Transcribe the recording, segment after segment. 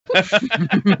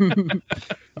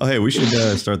Oh, hey, we should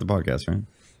start the podcast, right?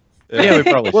 Yeah, we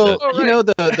probably Well, should. you know,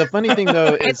 the funny thing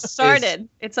though is It started.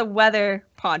 It's a weather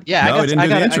podcast. Yeah, No, we didn't do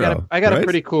the intro, I got right? a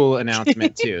pretty cool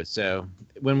announcement too. So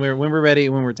when we're ready,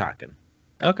 when we're talking.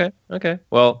 Okay.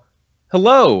 Well,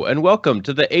 hello and welcome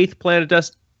to the 8th Planet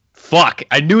Dust. Fuck!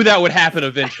 I knew that would happen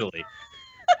eventually.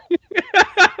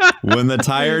 When the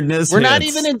tiredness We're not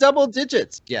hits. even in double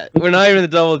digits yet. We're not even in the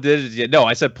double digits yet. No,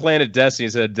 I said Planet Destiny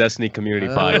instead of Destiny Community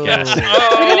Podcast.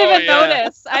 I didn't even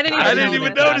notice. I didn't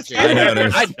even notice.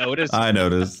 I noticed. I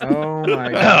noticed. Oh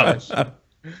my gosh.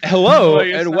 Hello Oh,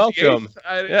 and welcome.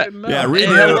 Yeah,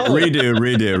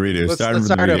 redo. Let's Starting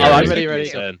start from the over. beginning. Oh, I'm ready.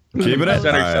 Keeping it?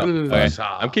 Center All right.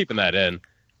 yourself. Okay. I'm keeping that in.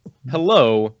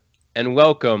 Hello and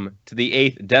welcome to the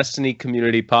 8th Destiny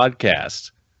Community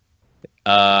Podcast.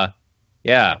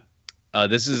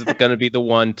 This is going to be the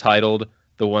one titled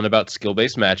the one about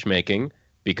skill-based matchmaking,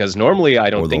 because normally I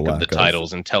Or don't the think of the lack of.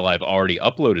 titles until I've already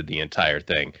uploaded the entire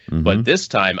thing. Mhm. But this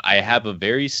time I have a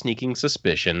very sneaking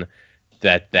suspicion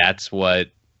that that's what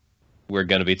we're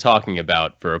going to be talking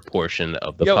about for a portion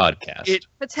of the podcast. It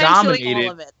Potentially dominated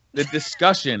all of it. the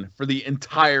discussion for the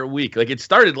entire week. Like, it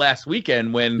started last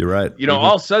weekend when, You're right. you know,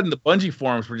 all of a sudden the Bungie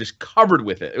forums were just covered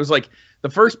with it. It was like the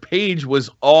first page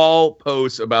was all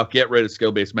posts about get rid of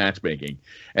skill-based matchmaking.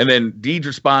 And then Deej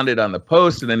responded on the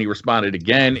post, and then he responded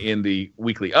again in the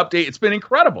weekly update. It's been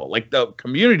incredible. Like, the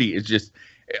community is just,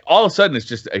 all of a sudden, it's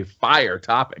just a fire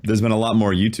topic. There's been a lot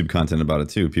more YouTube content about it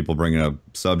too. People bringing up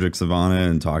subjects of on it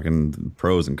and talking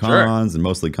pros and Sure. cons, and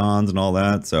mostly cons and all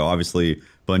that. So obviously,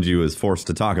 Bungie was forced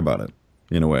to talk about it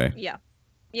in a way. Yeah.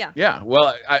 Yeah,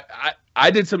 well, I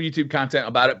did some YouTube content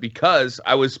about it because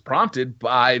I was prompted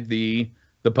by the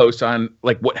post on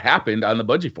like what happened on the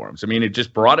Bungie forums. I mean, it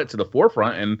just brought it to the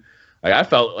forefront, and like, I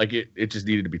felt like it just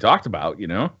needed to be talked about, you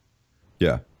know?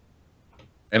 Yeah.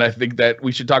 And I think that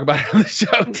we should talk about it on the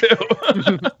show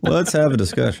too. Let's have a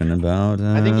discussion about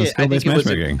skill-based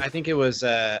matchmaking. I think it was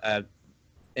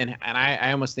and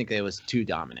I almost think it was too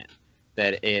dominant.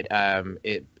 That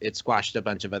it squashed a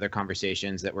bunch of other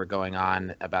conversations that were going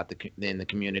on about in the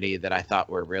community that I thought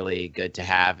were really good to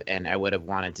have, and I would have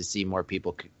wanted to see more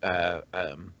people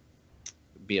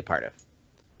be a part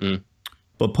of.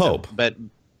 But Pope, But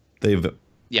they've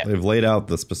laid out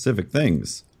the specific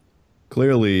things.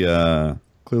 Clearly,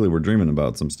 we're dreaming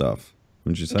about some stuff.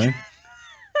 Wouldn't you say?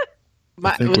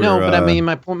 but I we're, mean,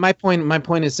 my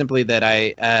point is simply that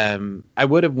I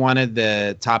would have wanted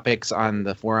the topics on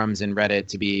the forums and Reddit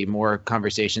to be more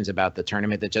conversations about the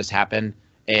tournament that just happened,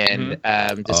 and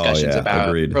discussions about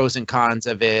agreed. pros and cons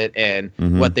of it, and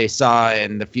Mhm. what they saw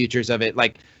and the futures of it.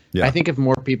 Like, Yeah. I think if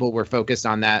more people were focused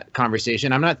on that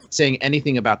conversation, I'm not saying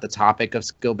anything about the topic of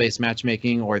skill-based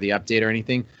matchmaking or the update or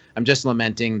anything. I'm just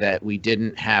lamenting that we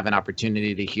didn't have an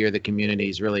opportunity to hear their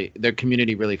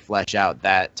community really flesh out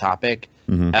that topic.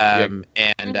 Mhm.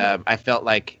 I felt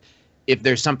like if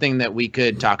there's something that we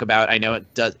could talk about, I know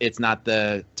it's not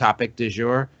the topic du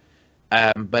jour,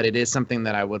 but it is something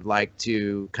that I would like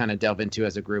to kind of delve into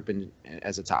as a group and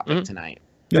as a topic tonight.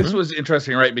 This was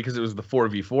interesting, right? Because it was the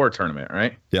 4v4 tournament,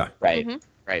 right? Yeah. Right. Mhm.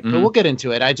 Right. Mhm. But we'll get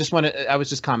into it. I was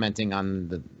just commenting on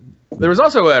the. There was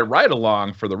also a ride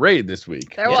along for the raid this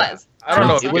week. There Yeah. was. I don't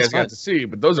know if It you was guys fun. got to see,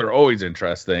 but those are always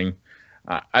interesting.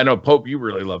 I know, Pope, you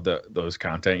really love those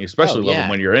content. You especially love yeah. them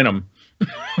when you're in them.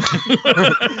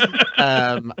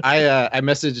 I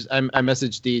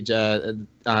messaged Deej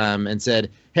and said,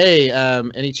 "Hey,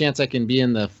 any chance I can be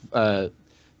in the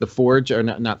Forge or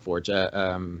not Forge?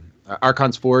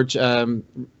 Archon's Forge."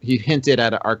 He hinted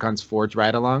at an Archon's Forge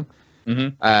ride along.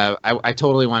 Mhm. I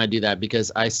totally want to do that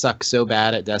because I suck so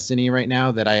bad at Destiny right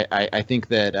now that I think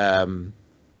that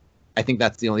I think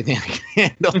that's the only thing I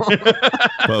can handle.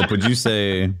 Pope, would you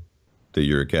say that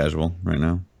you're a casual right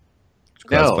now?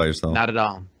 Would you No, classify yourself? not at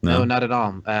all. No? No, not at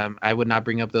all. I would not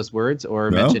bring up those words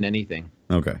or No? mention anything.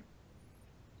 Okay.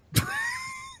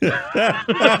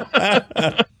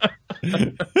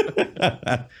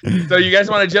 So you guys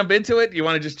want to jump into it? You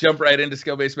want to just jump right into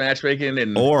skill-based matchmaking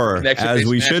and Or connection-based as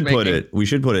we should put matchmaking? it, we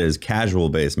should put it as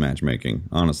casual-based matchmaking,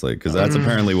 honestly, because that's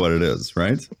apparently what it is,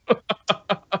 right?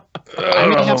 I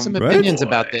may have some Right? opinions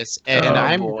about this, and Oh,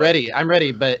 I'm boy. ready. I'm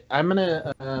ready, but I'm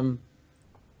gonna.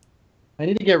 I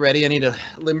need to get ready. I need to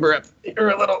limber up here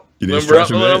a little. You need to Limber up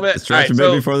stretch a little bit. stretch a All bit right,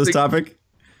 so before this topic.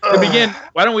 To begin,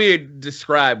 why don't we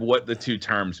describe what the two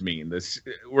terms mean?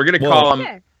 We're gonna Well- call them.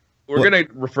 Okay. We're gonna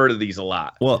refer to these a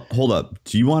lot. Well, hold up.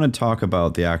 Do you want to talk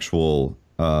about the actual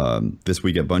this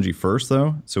week at Bungie first,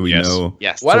 though, so we Yes. know?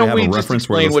 Yes. Why So we don't have we a just reference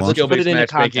where explain this what launched? skill-based Put it into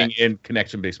matchmaking context. and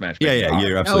connection-based matchmaking? Yeah, are?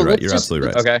 you're absolutely right. let's You're just- absolutely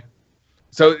right. Okay.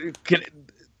 So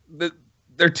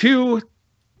they're two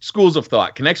schools of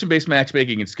thought. Connection-based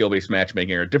matchmaking and skill-based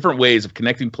matchmaking are different ways of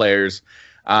connecting players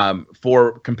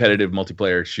for competitive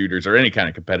multiplayer shooters or any kind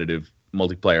of competitive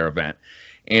multiplayer event.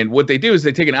 And what they do is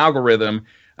they take an algorithm.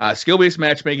 Skill-based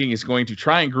matchmaking is going to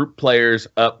try and group players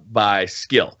up by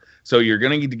skill. So you're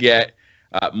going to need to get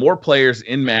more players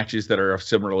in matches that are of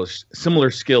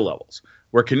similar skill levels.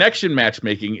 Where connection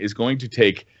matchmaking is going to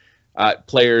take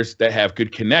players that have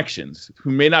good connections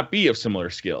who may not be of similar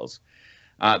skills.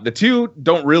 The two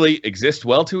don't really exist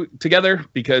well together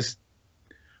because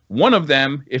one of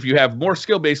them, if you have more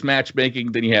skill-based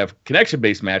matchmaking than you have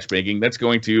connection-based matchmaking, that's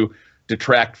going to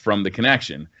detract from the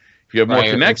connection. If you have more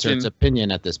connection, it's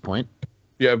opinion at this point. If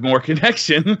you have more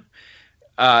connection,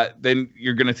 then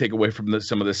you're going to take away from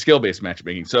some of the skill-based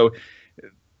matchmaking. So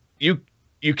you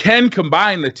can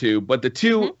combine the two, but the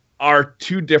two are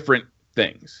two different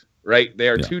things, right? They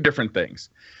are two different things.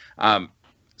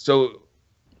 So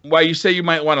while you say you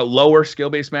might want to lower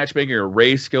skill-based matchmaking or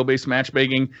raise skill-based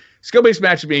matchmaking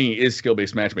is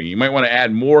skill-based matchmaking. You might want to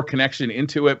add more connection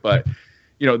into it, but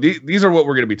these are what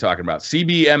we're going to be talking about.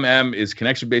 CBMM is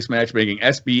connection-based matchmaking.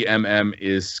 SBMM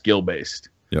is skill-based.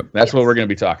 Yep. That's what we're going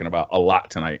to be talking about a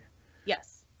lot tonight.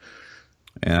 Yes.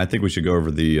 And I think we should go over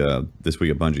the This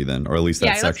Week at Bungie then, or at least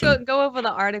that section. Let's go over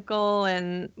the article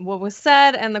and what was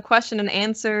said and the question and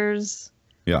answers.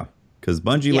 Yeah, because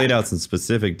Bungie laid out some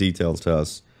specific details to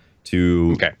us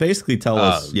to basically tell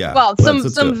us. Well,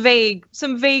 some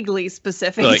vaguely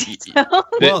specific details.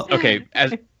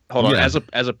 Hold on.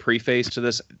 As a preface to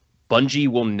this, Bungie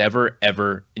will never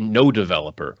ever, no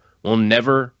developer will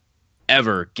never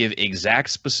ever give exact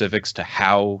specifics to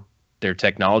how their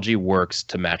technology works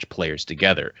to match players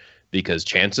together, because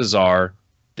chances are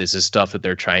this is stuff that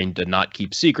they're trying to not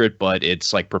keep secret, but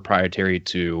it's like proprietary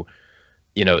to,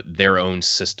 their own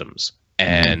systems,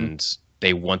 and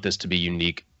they want this to be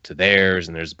unique to theirs.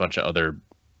 And there's a bunch of other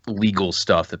legal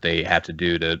stuff that they have to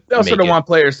do to. They also don't want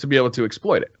players to be able to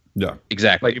exploit it. Yeah,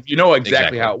 exactly. Like if you know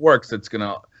exactly how it works,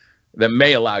 that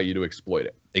may allow you to exploit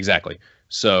it. Exactly.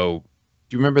 So,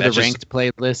 do you remember the ranked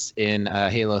playlists in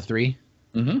Halo 3?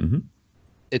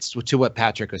 It's to what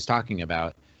Patrick was talking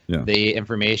about. Yeah. The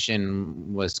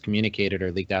information was communicated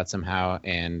or leaked out somehow,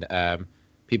 and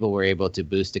people were able to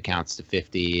boost accounts to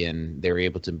 50, and they were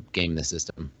able to game the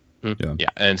system. Yeah,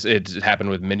 and it happened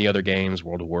with many other games.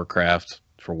 World of Warcraft,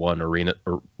 for one,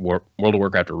 World of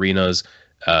Warcraft arenas,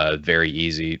 very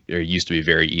easy. It used to be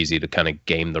very easy to kind of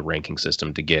game the ranking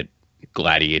system to get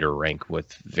gladiator rank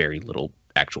with very little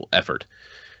actual effort.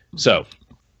 So,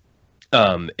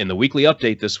 in the weekly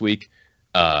update this week,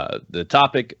 the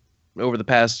topic over the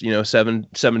past,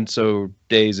 seven so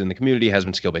days in the community has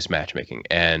been skill-based matchmaking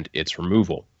and its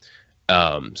removal.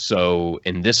 So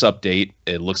in this update,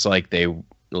 it looks like they,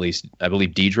 at least I believe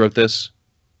Deej wrote this.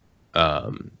 I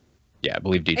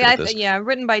believe Deej wrote this. Yeah,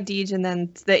 written by Deej, and then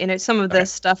some of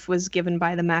this stuff was given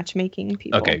by the matchmaking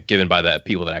people. Okay, given by the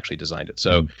people that actually designed it.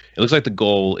 So it looks like the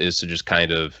goal is to just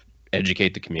kind of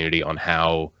educate the community on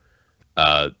how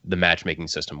the matchmaking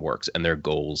system works and their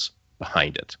goals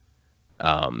behind it.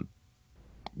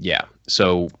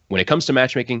 So when it comes to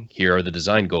matchmaking, here are the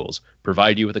design goals.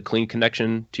 Provide you with a clean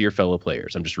connection to your fellow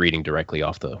players. I'm just reading directly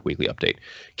off the weekly update.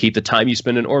 Keep the time you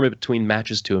spend in orbit between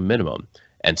matches to a minimum,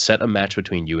 and set a match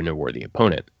between you and a worthy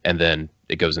opponent. And then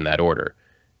it goes in that order.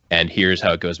 And here's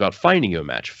how it goes about finding you a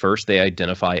match. First, they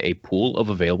identify a pool of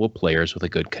available players with a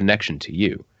good connection to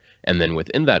you. And then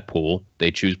within that pool,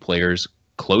 they choose players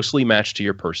closely matched to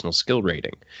your personal skill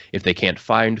rating. If they can't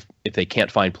find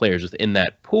players within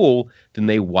that pool, then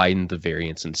they widen the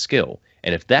variance in skill.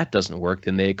 And if that doesn't work,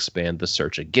 then they expand the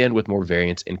search again with more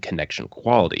variance in connection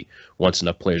quality. Once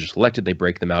enough players are selected, they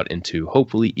break them out into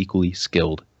hopefully equally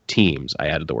skilled teams. I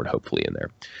added the word hopefully in there.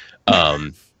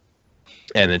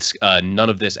 And it's none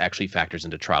of this actually factors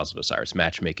into Trials of Osiris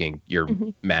matchmaking. You're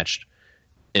matched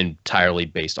entirely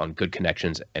based on good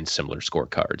connections and similar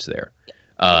scorecards there.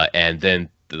 And then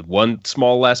the one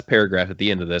small last paragraph at the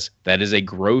end of this, that is a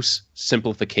gross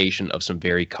simplification of some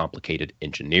very complicated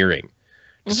engineering.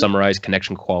 To summarize,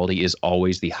 connection quality is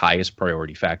always the highest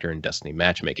priority factor in Destiny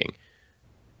matchmaking.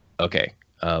 Okay,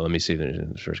 let me see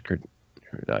the first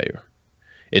value.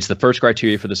 It's the first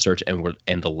criteria for the search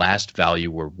and the last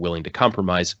value we're willing to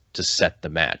compromise to set the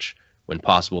match. When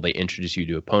possible, they introduce you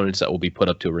to opponents that will be put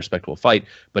up to a respectable fight,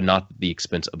 but not at the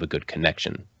expense of a good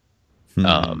connection.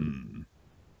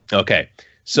 Okay,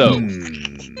 so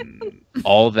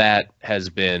all that has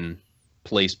been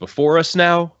placed before us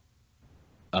now.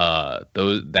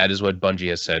 That is what Bungie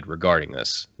has said regarding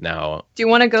this. Now, do you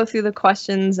want to go through the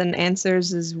questions and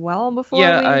answers as well before?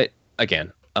 Yeah,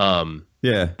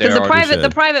 yeah. Because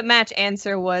the private match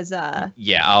answer was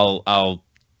yeah, I'll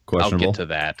Questionable. I'll get to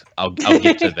that. I'll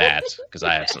get to that because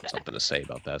I have something to say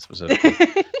about that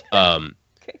specifically.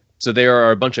 So there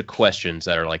are a bunch of questions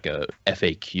that are like a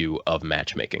FAQ of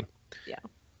matchmaking. Yeah.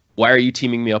 Why are you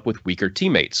teaming me up with weaker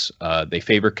teammates? They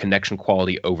favor connection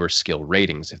quality over skill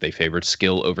ratings. If they favored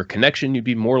skill over connection, you'd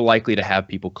be more likely to have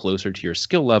people closer to your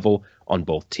skill level on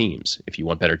both teams. If you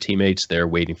want better teammates, they're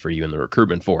waiting for you in the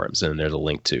recruitment forums. And there's a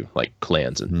link to like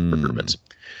clans and recruitments.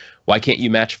 Why can't you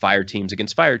match fire teams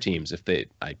against fire teams?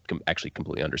 I actually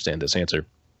completely understand this answer.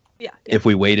 Yeah. If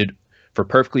we waited for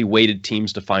perfectly weighted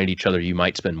teams to find each other, you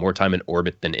might spend more time in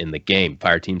orbit than in the game.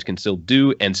 Fire teams can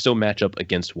still match up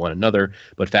against one another,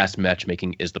 but fast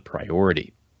matchmaking is the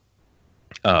priority.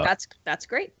 That's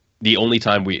great. The only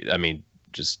time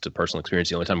just a personal experience,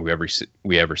 the only time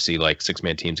we ever see like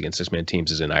 6-man teams against 6-man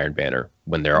teams is in Iron Banner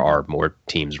when there are more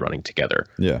teams running together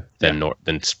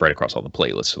than spread across all the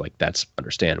playlists. So like that's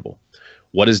understandable.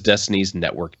 What is Destiny's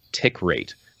network tick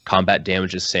rate? Combat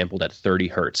damage is sampled at 30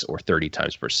 hertz or 30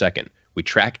 times per second. We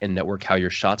track and network how your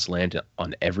shots land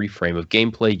on every frame of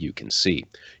gameplay you can see.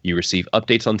 You receive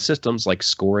updates on systems like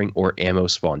scoring or ammo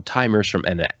spawn timers from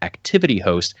an activity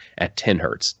host at 10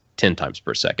 hertz, 10 times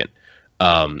per second.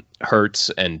 Hertz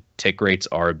and tick rates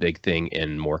are a big thing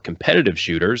in more competitive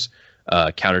shooters.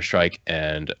 Counter-Strike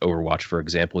and Overwatch, for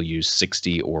example, use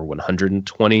 60 or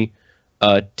 120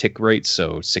 tick rates,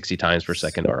 so 60 times per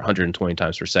second or 120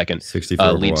 times per second. 60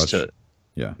 for leads Overwatch.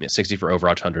 to 60 for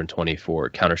Overwatch, 120 for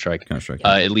Counter-Strike.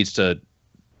 It leads to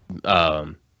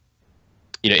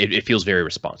it feels very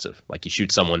responsive. Like you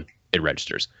shoot someone, it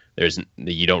registers.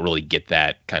 You don't really get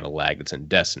that kind of lag that's in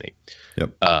Destiny.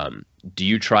 Yep. Do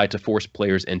you try to force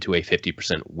players into a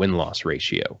 50% win-loss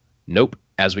ratio? Nope.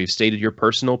 As we've stated, your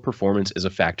personal performance is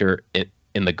a factor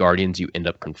in the Guardians you end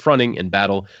up confronting in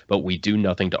battle, but we do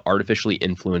nothing to artificially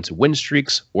influence win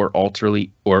streaks or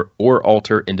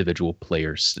alter individual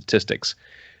player statistics.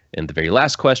 And the very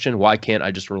last question, why can't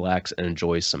I just relax and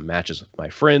enjoy some matches with my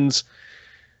friends?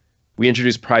 We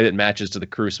introduced private matches to the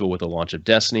Crucible with the launch of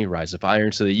Destiny, Rise of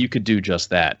Iron, so that you could do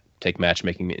just that. Take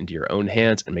matchmaking into your own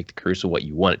hands and make the Crucible what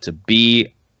you want it to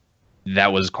be.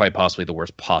 That was quite possibly the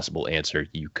worst possible answer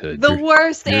you could The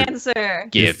worst answer.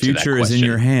 give Your future to that question. is in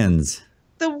your hands.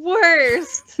 The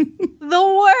worst.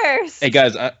 The worst. Hey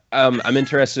guys, I'm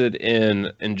interested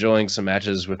in enjoying some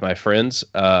matches with my friends.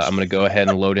 I'm going to go ahead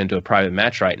and load into a private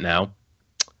match right now.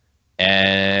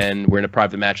 And we're in a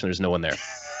private match and there's no one there.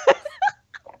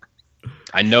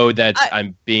 I know that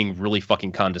I'm being really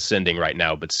fucking condescending right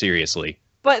now, but seriously.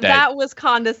 But that was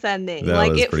condescending.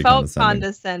 Like, it felt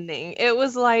condescending. It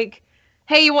was like,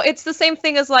 hey, it's the same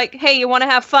thing as like, hey, you want to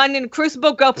have fun in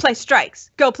Crucible? Go play strikes.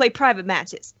 Go play private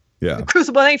matches. Yeah. The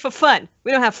Crucible ain't for fun.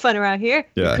 We don't have fun around here.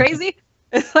 Yeah. You crazy?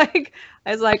 It's like,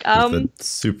 I was like, the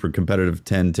super competitive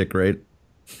 10 tick rate.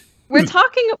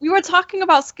 we were talking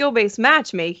about skill-based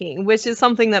matchmaking, which is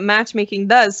something that matchmaking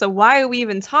does. So why are we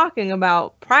even talking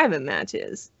about private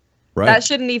matches? Right. That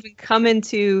shouldn't even come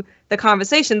into the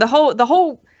conversation. The whole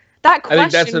that question. I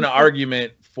think that's an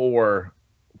argument for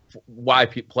why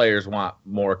players want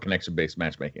more connection-based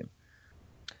matchmaking.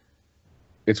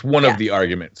 It's one of the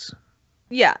arguments.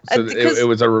 Yeah. So it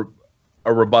was a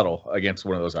rebuttal against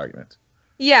one of those arguments.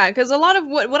 Yeah, because a lot of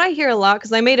what I hear a lot,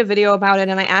 because I made a video about it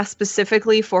and I asked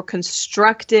specifically for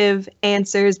constructive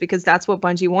answers because that's what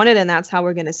Bungie wanted and that's how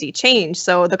we're going to see change.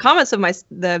 So the comments of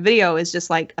the video is just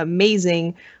like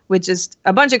amazing with just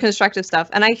a bunch of constructive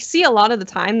stuff. And I see a lot of the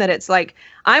time that it's like,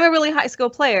 I'm a really high skill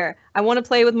player. I want to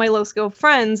play with my low skill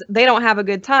friends. They don't have a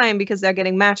good time because they're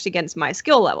getting matched against my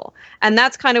skill level. And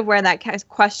that's kind of where that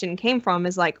question came from,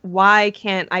 is like, why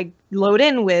can't I load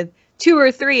in with 2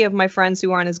 or 3 of my friends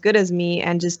who aren't as good as me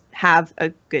and just have a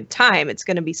good time? It's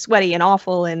going to be sweaty and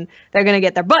awful and they're going to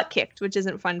get their butt kicked, which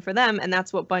isn't fun for them. And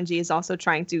that's what Bungie is also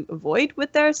trying to avoid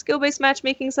with their skill-based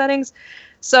matchmaking settings.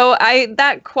 So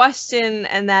that question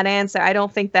and that answer, I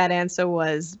don't think that answer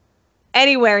was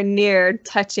anywhere near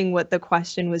touching what the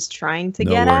question was trying to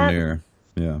get at. Nowhere near.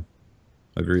 Yeah.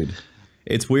 Agreed.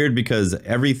 It's weird because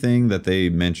everything that they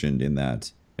mentioned in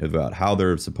that about how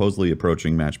they're supposedly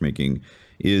approaching matchmaking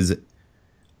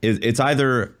it's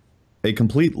either a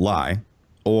complete lie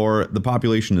or the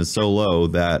population is so low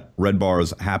that red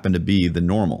bars happen to be the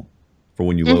normal for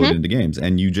when you load into games.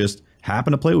 And you just happen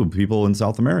to play with people in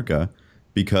South America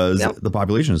because the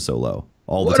population is so low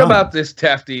all the time. What about this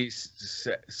Tefty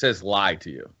says lie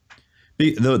to you?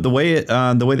 The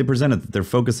way they present it, they're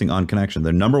focusing on connection.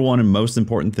 Their number one and most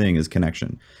important thing is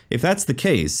connection. If that's the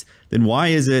case, then why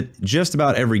is it just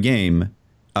about every game?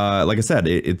 Like I said,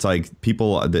 it's like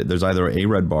people, there's either a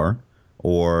red bar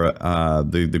or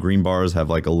the green bars have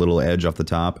like a little edge off the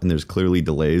top and there's clearly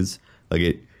delays.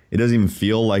 Like it doesn't even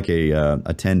feel like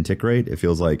a 10 tick rate. It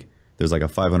feels like there's like a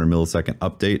 500 millisecond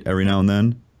update every now and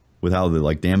then with how the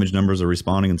like damage numbers are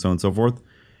responding and so on and so forth.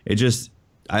 It just,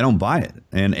 I don't buy it.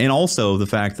 And also the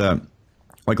fact that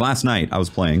like last night I was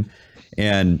playing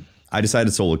and I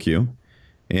decided solo queue,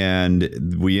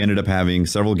 and we ended up having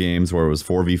several games where it was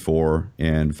 4v4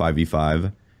 and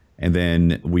 5v5. And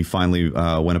then we finally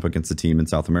went up against a team in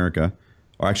South America,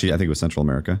 or actually I think it was Central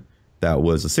America, that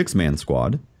was a 6-man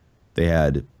squad. They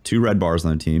had 2 red bars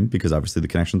on the team because obviously the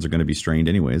connections are going to be strained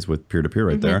anyways with peer-to-peer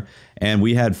right there. And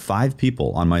we had 5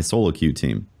 people on my solo queue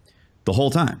team the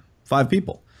whole time. 5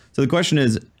 people. So the question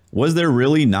is, was there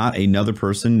really not another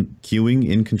person queuing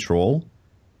in control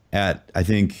at, I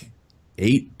think,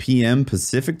 8 p.m.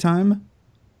 Pacific time?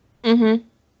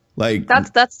 Like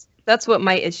that's what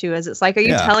my issue is. It's like, are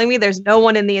you telling me there's no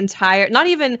one in the entire, not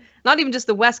even just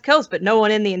the West Coast, but no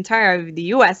one in the entire of the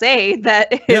USA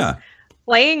that is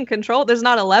playing control? There's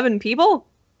not 11 people.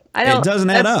 It doesn't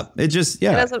add up. It just,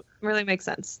 it doesn't really make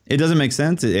sense. It doesn't make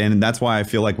sense, and that's why I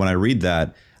feel like when I read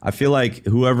that, I feel like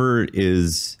whoever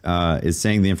is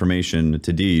saying the information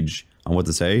to Deej on what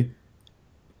to say,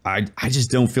 I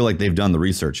just don't feel like they've done the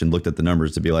research and looked at the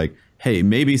numbers to be like, hey,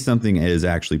 maybe something is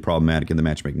actually problematic in the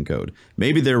matchmaking code.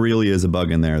 Maybe there really is a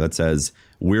bug in there that says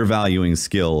we're valuing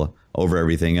skill over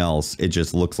everything else. It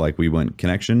just looks like we went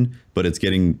connection, but it's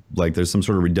getting like there's some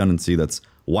sort of redundancy that's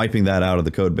wiping that out of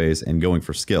the code base and going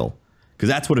for skill, because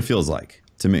that's what it feels like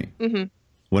to me.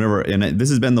 Whenever, and this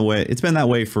has been the way, it's been that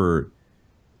way for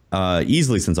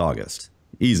easily since August.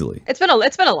 Easily. It's been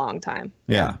a long time.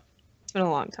 Yeah. It's been a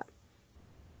long time.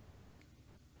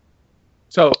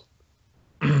 So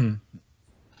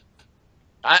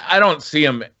I don't see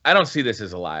them. I don't see this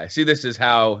as a lie. I see this as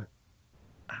how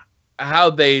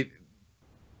they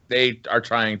are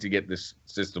trying to get this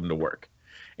system to work.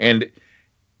 And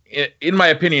in my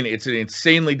opinion, it's an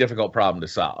insanely difficult problem to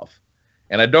solve.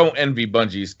 And I don't envy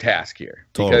Bungie's task here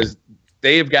because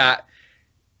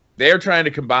they're trying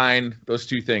to combine those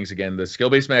two things again, the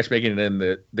skill-based matchmaking and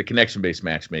then the connection-based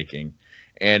matchmaking.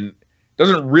 And it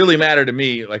doesn't really matter to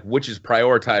me like which is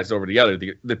prioritized over the other.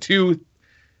 The two,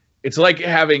 it's like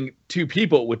having 2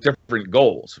 people with different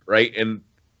goals, right? And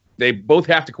they both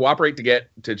have to cooperate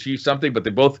to achieve something, but they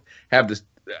both have this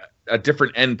a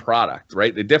different end product,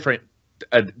 right? A different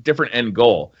end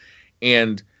goal,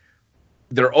 and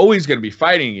they're always going to be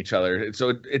fighting each other.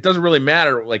 So it doesn't really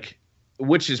matter like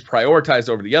which is prioritized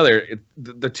over the other.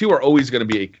 The two are always going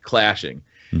to be clashing.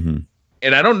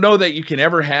 And I don't know that you can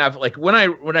ever have like when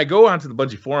I go onto the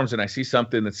Bungie forums and I see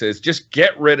something that says just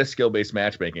get rid of skill-based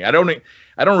matchmaking. I don't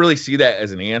really see that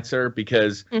as an answer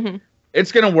because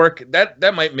it's going to work.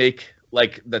 That might make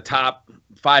like the top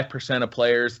 5% of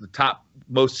players, the top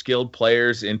most skilled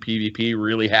players in PvP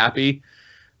really happy.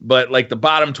 But like the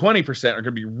bottom 20% are going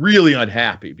to be really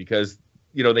unhappy because,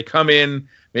 you know, they come in,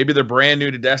 maybe they're brand new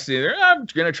to Destiny. I'm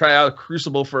going to try out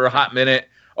Crucible for a hot minute.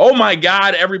 Oh my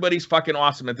God, everybody's fucking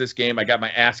awesome at this game. I got my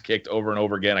ass kicked over and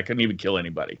over again. I couldn't even kill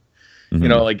anybody. You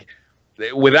know, like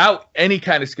without any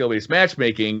kind of skill-based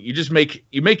matchmaking, you just make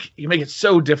it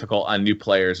so difficult on new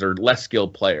players or less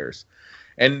skilled players.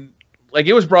 And like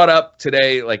it was brought up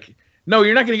today, like, no,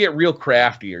 you're not going to get real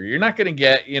crafty, or you're not going to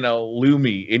get, you know,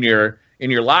 Lumi in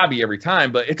your lobby every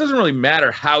time. But it doesn't really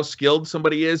matter how skilled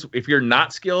somebody is. If you're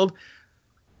not skilled,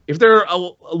 if they're a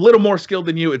little more skilled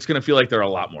than you, it's going to feel like they're a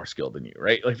lot more skilled than you,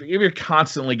 right? Like if you're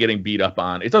constantly getting beat up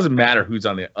on, it doesn't matter who's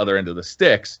on the other end of the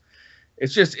sticks.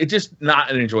 It's just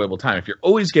not an enjoyable time. If you're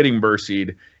always getting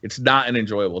mercied, it's not an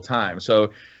enjoyable time.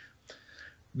 So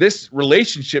this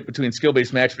relationship between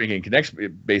skill-based matchmaking and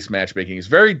connection-based matchmaking is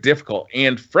very difficult.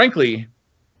 And frankly,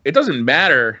 it doesn't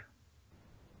matter.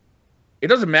 It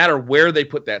doesn't matter where they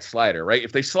put that slider, right?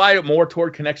 If they slide it more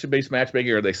toward connection-based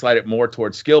matchmaking or they slide it more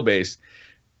toward skill-based,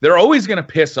 they're always going to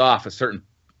piss off a certain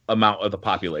amount of the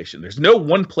population. There's no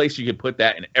one place you can put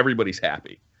that and everybody's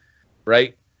happy,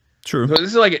 right? True. So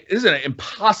this is an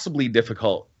impossibly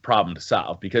difficult problem to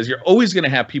solve because you're always going to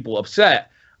have people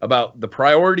upset about the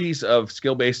priorities of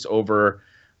skill-based over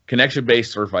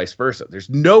connection-based or vice versa. There's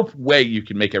no way you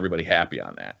can make everybody happy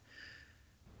on that.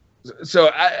 So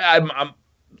I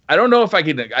don't know if I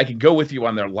can go with you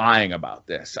on their lying about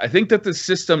this. I think that the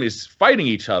system is fighting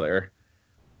each other.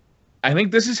 I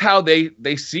think this is how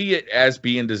they see it as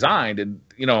being designed, and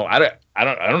you know, I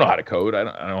don't know how to code. I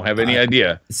don't have any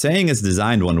idea. Saying it's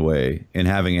designed one way and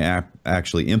having it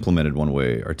actually implemented one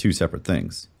way are two separate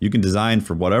things. You can design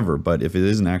for whatever, but if it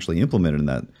isn't actually implemented in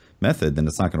that method, then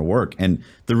it's not going to work. And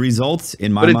the results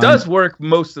in my mind, but it does work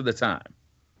most of the time.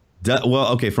 Well,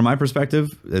 okay, from my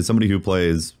perspective, as somebody who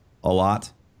plays a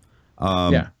lot,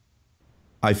 yeah,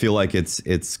 I feel like it's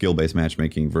skill-based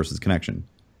matchmaking versus connection.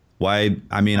 Why?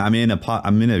 I mean, I'm in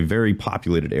a very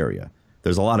populated area.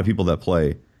 There's a lot of people that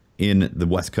play in the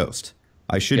West Coast.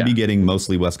 I should be getting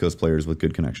mostly West Coast players with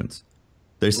good connections.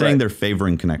 They're saying they're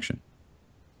favoring connection.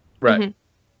 Right.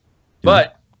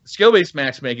 But skill-based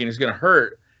matchmaking is going to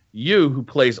hurt you who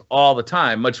plays all the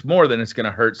time much more than it's going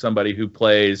to hurt somebody who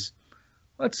plays,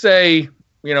 let's say,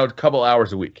 a couple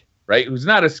hours a week, right? Who's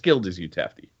not as skilled as you,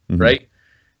 Tefty, right?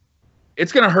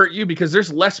 It's going to hurt you because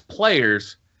there's less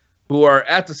players who are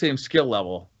at the same skill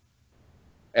level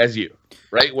as you,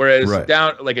 right? Whereas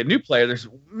down, like a new player, there's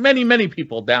many, many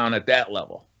people down at that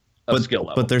level of skill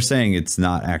level. But they're saying it's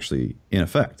not actually in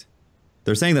effect.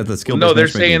 They're saying that the skill. No, they're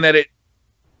saying that it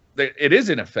is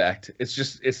in effect. It's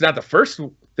just it's not the first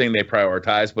thing they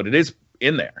prioritize, but it is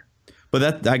in there.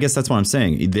 But I guess that's what I'm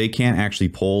saying. They can't actually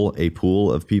pull a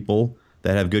pool of people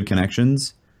that have good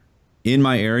connections in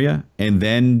my area and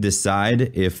then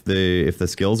decide if the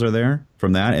skills are there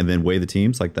from that, and then weigh the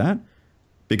teams like that.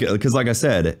 Because like I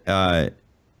said,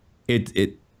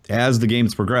 it as the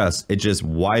games progress, it just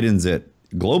widens it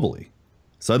globally.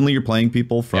 Suddenly you're playing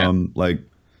people from like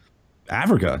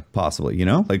Africa, possibly,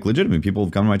 like legitimate people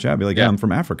come to my chat and be like, yeah, I'm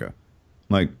from Africa. I'm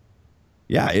like,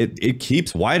 yeah, it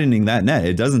keeps widening that net.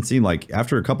 It doesn't seem like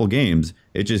after a couple games,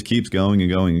 it just keeps going and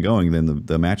going and going. Then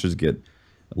the matches get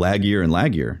laggier and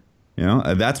laggier.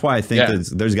 That's why I think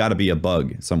there's got to be a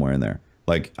bug somewhere in there.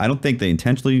 Like, I don't think they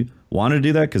intentionally want to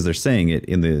do that because they're saying it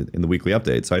in the weekly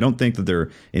update. So I don't think that they're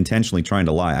intentionally trying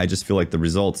to lie. I just feel like the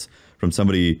results from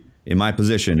somebody in my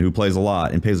position who plays a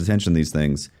lot and pays attention to these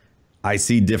things, I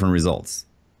see different results.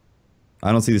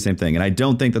 I don't see the same thing. And I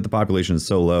don't think that the population is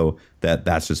so low that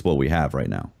that's just what we have right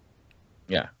now.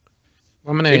 Yeah.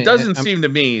 It doesn't seem to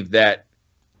me that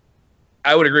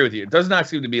I would agree with you. It does not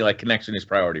seem to be like connection is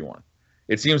priority one.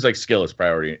 It seems like skill is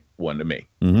priority one to me.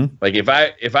 Like if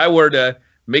I were to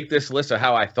make this list of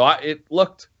how I thought it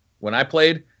looked when I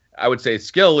played, I would say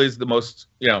skill is the most,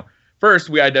 first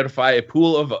we identify a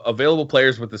pool of available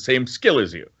players with the same skill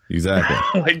as you.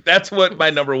 Exactly. Like that's what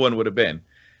my number one would have been.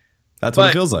 That's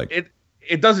what it feels like.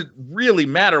 It doesn't really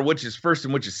matter which is first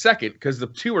and which is second because the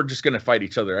two are just going to fight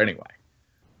each other anyway.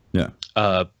 Yeah.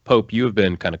 Pope, you have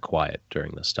been kind of quiet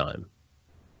during this time.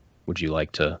 Would you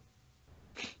like to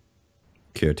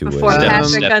care to before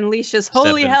Patrick unleashes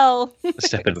holy hell?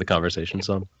 Step into the conversation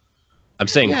some. I'm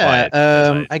saying quiet.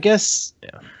 I guess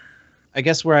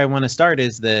where I want to start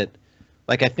is that,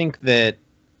 like, I think that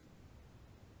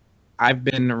I've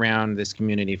been around this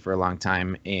community for a long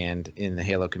time and in the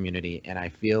Halo community, and I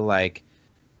feel like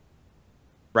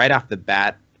right off the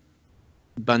bat,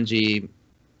 Bungie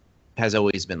has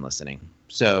always been listening.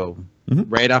 So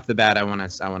right off the bat, I want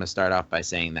to start off by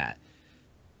saying that.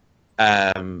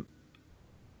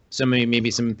 So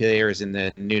maybe some players in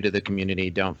the new to the community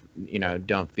don't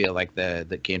feel like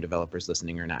the game developers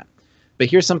listening or not. But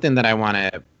here's something that I want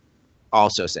to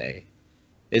also say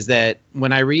is that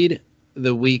when I read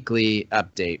the weekly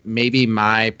update, maybe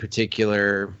my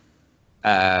particular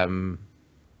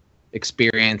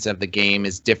experience of the game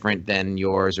is different than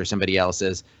yours or somebody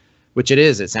else's, which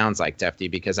it sounds like, Tefty,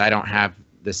 because I don't have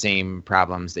the same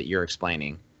problems that you're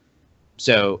explaining.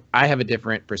 So I have a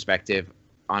different perspective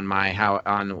on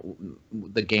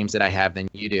the games that I have than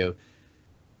you do.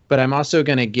 But I'm also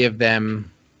going to give them,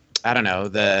 I don't know,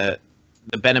 the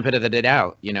benefit of the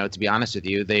doubt, to be honest with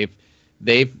you. They've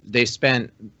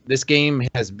spent, this game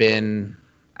has been,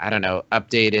 I don't know,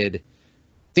 updated.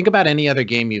 Think about any other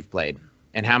game you've played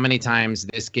and how many times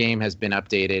this game has been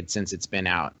updated since it's been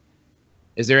out.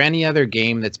 Is there any other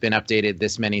game that's been updated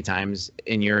this many times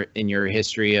in your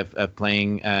history of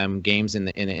playing games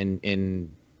in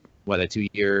what, a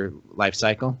 2-year life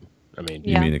cycle? I mean,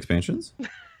 you mean expansions?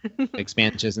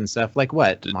 Expansions and stuff like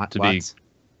what?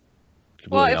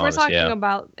 Well,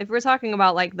 if we're talking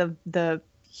about like the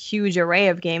huge array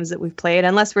of games that we've played,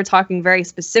 unless we're talking very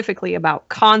specifically about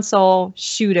console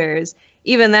shooters,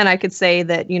 even then I could say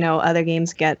that other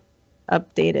games get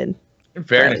updated. In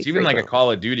fairness, even like a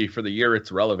Call of Duty, for the year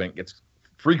it's relevant, gets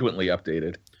frequently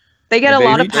updated. They get a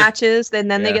lot of patches, and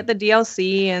then they get the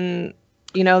DLC, and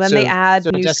then they add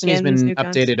new Destiny's skins. Been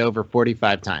updated over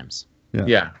 45 times.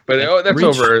 Yeah, but that's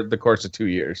Reach, over the course of 2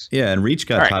 years. Yeah, and Reach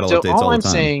got title updates all the time. So all I'm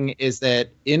saying is that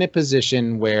in a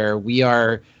position where we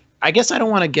are, I guess I don't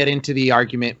want to get into the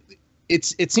argument.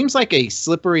 It seems like a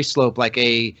slippery slope, like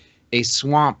a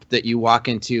swamp that you walk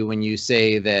into when you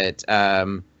say that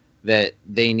that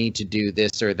they need to do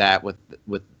this or that with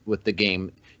the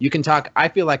game. You can talk. I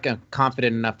feel like I'm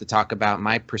confident enough to talk about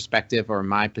my perspective or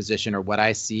my position or what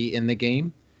I see in the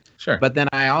game. Sure. But then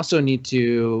I also need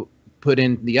to put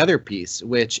in the other piece,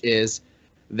 which is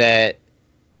that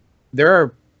there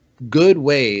are good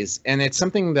ways, and it's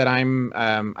something that I'm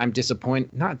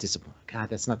disappointed. Not disappointed. God,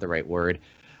 that's not the right word.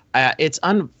 It's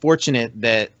unfortunate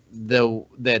that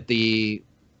the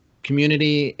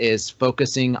community is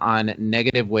focusing on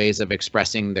negative ways of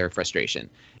expressing their frustration,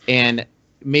 and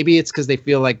maybe it's because they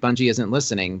feel like Bungie isn't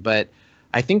listening, but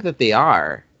I think that they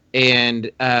are, and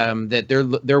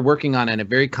that they're working on a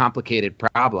very complicated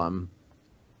problem,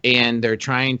 and they're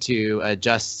trying to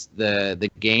adjust the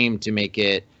game to make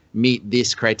it meet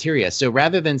this criteria. So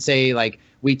rather than say like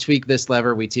we tweak this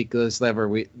lever, we tweak this lever,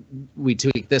 we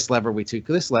tweak this lever, we tweak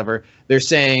this lever, they're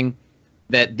saying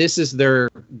that this is their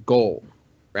goal,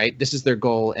 right? This is their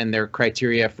goal and their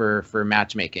criteria for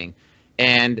matchmaking,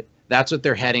 and that's what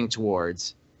they're heading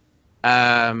towards.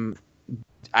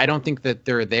 I don't think that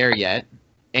they're there yet,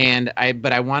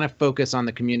 but I want to focus on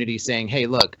the community saying, hey,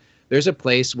 look, there's a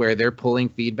place where they're pulling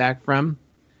feedback from,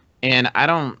 and I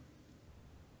don't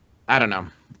know.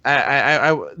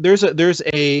 There's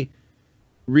a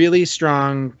really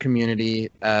strong community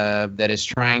that is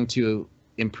trying to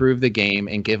improve the game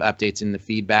and give updates in the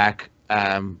feedback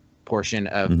portion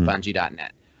of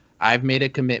Bungie.net. I've made a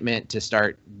commitment to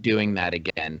start doing that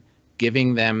again,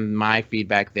 giving them my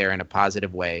feedback there in a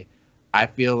positive way. I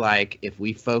feel like if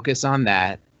we focus on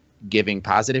that, giving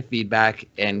positive feedback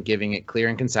and giving it clear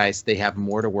and concise, they have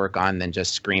more to work on than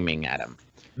just screaming at them.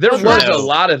 There was a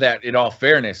lot of that, in all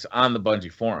fairness, on the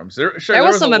Bungie forums. There was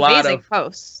some a lot amazing of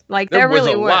posts. Like there was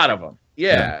really a were. lot of them.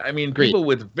 Yeah, I mean, people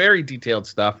with very detailed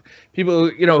stuff. People,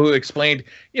 who explained,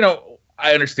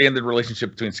 I understand the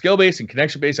relationship between skill based and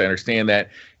connection based. I understand that,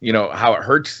 how it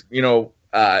hurts,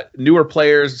 newer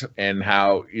players, and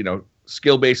how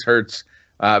skill based hurts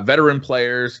veteran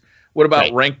players. What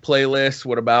about ranked playlists?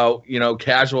 What about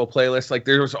casual playlists? Like,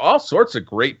 there's all sorts of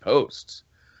great posts.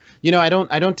 I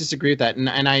don't disagree with that,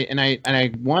 and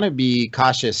I want to be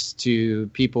cautious to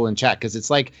people in chat, because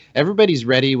it's like everybody's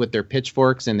ready with their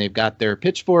pitchforks, and they've got their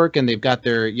pitchfork, and they've got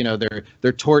their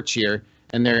their torch here,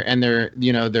 and they're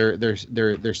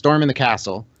storming the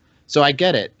castle. So I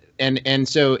get it, and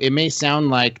so it may sound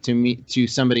like to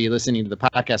somebody listening to the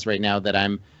podcast right now that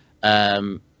I'm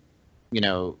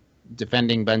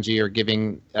defending Bungie or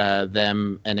giving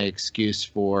them an excuse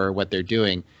for what they're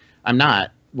doing. I'm not.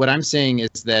 What I'm saying is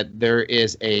that there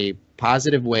is a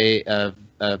positive way of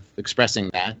expressing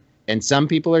that, and some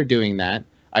people are doing that.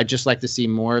 I'd just like to see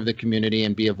more of the community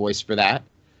and be a voice for that.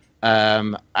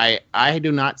 I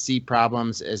do not see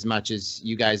problems as much as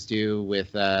you guys do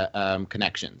with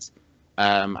connections.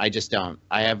 I just don't.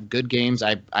 I have good games.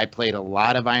 I played a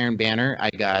lot of Iron Banner. I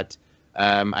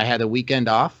had a weekend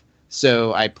off,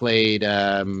 so I played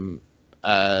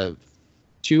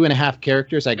 2.5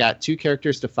 characters. I got 2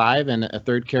 characters to 5 and a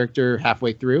third character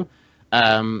halfway through.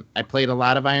 I played a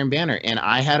lot of Iron Banner, and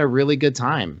I had a really good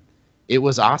time. It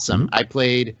was awesome. I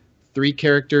played 3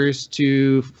 characters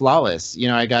to flawless.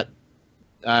 I got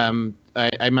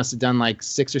I must have done like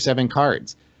 6 or 7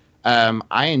 cards.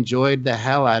 I enjoyed the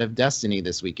hell out of Destiny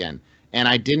this weekend, and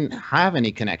I didn't have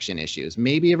any connection issues.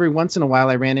 Maybe every once in a while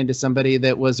I ran into somebody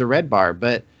that was a red bar,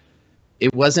 but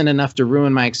it wasn't enough to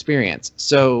ruin my experience.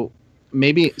 So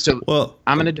well,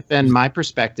 I'm going to defend my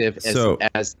perspective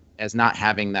as not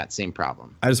having that same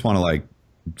problem. I just want to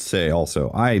say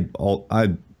also, I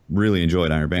really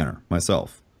enjoyed Iron Banner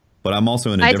myself, but I'm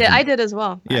also in a different... I did as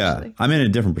well. Yeah, actually. I'm in a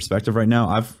different perspective right now.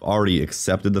 I've already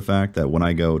accepted the fact that when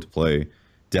I go to play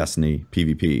Destiny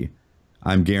PvP,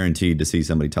 I'm guaranteed to see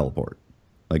somebody teleport.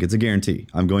 Like, it's a guarantee.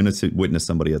 I'm going to witness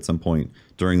somebody at some point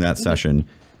during that session.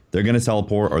 They're going to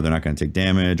teleport, or they're not going to take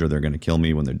damage, or they're going to kill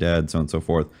me when they're dead, so on and so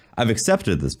forth. I've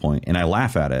accepted this point, and I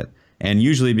laugh at it. And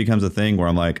usually it becomes a thing where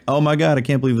I'm like, oh my God, I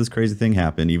can't believe this crazy thing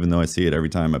happened, even though I see it every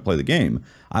time I play the game.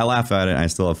 I laugh at it, and I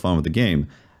still have fun with the game.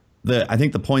 I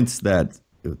think the points that...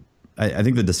 I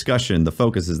think the discussion, the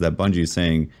focus is that Bungie is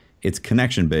saying it's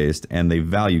connection-based, and they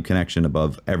value connection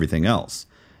above everything else.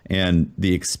 And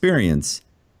the experience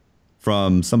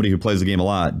from somebody who plays the game a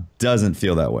lot doesn't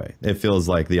feel that way. It feels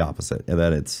like the opposite,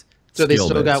 that it's so they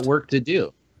still got work to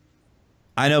do.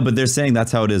 I know, but they're saying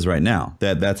that's how it is right now.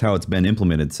 That's how it's been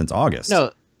implemented since August.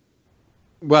 No.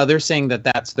 Well, they're saying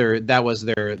that's their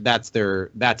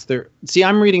see,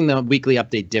 I'm reading the weekly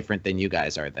update different than you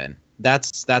guys are then.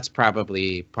 That's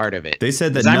probably part of it. They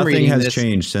said that nothing has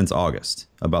changed since August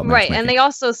about matchmaking. Right, and they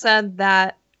also said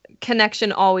that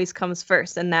connection always comes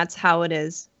first, and that's how it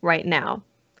is right now.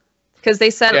 Because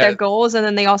they set their goals, and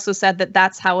then they also said that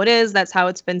that's how it is. That's how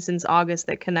it's been since August.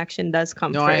 That connection does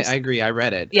come first. I agree. I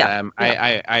read it. Yeah.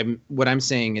 What I'm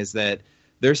saying is that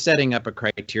they're setting up a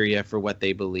criteria for what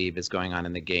they believe is going on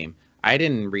in the game. I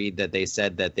didn't read that they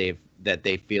said that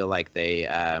they feel like they've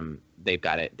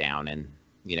got it down, and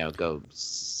go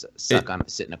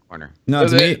sit in a corner. No,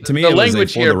 So to me, the it was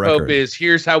language for here, the Pope, record. is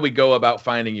here's how we go about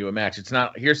finding you a match. It's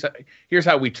not here's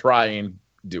how we try and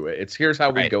do it. It's here's how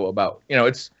we Right. go about.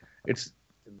 It's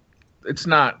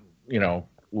not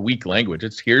weak language.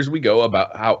 It's here's how we go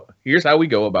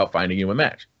about finding you a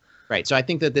match. Right. So I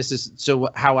think that this is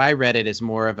how I read it is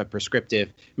more of a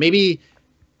prescriptive. Maybe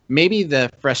the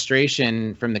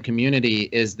frustration from the community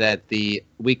is that the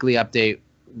weekly update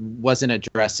wasn't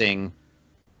addressing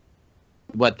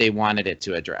what they wanted it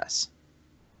to address.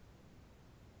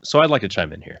 So I'd like to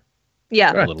chime in here.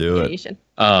 Yeah, Right, do it. you should.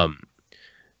 I'm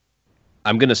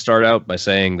going to start out by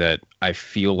saying that I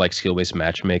feel like skill-based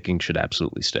matchmaking should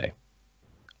absolutely stay.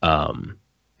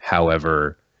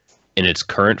 However, in its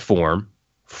current form,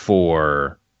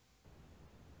 for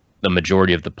the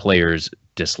majority of the players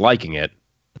disliking it,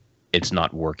 it's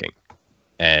not working.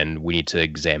 And we need to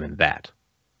examine that.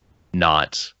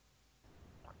 Not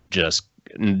just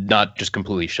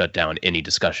completely shut down any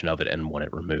discussion of it and want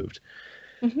it removed.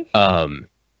 Mhm.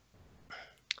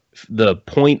 The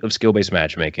point of skill-based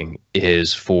matchmaking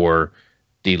is for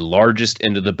the largest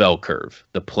end of the bell curve,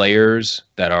 the players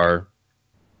that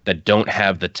don't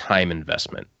have the time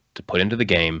investment to put into the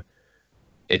game.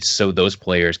 It's so those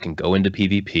players can go into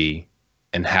PvP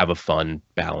and have a fun,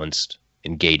 balanced,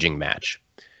 engaging match.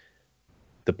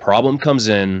 The problem comes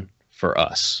in for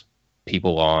us,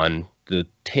 people on the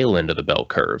tail end of the bell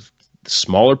curve. The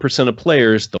smaller percent of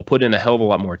players, they'll put in a hell of a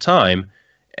lot more time,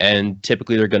 and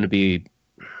typically they're going to be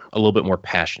a little bit more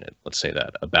passionate, let's say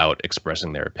that, about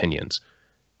expressing their opinions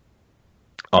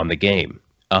on the game.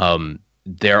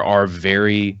 There are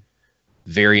very,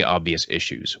 very obvious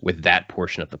issues with that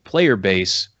portion of the player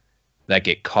base that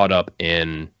get caught up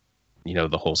in,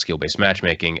 the whole skill-based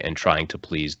matchmaking and trying to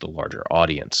please the larger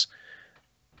audience.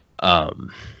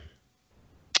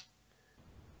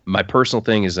 My personal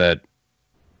thing is that,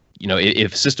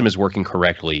 if a system is working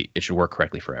correctly, it should work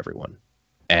correctly for everyone.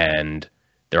 And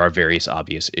there are various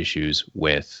obvious issues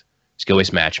with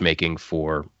skill-based matchmaking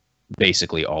for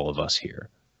basically all of us here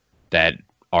that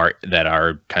are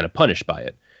kind of punished by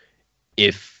it.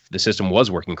 If the system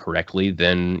was working correctly,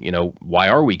 then, why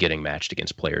are we getting matched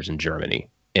against players in Germany,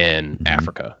 in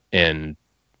Africa, in,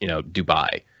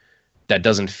 Dubai? That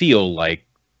doesn't feel like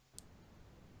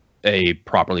a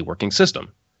properly working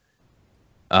system.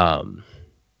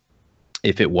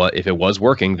 If it was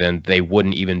working, then they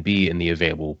wouldn't even be in the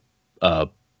available,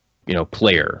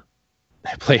 player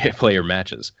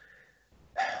matches.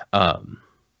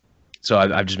 So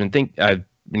I've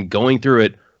been going through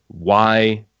it.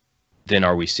 Why then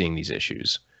are we seeing these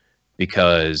issues?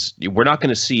 Because we're not going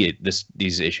to see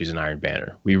these issues in Iron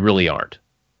Banner. We really aren't.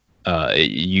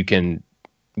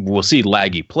 We'll see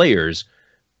laggy players,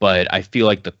 but I feel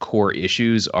like the core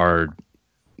issues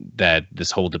that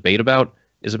this whole debate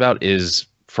is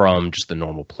from just the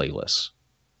normal playlists.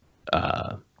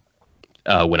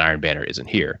 When Iron Banner isn't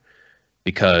here,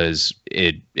 because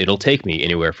it'll take me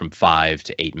anywhere from 5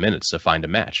 to 8 minutes to find a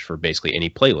match for basically any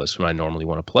playlist when I normally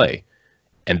want to play.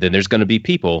 And then there's going to be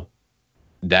people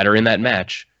that are in that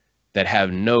match that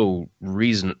have no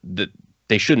reason that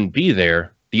they shouldn't be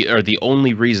there. The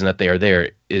only reason that they are there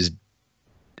is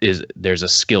there's a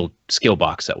skill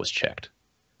box that was checked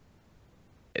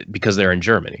because they're in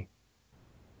Germany.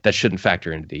 That shouldn't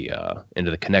factor into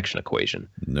the connection equation.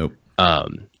 Nope.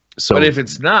 So, but if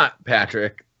it's not,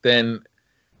 Patrick, then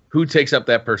who takes up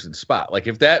that person's spot? Like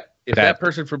if that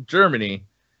person from Germany,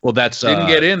 didn't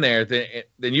get in there,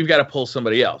 then you've got to pull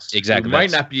somebody else. Exactly. Who might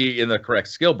not be in the correct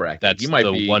skill bracket. That's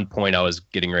one point I was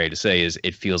getting ready to say is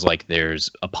it feels like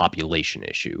there's a population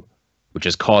issue, which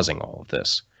is causing all of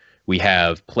this. We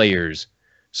have players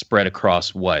spread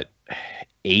across what,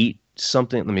 8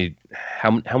 something?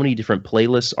 How many different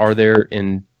playlists are there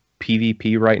in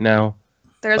PvP right now?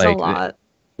 There's a lot.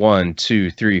 1,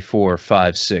 2, 3, 4,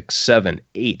 5, 6, 7,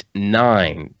 8,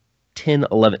 9, 10,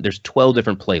 11. There's 12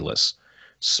 different playlists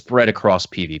spread across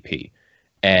PvP.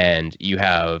 And you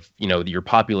have, your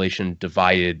population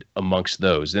divided amongst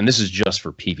those. And this is just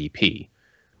for PvP.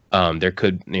 There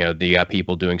could, you got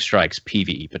people doing strikes,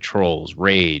 PvE, patrols,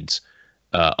 raids,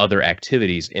 other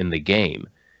activities in the game.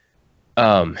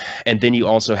 And then you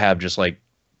also have just like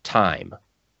time.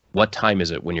 What time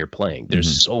is it when you're playing?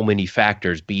 There's so many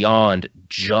factors beyond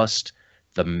just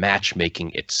the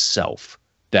matchmaking itself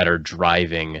that are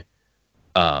driving,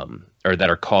 or that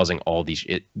are causing all these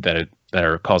that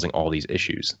are causing all these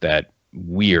issues that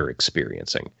we're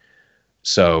experiencing.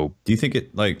 So, do you think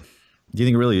it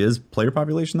really is player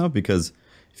population though? Because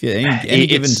if you any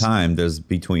given time, there's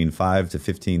between 5 to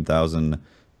 15,000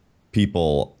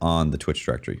 people on the Twitch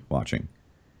directory watching,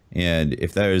 and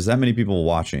if there's that many people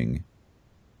watching,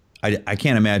 I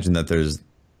can't imagine that there's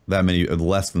that many,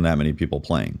 less than that many people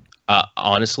playing.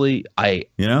 Honestly, I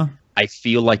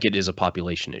feel like it is a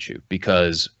population issue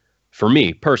because for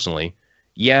me personally,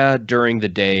 yeah, during the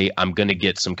day I'm gonna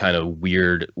get some kind of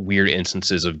weird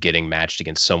instances of getting matched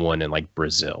against someone in like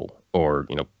Brazil or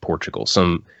Portugal,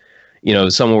 somewhere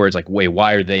where it's like, wait,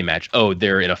 why are they matched? Oh,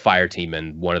 they're in a fire team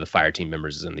and one of the fire team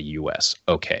members is in the U.S.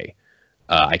 Okay,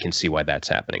 I can see why that's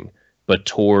happening. But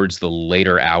towards the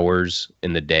later hours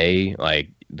in the day, like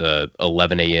the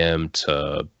 11 a.m.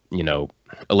 to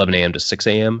 11 a.m. to 6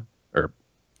 a.m. or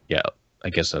yeah, I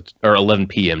guess that's, or 11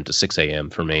 p.m. to 6 a.m.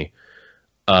 for me.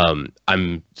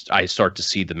 I start to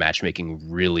see the matchmaking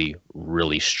really,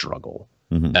 really struggle,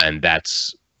 and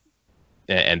that's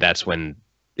when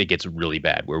it gets really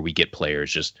bad, where we get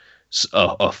players just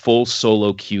a full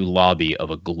solo queue lobby of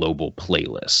a global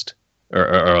playlist or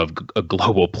of a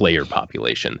global player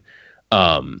population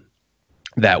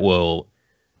that will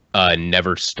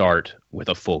never start with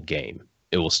a full game.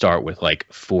 It will start with like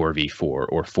 4v4 or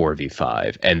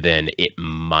 4v5, and then it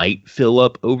might fill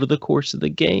up over the course of the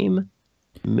game.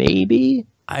 Maybe.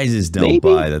 I just don't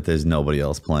buy that there's nobody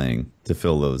else playing to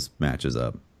fill those matches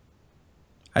up.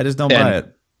 I just don't buy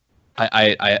it.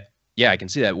 I can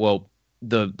see that. Well,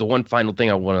 the one final thing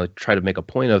I want to try to make a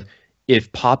point of,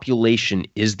 if population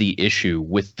is the issue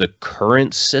with the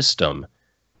current system,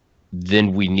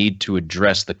 then we need to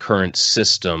address the current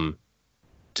system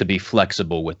to be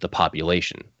flexible with the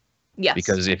population. Yes.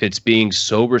 Because if it's being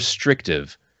so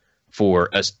restrictive for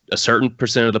a certain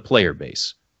percent of the player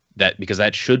base, because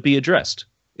that should be addressed.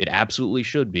 It absolutely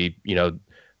should be. The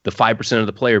 5% of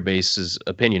the player base's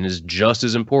opinion is just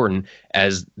as important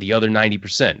as the other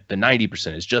 90%. The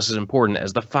 90% is just as important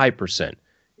as the 5%.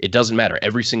 It doesn't matter.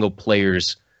 Every single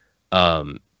player's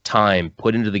time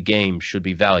put into the game should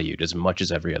be valued as much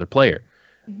as every other player.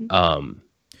 And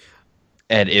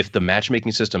if the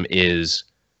matchmaking system is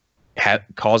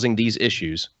causing these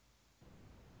issues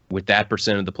with that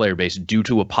percent of the player base due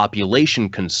to a population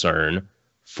concern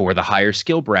for the higher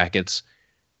skill brackets,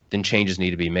 then changes need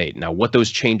to be made. Now, what those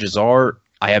changes are,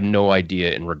 I have no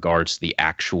idea in regards to the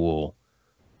actual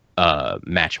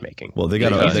matchmaking. Well, they got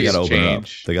to open it up.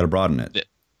 They got to broaden it.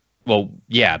 Well,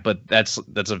 yeah, but that's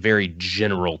a very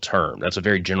general term. That's a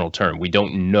very general term. We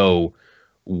don't know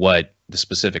what the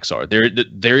specifics are.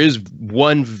 There is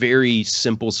one very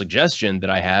simple suggestion that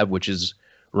I have, which is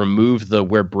remove the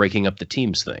 "we're breaking up the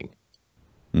teams" thing.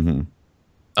 Mm-hmm.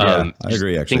 Yeah, I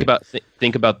agree. Actually,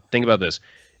 think about this.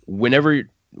 Whenever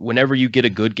you get a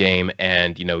good game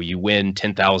and you win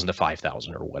 10,000 to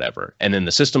 5,000 or whatever, and then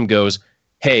the system goes,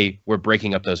 "Hey, we're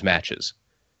breaking up those matches."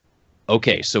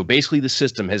 Okay, so basically the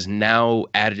system has now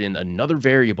added in another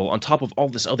variable on top of all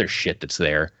this other shit that's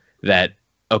there that,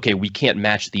 okay, we can't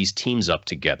match these teams up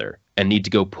together and need to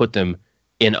go put them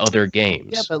in other games.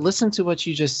 Yeah, but listen to what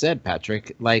you just said,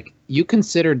 Patrick. Like, you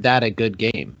considered that a good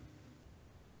game.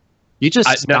 You just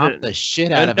stomped the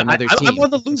shit out of another team. I'm on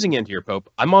the losing end here, Pope.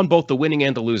 I'm on both the winning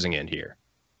and the losing end here.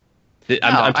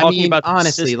 I'm talking about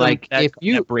honestly, like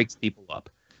that breaks people up.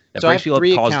 That so breaks people up,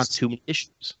 causes accounts. too many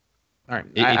issues. All right,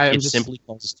 it simply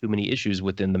causes too many issues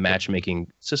within the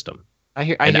matchmaking system. I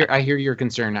hear your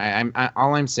concern.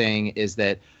 All I'm saying is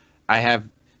that I have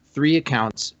 3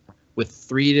 accounts with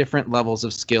 3 different levels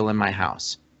of skill in my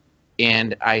house,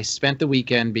 and I spent the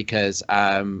weekend because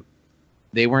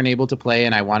they weren't able to play,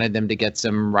 and I wanted them to get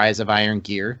some Rise of Iron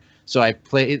gear. So I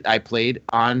played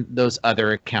on those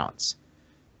other accounts.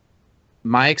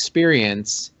 My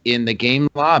experience in the game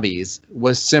lobbies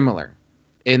was similar,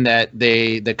 in that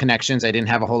the connections, I didn't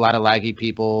have a whole lot of laggy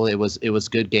people. It was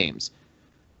good games.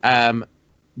 The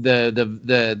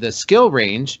skill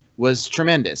range was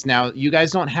tremendous. Now, you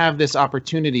guys don't have this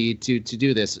opportunity to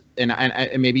do this, and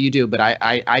maybe you do, but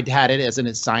I had it as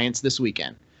a science this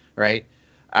weekend, right?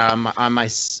 On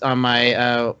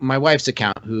my wife's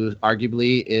account, who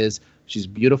arguably she's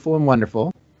beautiful and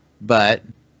wonderful, but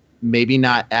maybe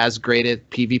not as great at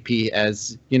PvP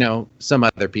as some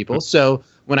other people. So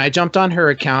when I jumped on her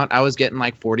account, I was getting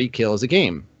like 40 kills a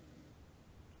game.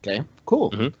 Okay,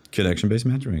 cool. Mm-hmm. Connection-based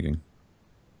matchmaking.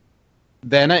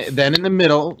 Then in the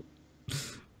middle,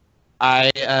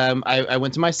 I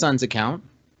went to my son's account,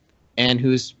 and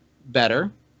who's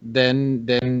better than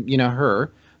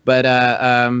her,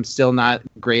 but still not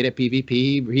great at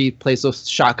PvP. He plays those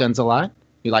shotguns a lot.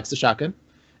 He likes the shotgun.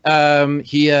 I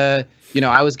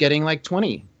was getting like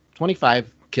 20,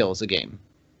 25 kills a game.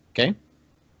 Okay,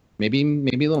 maybe a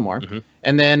little more. Mm-hmm.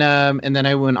 And then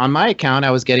I went on my account.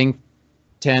 I was getting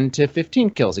 10 to 15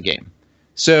 kills a game.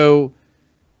 So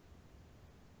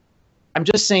I'm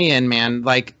just saying, man,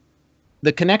 like,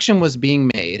 the connection was being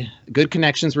made. Good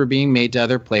connections were being made to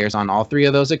other players on all 3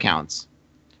 of those accounts.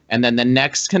 And then the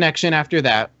next connection after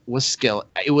that was skill.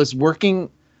 It was working.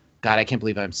 God, I can't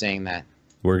believe I'm saying that.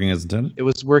 Working as intended? It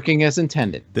was working as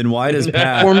intended. Then why does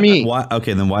Pat... For me.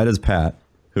 Then why does Pat,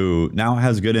 who now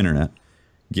has good internet,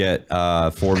 get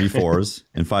 4v4s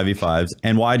and 5v5s?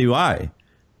 And why do I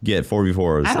get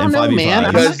 4v4s I don't and know, 5v5s? man.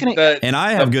 I'm not gonna... And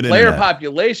I have good player internet.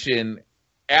 population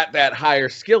at that higher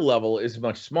skill level is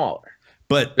much smaller.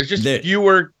 But there's just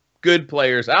fewer good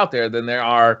players out there than there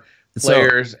are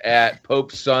players at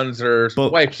Pope's son's or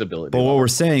wife's ability. But what we're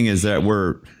saying is that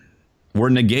we're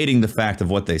negating the fact of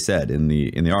what they said in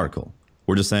the article.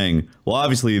 We're just saying, well,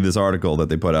 obviously this article that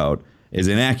they put out is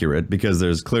inaccurate because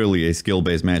there's clearly a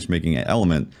skill-based matchmaking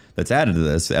element that's added to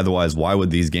this. Otherwise, why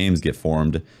would these games get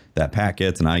formed that Pat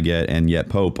gets and I get, and yet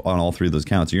Pope on all 3 of those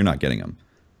counts, you're not getting them?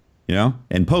 You know?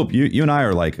 And Pope, you and I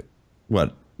are like,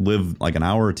 what, live like an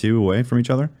hour or 2 away from each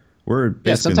other? We're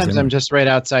sometimes I'm just right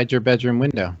outside your bedroom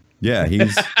window. Yeah,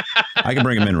 I can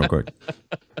bring him in real quick.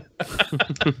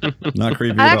 Not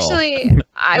creepy at all. Actually,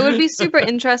 I would be super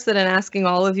interested in asking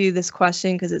all of you this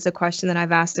question because it's a question that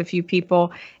I've asked a few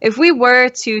people. If we were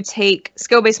to take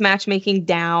skill-based matchmaking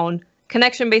down,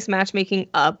 connection-based matchmaking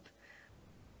up,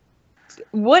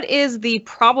 what is the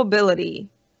probability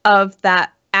of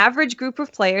that average group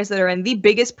of players that are in the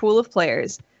biggest pool of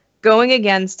players going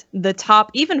against the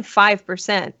top even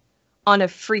 5% on a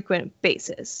frequent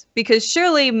basis? Because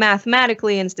surely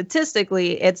mathematically and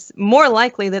statistically, it's more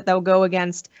likely that they'll go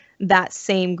against that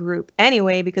same group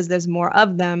anyway, because there's more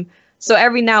of them. So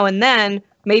every now and then,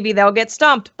 maybe they'll get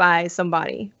stomped by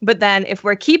somebody. But then if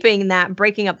we're keeping that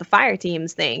breaking up the fire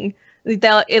teams thing,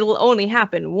 it'll only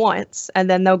happen once, and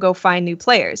then they'll go find new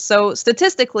players. So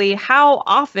statistically, how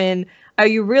often are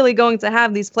you really going to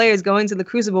have these players going to the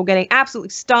Crucible getting absolutely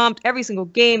stomped every single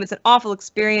game? It's an awful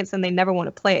experience and they never want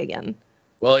to play again.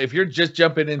 Well, if you're just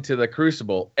jumping into the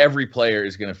Crucible, every player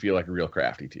is going to feel like real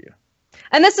crafty to you.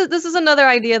 And this is another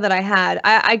idea that I had.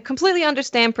 I completely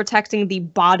understand protecting the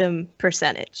bottom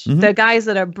percentage, the guys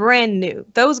that are brand new.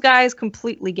 Those guys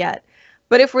completely get.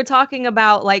 But if we're talking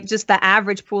about like just the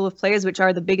average pool of players, which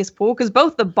are the biggest pool, because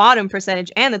both the bottom percentage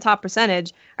and the top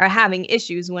percentage are having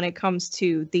issues when it comes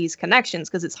to these connections,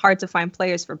 because it's hard to find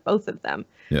players for both of them.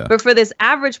 Yeah. But for this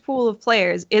average pool of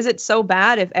players, is it so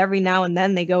bad if every now and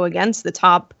then they go against the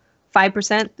top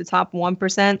 5%, the top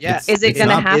 1%? Yes. Is it going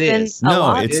to happen? It No,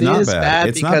 lot? it's It not is bad.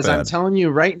 It's not because bad. I'm telling you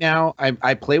right now,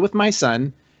 I play with my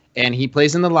son, and he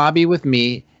plays in the lobby with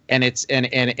me, and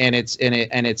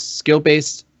it's skill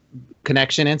based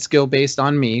connection and skill based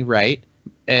on me, right?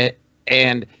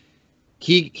 And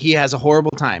he has a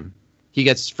horrible time. He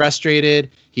gets frustrated.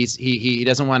 He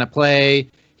doesn't want to play.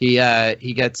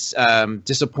 He gets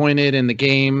disappointed in the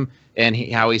game and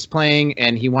how he's playing,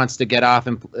 and he wants to get off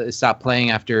and stop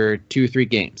playing after 2-3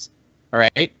 games. All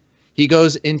right. He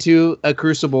goes into a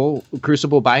crucible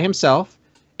by himself,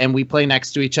 and we play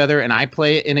next to each other, and I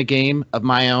play in a game of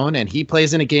my own, and he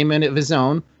plays in a game of his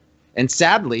own. And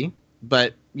sadly,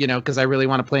 but you know, because I really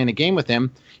want to play in a game with him,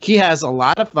 he has a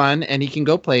lot of fun, and he can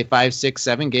go play 5, 6,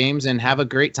 7 games and have a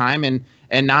great time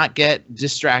and not get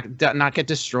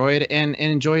destroyed and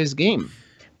enjoy his game.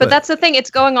 But that's the thing.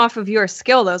 It's going off of your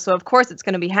skill, though. So, of course, it's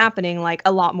going to be happening like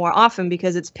a lot more often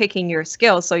because it's picking your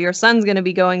skill. So your son's going to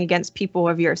be going against people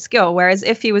of your skill. Whereas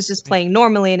if he was just playing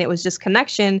normally and it was just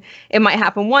connection, it might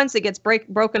happen once, it gets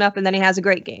broken up, and then he has a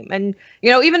great game. And,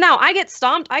 you know, even now, I get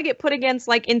stomped. I get put against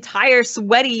like entire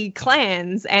sweaty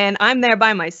clans, and I'm there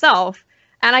by myself.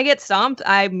 And I get stomped.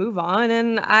 I move on,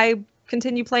 and I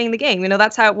continue playing the game. You know,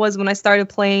 that's how it was when I started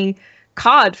playing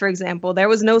COD, for example. There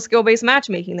was no skill-based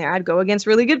matchmaking there. I'd go against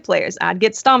really good players. I'd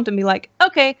get stomped and be like,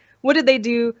 okay, what did they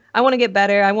do? I want to get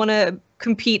better. I want to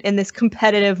compete in this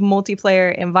competitive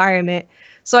multiplayer environment.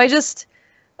 So I just,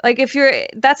 like,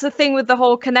 that's the thing with the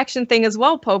whole connection thing as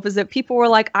well, Pope, is that people were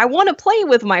like, I want to play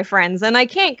with my friends, and I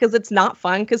can't because it's not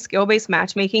fun, because skill-based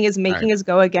matchmaking is making us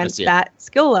go against that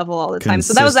skill level all the time.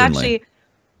 So that was actually...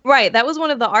 Right. That was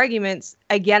one of the arguments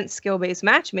against skill-based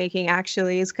matchmaking,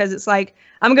 actually, is because it's like,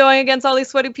 I'm going against all these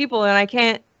sweaty people and I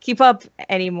can't keep up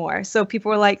anymore. So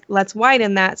people were like, let's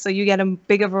widen that so you get a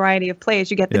bigger variety of players.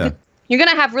 You get you're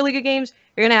going to have really good games.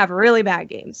 You're going to have really bad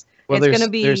games. Well, it's going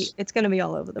to be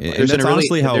all over the place. And that's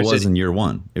honestly how it was in year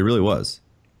one. It really was.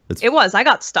 It was. I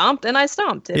got stomped and I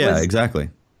stomped.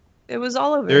 Exactly. It was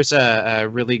all over. There's a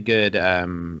really good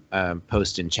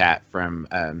post in chat from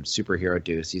Superhero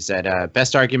Deuce. He said,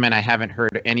 best argument I haven't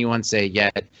heard anyone say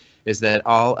yet is that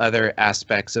all other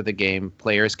aspects of the game,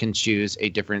 players can choose a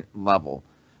different level.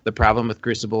 The problem with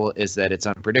Crucible is that it's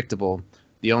unpredictable.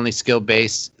 The only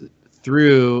skill-based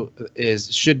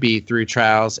should be through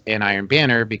Trials and Iron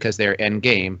Banner because they're end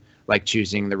game, like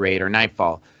choosing the Raid or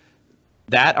Nightfall.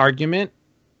 That argument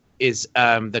is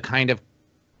the kind of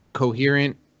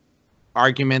coherent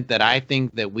argument that I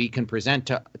think that we can present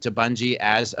to Bungie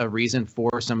as a reason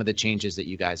for some of the changes that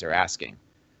you guys are asking.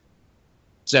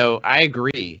 So I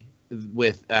agree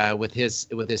with his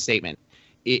statement.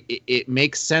 It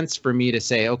makes sense for me to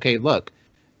say, okay, look,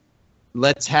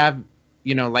 let's have,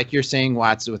 like you're saying,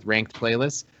 Watts, with ranked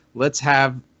playlists, let's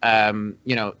have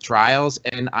Trials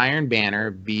and Iron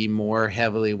Banner be more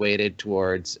heavily weighted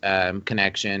towards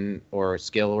connection or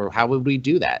skill, or how would we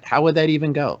do that? How would that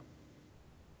even go?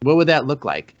 What would that look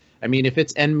like? I mean, if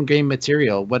it's end game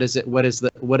material, what is it? What is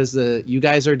the? You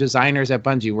guys are designers at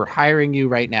Bungie. We're hiring you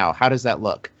right now. How does that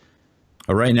look?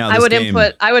 Right now, I would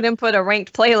input a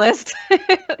ranked playlist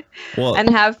and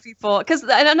have people. Because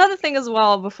another thing as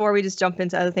well, before we just jump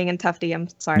into other thing, and Tufty, I'm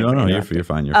sorry. No, you're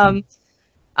fine. You're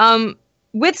fine.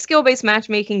 With skill-based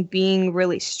matchmaking being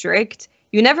really strict,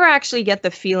 you never actually get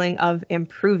the feeling of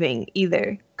improving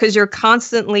either, because you're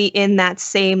constantly in that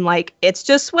same, like, it's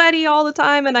just sweaty all the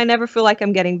time and I never feel like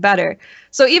I'm getting better.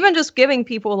 So even just giving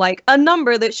people like a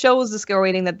number that shows the skill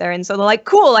rating that they're in, so they're like,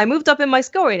 cool, I moved up in my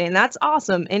skill rating, that's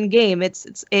awesome. In game,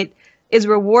 it is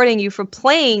rewarding you for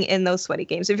playing in those sweaty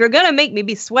games. If you're gonna make me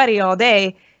be sweaty all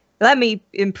day, let me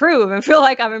improve and feel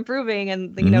like I'm improving,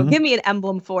 and give me an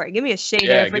emblem for it. Give me a shader.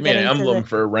 Yeah, give me an emblem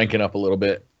for ranking up a little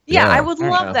bit. Yeah, I would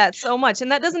love that so much.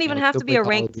 And that doesn't even have to be a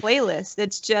ranked playlist.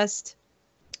 It's just,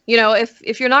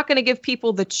 if you're not going to give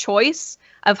people the choice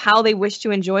of how they wish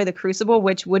to enjoy the Crucible,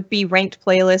 which would be ranked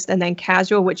playlist, and then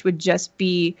casual, which would just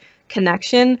be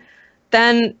connection,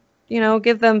 then,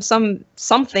 give them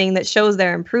something that shows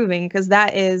they're improving, because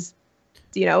that is,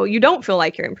 you don't feel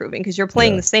like you're improving because you're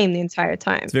playing the same the entire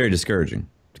time. It's very discouraging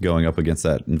going up against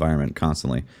that environment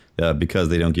constantly because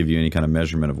they don't give you any kind of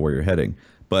measurement of where you're heading.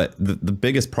 But the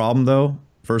biggest problem, though,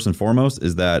 first and foremost,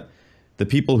 is that the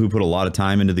people who put a lot of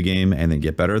time into the game and then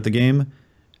get better at the game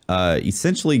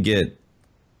essentially get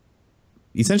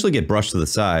brushed to the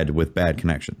side with bad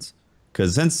connections.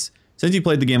 Because since you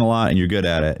played the game a lot and you're good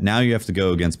at it, now you have to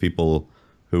go against people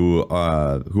who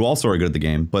also are good at the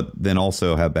game, but then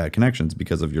also have bad connections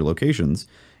because of your locations,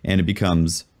 and it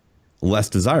becomes less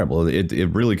desirable. It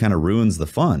really kind of ruins the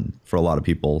fun for a lot of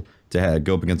people to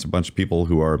go up against a bunch of people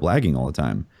who are lagging all the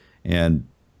time. And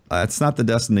that's not the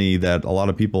Destiny that a lot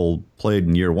of people played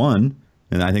in year one.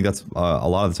 And I think that's a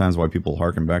lot of the times why people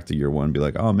harken back to year one and be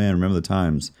like, oh man, remember the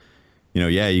times,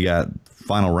 you got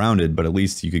final rounded, but at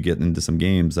least you could get into some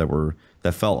games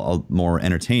that felt more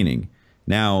entertaining.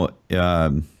 Now, I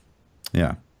don't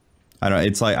know.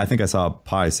 It's like, I think I saw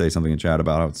Pi say something in chat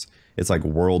about how it's like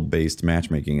world-based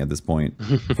matchmaking at this point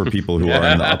for people who are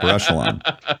in the upper echelon.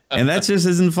 And that just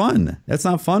isn't fun. That's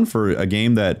not fun for a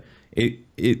game that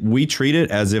we treat it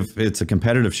as if it's a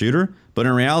competitive shooter, but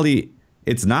in reality,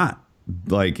 it's not.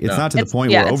 Like, it's not to the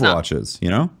point where Overwatch is,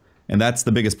 And that's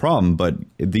the biggest problem. But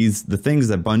the things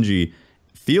that Bungie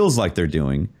feels like they're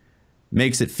doing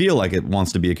makes it feel like it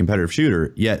wants to be a competitive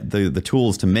shooter, yet the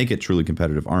tools to make it truly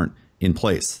competitive aren't in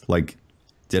place, like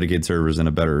dedicated servers and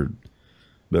a better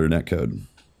netcode.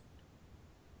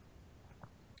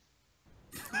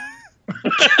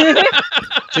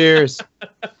 Cheers.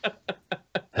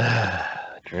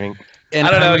 Drink. And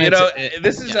I don't know.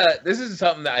 This is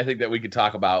something that I think that we could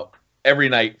talk about every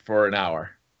night for an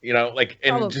hour.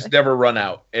 And just never run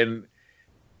out. And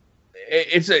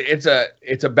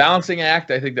it's a balancing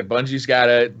act. I think that Bungie's got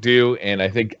to do. And I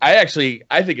think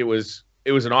it was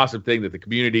an awesome thing that the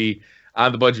community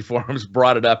on the Bungie forums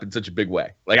brought it up in such a big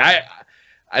way. Like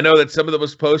I know that some of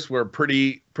those posts were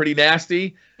pretty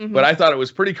nasty, but I thought it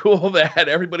was pretty cool that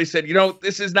everybody said,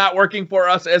 this is not working for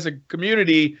us as a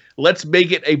community. Let's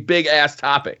make it a big ass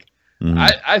topic.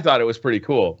 I thought it was pretty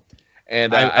cool.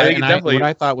 And I think what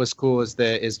I thought was cool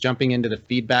is jumping into the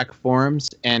feedback forums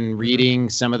and reading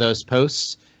some of those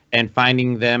posts and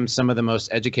finding them some of the most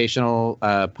educational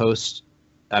posts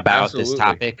about this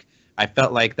topic. I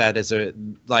felt like that is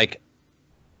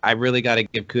I really got to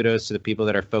give kudos to the people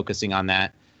that are focusing on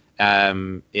that.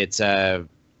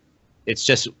 It's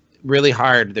just really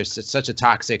hard. There's such a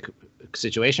toxic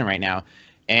situation right now.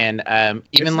 And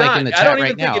even like in the chat right now, I don't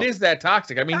even think it is that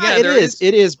toxic. I mean, it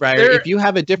is, Briar. If you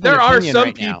have a different opinion, there are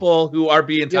some people who are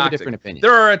being toxic.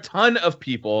 There are a ton of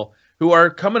people who are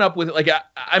coming up with, like,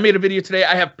 I made a video today.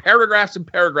 I have paragraphs and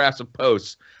paragraphs of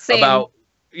posts about,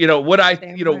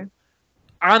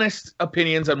 honest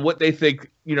opinions on what they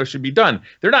think, should be done.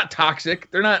 They're not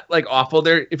toxic. They're not like awful.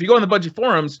 If you go on the Bungie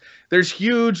forums, there's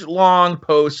huge long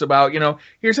posts about,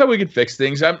 here's how we could fix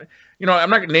things. I'm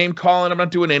not name calling. I'm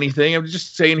not doing anything. I'm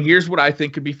just saying, here's what I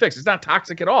think could be fixed. It's not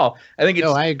toxic at all. I think it's.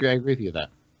 No, I agree. I agree with you that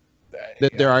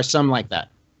there are some like that.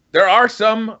 There are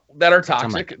some that are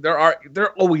toxic. Like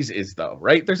There always is, though,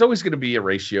 right? There's always going to be a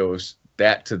ratio of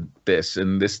that to this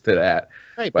and this to that.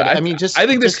 Right, but I mean, I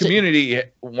think this community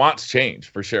wants change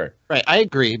for sure. Right, I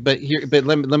agree. But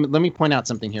let me point out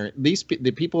something here.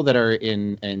 The people that are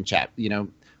in chat,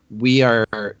 we are.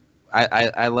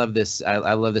 I love this.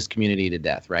 I love this community to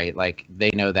death. Right, like they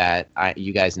know that.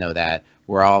 You guys know that.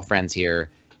 We're all friends here,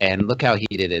 and look how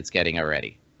heated it's getting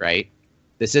already. Right.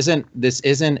 This isn't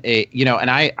a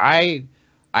and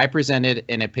I presented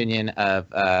an opinion of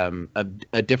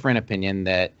a different opinion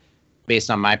that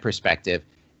based on my perspective,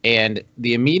 and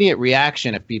the immediate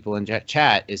reaction of people in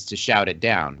chat is to shout it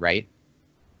down, right?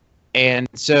 And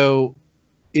so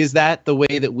is that the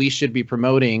way that we should be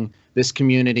promoting this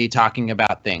community, talking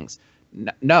about things?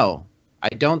 No, I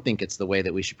don't think it's the way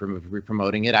that we should be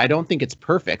promoting it. I don't think it's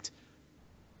perfect.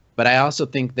 But I also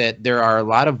think that there are a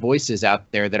lot of voices out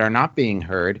there that are not being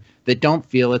heard that don't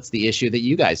feel it's the issue that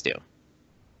you guys do.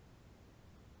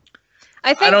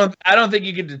 I don't think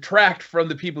you can detract from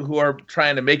the people who are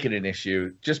trying to make it an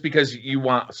issue just because you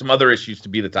want some other issues to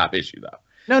be the top issue, though.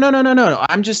 No.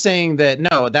 I'm just saying that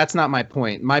no, that's not my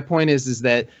point. My point is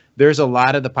that there's a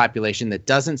lot of the population that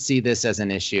doesn't see this as an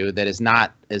issue, that is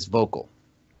not as vocal.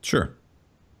 Sure.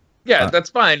 Yeah, that's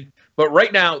fine. But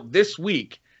right now, this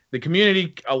week, a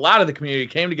lot of the community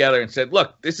came together and said,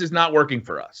 look, this is not working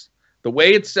for us. The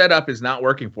way it's set up is not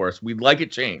working for us. We'd like it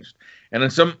changed. And then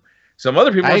some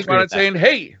other people responded saying,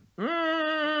 hey,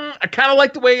 I kind of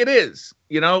like the way it is.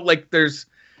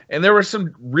 There were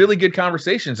some really good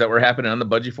conversations that were happening on the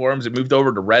Bungie forums. It moved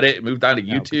over to Reddit. It moved on to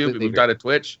YouTube. It moved on to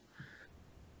Twitch.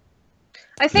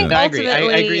 I think ultimately,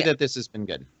 I agree that this has been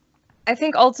good. I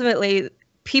think ultimately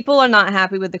people are not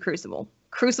happy with the Crucible.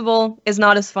 Crucible is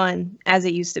not as fun as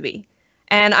it used to be.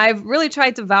 And I've really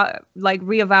tried to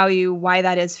reevaluate why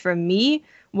that is for me,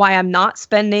 why I'm not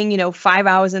spending, 5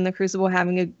 hours in the Crucible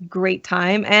having a great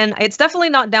time. And it's definitely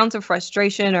not down to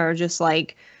frustration or just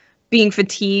like being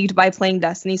fatigued by playing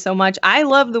Destiny so much. I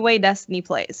love the way Destiny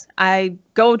plays. I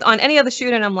go on any other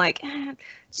shooter and I'm like, it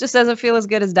just doesn't feel as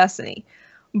good as Destiny.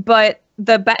 But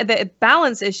the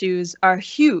balance issues are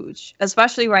huge,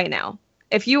 especially right now.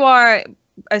 If you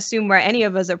assume where any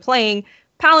of us are playing,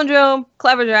 Palindrome,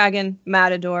 Clever Dragon,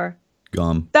 Matador.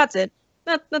 Gum. That's it.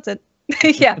 That's it.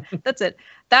 Yeah, that's it.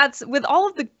 That's with all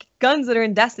of the guns that are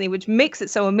in Destiny, which makes it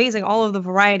so amazing, all of the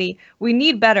variety, we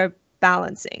need better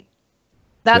balancing.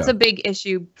 That's a big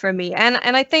issue for me. And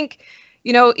I think,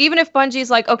 even if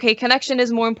Bungie's like, okay, connection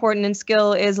is more important and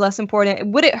skill is less important,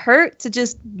 would it hurt to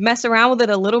just mess around with it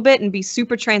a little bit and be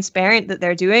super transparent that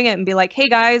they're doing it and be like, hey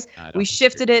guys, we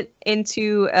shifted it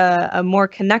into a more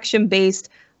connection-based,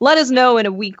 let us know in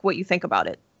a week what you think about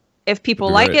it. If people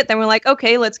like it, then we're like,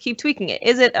 okay, let's keep tweaking it.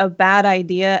 Is it a bad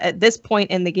idea at this point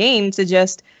in the game to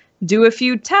just do a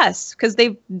few tests? Because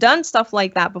they've done stuff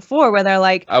like that before where they're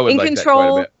like, in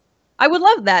control. I would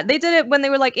love that. They did it when they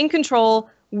were like, in control,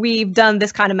 we've done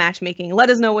this kind of matchmaking.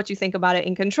 Let us know what you think about it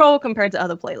in control compared to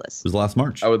other playlists. It was last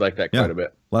March. I would like that quite a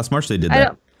bit. Last March they did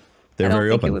that. They're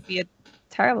very open. It would be a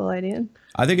terrible idea.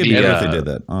 I think it'd be better if they did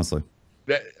that, honestly.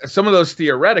 Some of those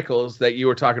theoreticals that you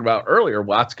were talking about earlier,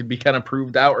 Watts, could be kind of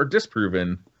proved out or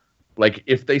disproven. Like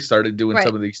if they started doing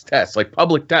some of these tests, like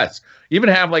public tests, even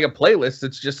have like a playlist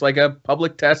that's just like a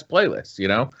public test playlist,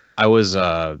 I was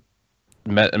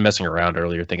messing around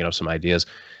earlier thinking of some ideas.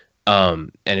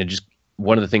 And it just,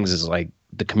 one of the things is like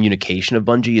the communication of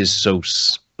Bungie is so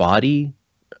spotty.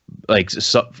 Like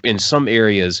in some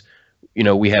areas,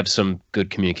 we have some good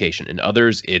communication. In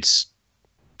others, it's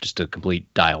just a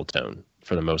complete dial tone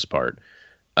for the most part.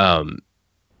 And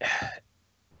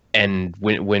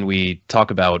when we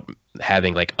talk about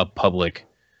having like a public,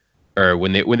 or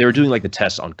when they were doing like the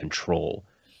tests on control,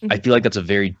 I feel like that's a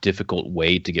very difficult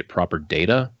way to get proper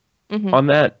data on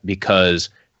that, because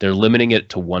they're limiting it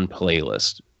to one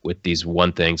playlist with these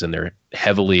one things, and they're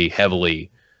heavily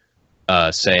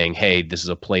saying, hey, this is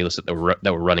a playlist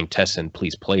that we're running tests in,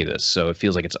 please play this. So it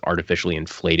feels like it's artificially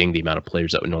inflating the amount of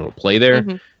players that would normally play there.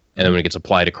 And then when it gets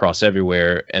applied across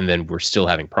everywhere, and then we're still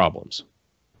having problems.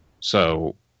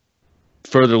 So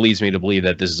further leads me to believe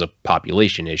that this is a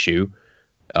population issue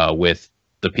with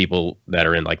the people that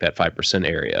are in like that 5%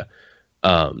 area.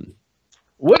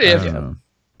 What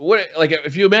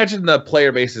if you imagine the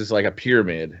player base is like a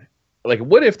pyramid? Like,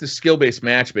 what if the skill-based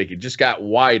matchmaking just got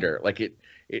wider? Like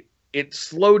it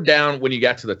slowed down when you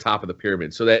got to the top of the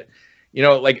pyramid, so that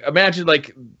like imagine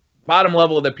like bottom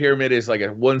level of the pyramid is like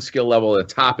a 1 skill level, the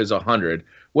top is 100.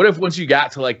 What if once you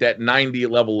got to like that 90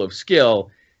 level of skill,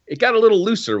 it got a little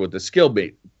looser with the skill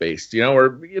based,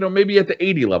 or maybe at the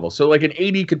 80 level. So like an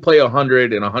 80 could play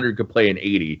 100 and 100 could play an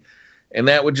 80, and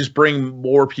that would just bring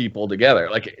more people together.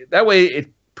 Like that way, it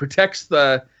protects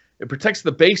the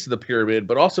base of the pyramid,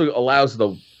 but also allows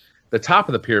the top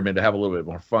of the pyramid to have a little bit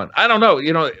more fun. I don't know,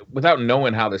 without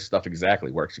knowing how this stuff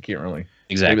exactly works, you can't really.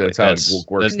 Exactly. Maybe that's how it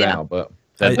works now, but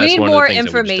we need more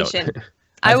information.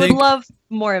 I would love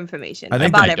more information about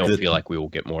everything. I don't feel like we will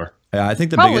get more. Yeah, I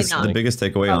think the biggest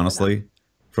takeaway, honestly,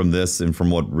 from this and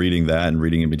from reading that and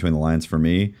reading in between the lines for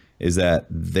me is that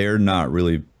they're not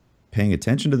really paying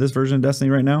attention to this version of Destiny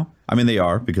right now. I mean, they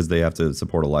are because they have to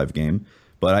support a live game,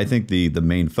 but I think the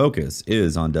main focus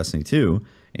is on Destiny 2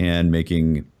 and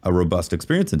making a robust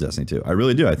experience in Destiny 2. I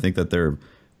really do. I think that they're,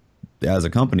 as a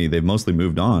company, they've mostly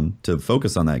moved on to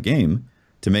focus on that game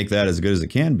to make that as good as it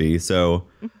can be. So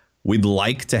we'd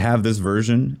like to have this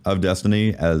version of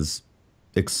Destiny as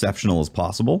exceptional as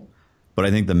possible, but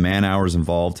I think the man hours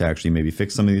involved to actually maybe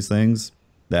fix some of these things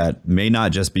that may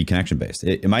not just be connection based.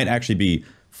 It might actually be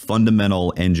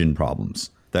fundamental engine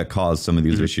problems that cause some of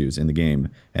these issues in the game,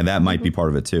 and that might be part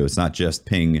of it too. It's not just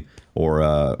ping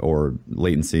or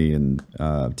latency and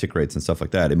tick rates and stuff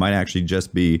like that. It might actually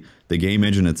just be the game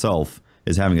engine itself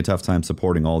is having a tough time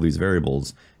supporting all these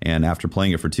variables, and after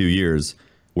playing it for 2 years,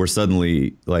 we're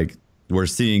suddenly we're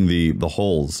seeing the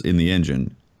holes in the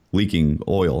engine leaking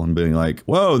oil and being like,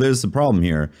 whoa, there's a problem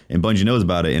here, and Bungie knows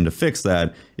about it, and to fix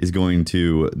that is going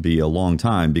to be a long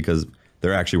time because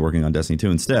they're actually working on Destiny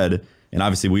 2 instead. And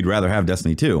obviously we'd rather have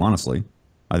Destiny 2, honestly.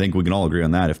 I think we can all agree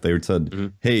on that. If they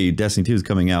said, hey, Destiny 2 is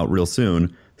coming out real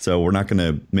soon, so we're not going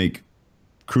to make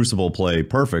Crucible play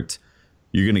perfect,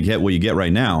 you're going to get what you get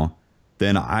right now,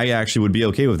 then I actually would be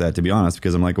okay with that, to be honest,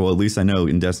 because I'm like, well, at least I know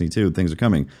in Destiny 2 things are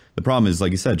coming. The problem is,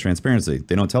 like you said, transparency.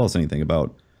 They don't tell us anything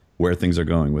about where things are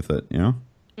going with it,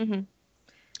 In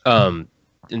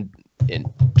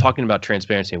talking about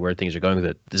transparency and where things are going with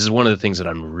it, this is one of the things that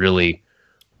I'm really,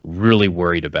 really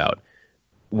worried about.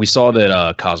 We saw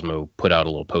that Cosmo put out a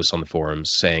little post on the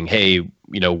forums saying, "Hey,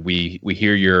 we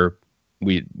hear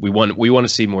we want to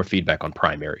see more feedback on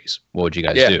primaries. What would you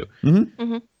guys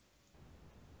do?"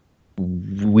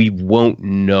 We won't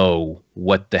know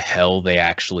what the hell they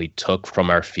actually took from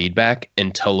our feedback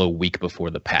until a week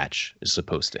before the patch is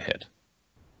supposed to hit.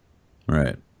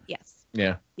 Right. Yes.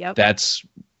 Yeah. Yep. That's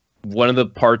one of the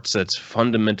parts that's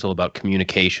fundamental about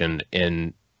communication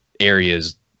in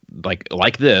areas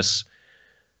like this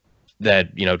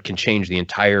that can change the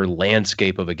entire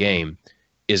landscape of a game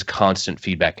is constant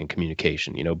feedback and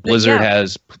communication. Blizzard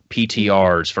has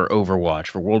PTRs for Overwatch,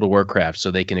 for World of Warcraft, so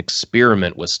they can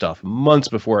experiment with stuff months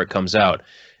before it comes out.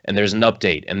 And there's an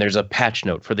update, and there's a patch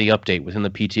note for the update within the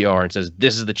PTR, and says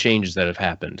this is the changes that have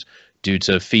happened due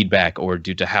to feedback or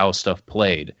due to how stuff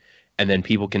played. And then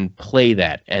people can play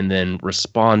that and then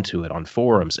respond to it on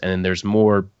forums, and then there's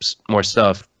more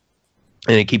stuff,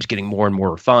 and it keeps getting more and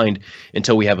more refined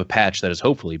until we have a patch that is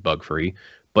hopefully bug-free,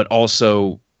 but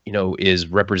also is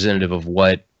representative of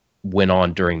what went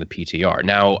on during the PTR.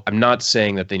 Now, I'm not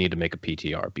saying that they need to make a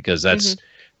PTR because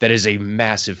that is a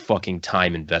massive fucking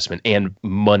time investment and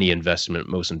money investment,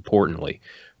 most importantly.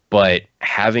 But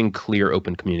having clear,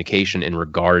 open communication in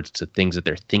regards to things that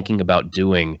they're thinking about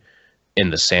doing in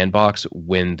the sandbox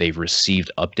when they've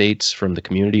received updates from the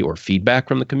community or feedback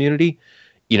from the community,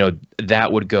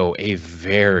 that would go a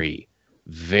very,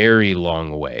 very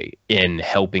long way in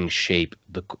helping shape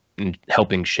the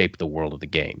world of the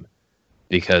game.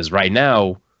 Because right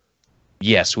now,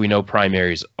 yes, we know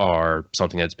primaries are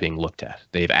something that's being looked at.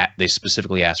 They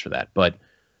specifically asked for that. But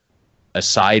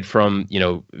aside from,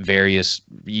 various,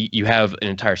 you have an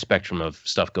entire spectrum of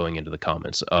stuff going into the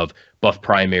comments of buff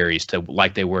primaries to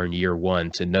like they were in year one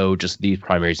to no, just these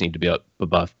primaries need to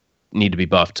be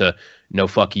buffed to no,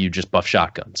 fuck you, just buff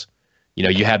shotguns.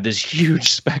 You have this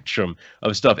huge spectrum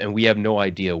of stuff, and we have no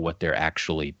idea what they're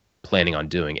actually planning on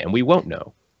doing, and we won't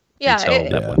know until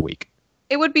that 1 week.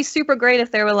 It would be super great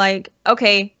if they were like,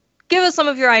 okay, give us some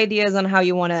of your ideas on how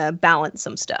you want to balance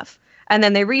some stuff. And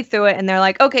then they read through it and they're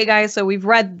like, okay, guys, so we've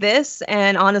read this,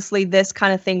 and honestly, this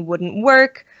kind of thing wouldn't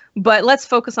work, but let's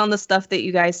focus on the stuff that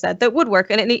you guys said that would work.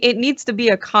 And it needs to be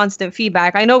a constant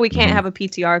feedback. I know we can't have a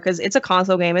PTR because it's a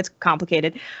console game. It's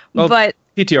complicated, but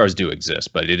PTRs do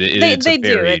exist, but it's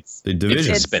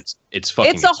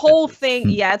a whole thing.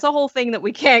 Yeah, it's a whole thing that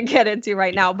we can't get into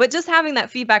right now. But just having that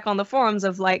feedback on the forums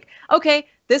of like, okay,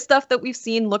 this stuff that we've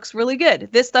seen looks really good.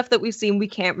 This stuff that we've seen we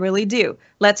can't really do.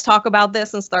 Let's talk about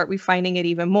this and start refining it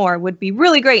even more would be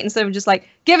really great, instead of just like,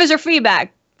 give us your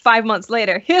feedback. 5 months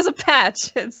later, here's a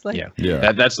patch. It's like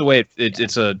that's the way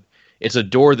it's a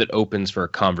door that opens for a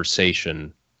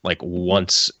conversation like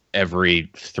once every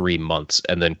 3 months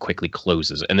and then quickly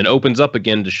closes and then opens up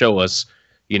again to show us,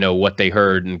 what they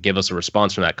heard and give us a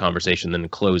response from that conversation, then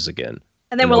close again.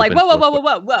 And then we're like,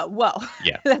 whoa.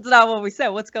 Yeah. That's not what we said.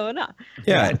 What's going on?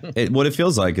 Yeah. What it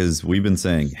feels like is we've been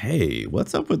saying, hey,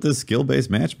 what's up with this skill-based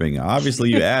matchmaking? Obviously,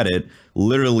 you added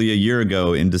literally a year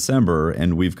ago in December,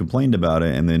 and we've complained about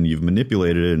it, and then you've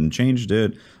manipulated it and changed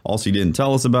it. Also, you didn't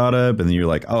tell us about it, and then you're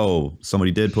like, oh,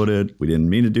 somebody did put it. We didn't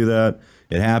mean to do that.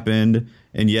 It happened.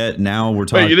 And yet now we're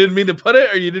talking. Wait, you didn't mean to put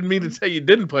it, or you didn't mean to say you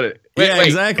didn't put it? Wait.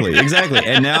 Exactly.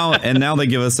 And now they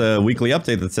give us a weekly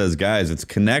update that says, guys, it's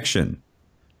connection.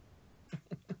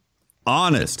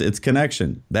 Honest, it's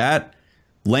connection. That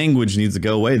language needs to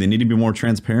go away. They need to be more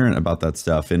transparent about that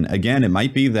stuff. And again, it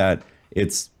might be that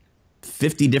it's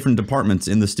 50 different departments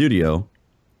in the studio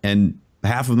and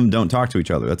half of them don't talk to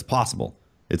each other. That's possible.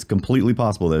 It's completely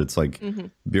possible that it's like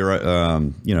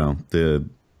the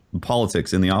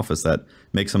politics in the office that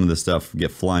make some of this stuff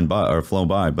get flown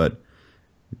by, but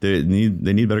they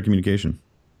need better communication.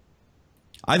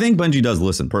 I think Bungie does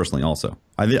listen personally also.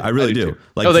 I really do.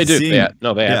 Like, they do. They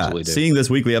absolutely do. Seeing this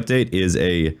weekly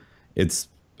update it's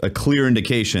a clear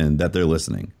indication that they're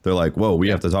listening. They're like, whoa, we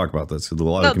have to talk about this because a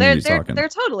lot of community's talking. They're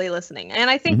totally listening. And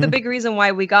I think the big reason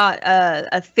why we got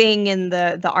a thing in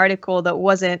the article that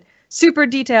wasn't super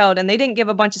detailed and they didn't give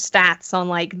a bunch of stats on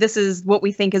like, this is what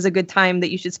we think is a good time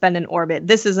that you should spend in orbit.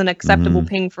 This is an acceptable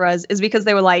ping for us, is because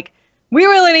they were like, we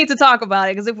really need to talk about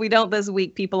it because if we don't this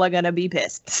week, people are going to be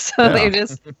pissed.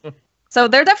 So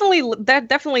they're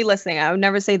definitely listening. I would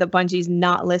never say that Bungie's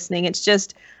not listening. It's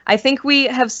just, I think we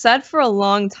have said for a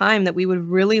long time that we would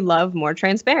really love more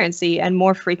transparency and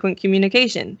more frequent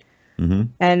communication.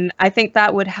 And I think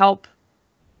that would help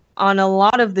on a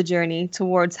lot of the journey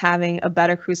towards having a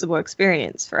better Crucible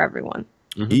experience for everyone.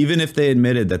 Even if they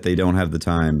admitted that they don't have the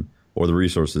time or the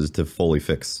resources to fully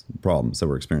fix problems that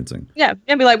we're experiencing. Yeah,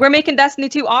 and be like, we're making Destiny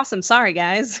 2 awesome. Sorry,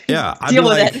 guys. Yeah, deal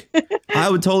with it. I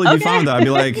would totally be fine with that. I'd be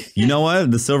like, you know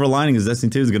what? The silver lining is Destiny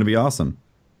 2 is going to be awesome.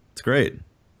 It's great.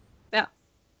 Yeah,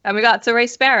 and we got to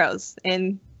race sparrows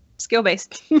in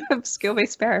skill-based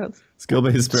sparrows.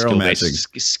 Skill-based sparrow matching.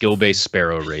 Skill-based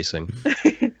sparrow racing.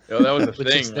 That was a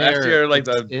thing. Last year, like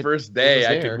the first day,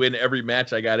 I could win every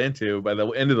match I got into. By the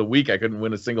end of the week, I couldn't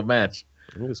win a single match.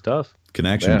 It was tough.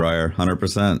 Connection, Briar,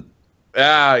 100%.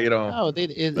 Yeah, it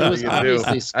was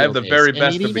obviously skill-based. I have the very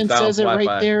best. And it even says it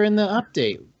right there in the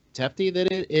update, Tefty, that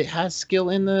it has skill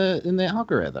in the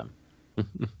algorithm.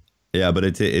 Yeah, but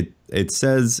it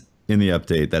says in the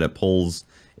update that it pulls.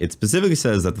 It specifically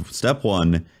says that step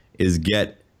 1 is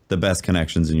get the best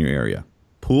connections in your area.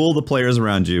 Pool the players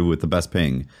around you with the best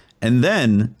ping, and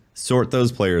then sort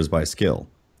those players by skill.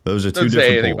 Those are two different. Doesn't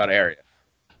say anything about area.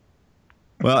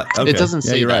 Well, okay. It doesn't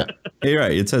say you're that. Right. Yeah, you're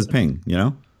right. It says ping,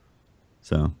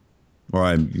 So, or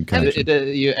I'm kind of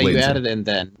you added and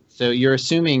then. So you're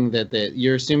assuming that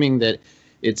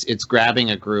it's grabbing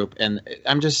a group, and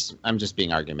I'm just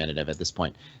being argumentative at this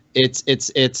point.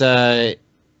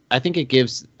 I think it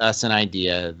gives us an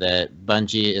idea that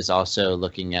Bungie is also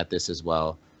looking at this as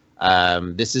well.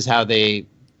 This is how they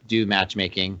do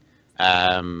matchmaking.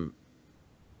 I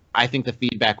think the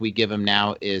feedback we give them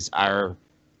now is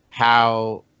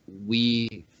how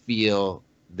we feel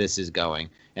this is going,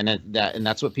 and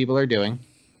that's what people are doing.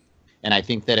 And I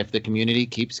think that if the community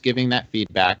keeps giving that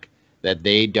feedback, that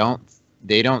they don't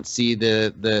see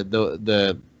their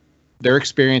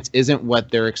experience isn't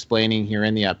what they're explaining here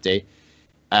in the update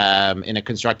in a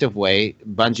constructive way,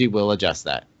 Bungie will adjust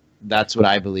that. That's what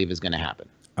I believe is going to happen.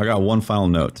 I got one final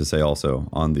note to say also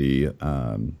on the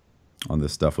on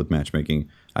this stuff with matchmaking.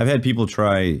 I've had people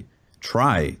try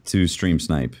to stream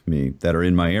snipe me that are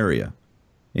in my area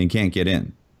and can't get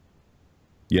in.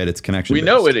 Yet it's connection. We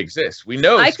know it exists. We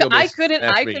know I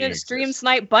couldn't stream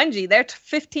snipe Bungie. They're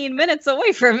 15 minutes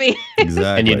away from me.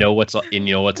 Exactly. And you know what's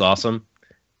awesome?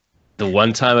 The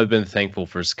one time I've been thankful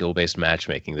for skill-based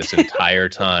matchmaking this entire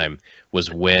time was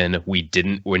when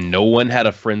no one had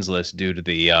a friends list due to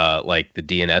the the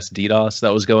DNS DDoS that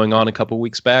was going on a couple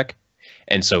weeks back.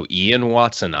 And so Ian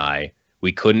Watts and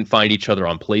we couldn't find each other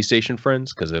on PlayStation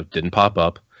Friends because it didn't pop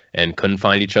up, and couldn't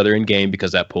find each other in game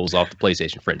because that pulls off the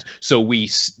PlayStation Friends. So we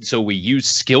used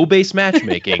skill-based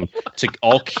matchmaking to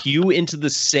all queue into the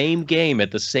same game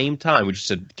at the same time. We just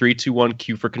said 3, 2, 1,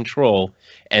 queue for control,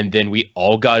 and then we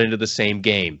all got into the same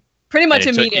game. Pretty much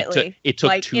immediately. It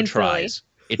took 2 tries.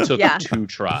 It took 2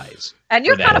 tries. And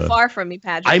you're kind of far from me,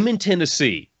 Patrick. I'm in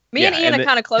Tennessee. Me and Ian are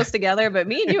kind of close together, but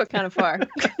me and you are kind of far.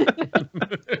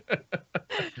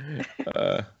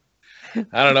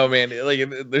 I don't know, man.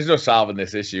 Like, there's no solving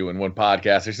this issue in one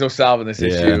podcast. There's no solving this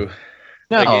issue.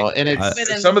 No, and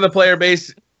it's some of the player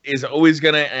base is always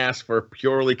going to ask for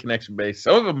purely connection based.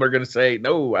 Some of them are going to say,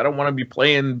 no, I don't want to be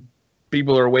playing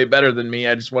people who are way better than me.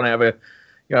 I just want to have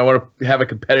I want to have a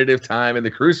competitive time in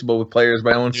the Crucible with players of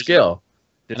my own skill.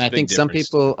 And I think some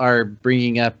people are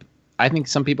bringing up, I think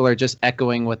some people are just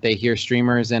echoing what they hear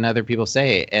streamers and other people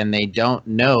say, and they don't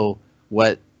know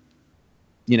what,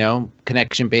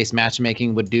 connection-based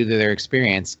matchmaking would do to their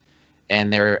experience.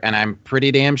 And I'm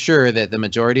pretty damn sure that the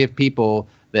majority of people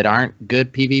that aren't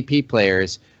good PvP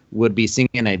players would be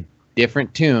singing a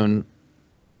different tune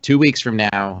 2 weeks from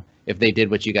now if they did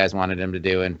what you guys wanted them to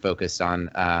do and focused on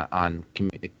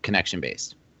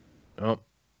connection-based. Oh.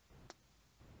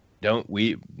 No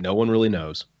one really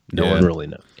knows. No one really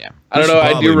knows. Yeah. I don't know.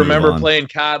 I do remember playing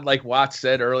COD, like Watts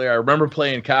said earlier. I remember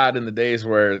playing COD in the days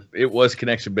where it was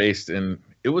connection based and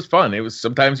it was fun. It was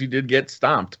sometimes you did get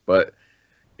stomped, but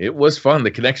it was fun.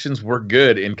 The connections were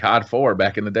good in COD 4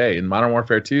 back in the day. In Modern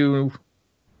Warfare 2,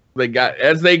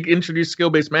 as they introduced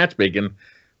skill based matchmaking,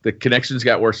 the connections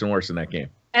got worse and worse in that game.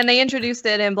 And they introduced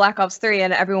it in Black Ops 3,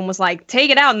 and everyone was like,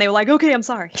 "Take it out," and they were like, "Okay, I'm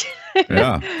sorry."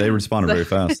 Yeah, they responded very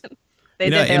fast. They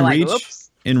did. They're like, "Oops."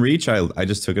 In Reach, I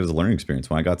just took it as a learning experience.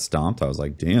 When I got stomped, I was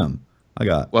like, "Damn, I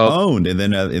got owned." And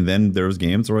then there was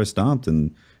games where I stomped,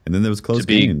 and then there was close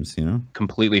games.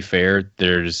 Completely fair.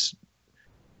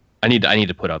 I need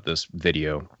to put out this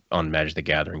video on Magic the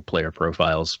Gathering player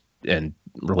profiles and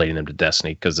relating them to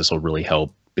Destiny, because this will really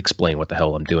help explain what the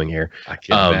hell I'm doing here. I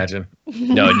can't imagine.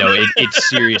 No, it's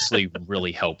seriously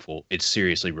really helpful. It's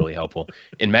seriously really helpful.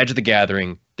 In Magic the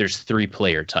Gathering, there's 3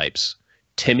 player types: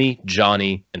 Timmy,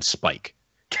 Johnny, and Spike.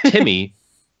 Timmy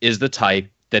is the type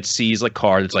that sees a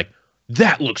card that's like,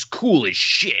 that looks cool as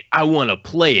shit, I want to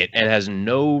play it, and has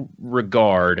no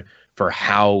regard for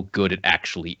how good it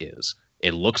actually is.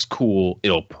 It looks cool.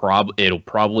 It'll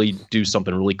probably do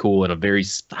something really cool in a very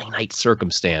finite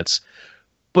circumstance,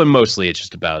 but mostly it's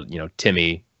just about,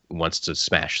 Timmy wants to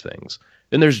smash things.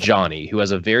 Then there's Johnny, who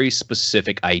has a very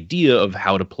specific idea of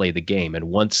how to play the game and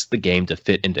wants the game to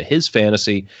fit into his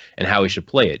fantasy and how he should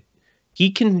play it. He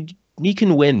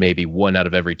can win maybe 1 out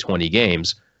of every 20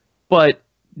 games, but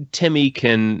Timmy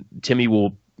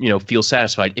will feel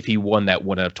satisfied if he won that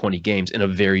 1 out of 20 games in a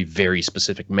very, very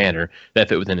specific manner that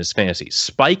fit within his fantasy.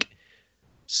 Spike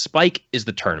is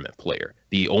the tournament player.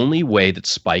 The only way that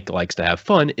Spike likes to have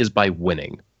fun is by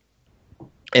winning.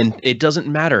 And it doesn't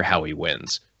matter how he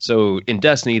wins. So in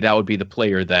Destiny, that would be the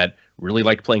player that really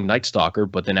liked playing Night Stalker,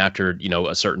 but then after,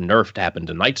 a certain nerf happened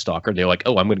to Night Stalker, they're like,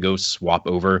 oh, I'm going to go swap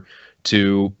over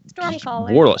to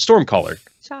Stormcaller.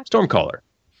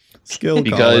 Skill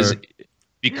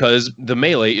because the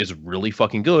melee is really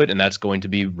fucking good, and that's going to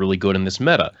be really good in this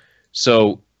meta.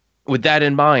 So with that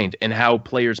in mind, and how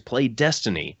players play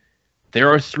Destiny, there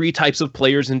are 3 types of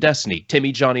players in Destiny: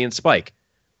 Timmy, Johnny, and Spike.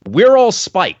 We're all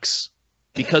Spikes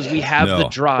because we have the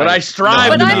drive. But I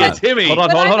strive to be a Timmy. Hold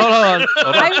on.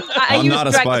 I use not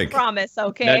a Dragon's Spike. Promise,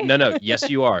 okay? No. Yes,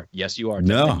 you are. No, I'm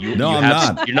not.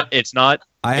 You're not. It's not.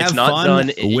 I have it's not fun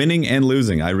done, winning and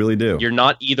losing. I really do. You're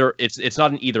not either. It's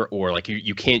not an either or. Like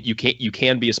you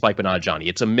can be a Spike but not a Johnny.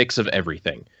 It's a mix of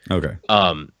everything. Okay.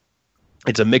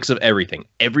 It's a mix of everything.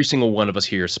 Every single one of us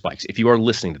here is Spikes. If you are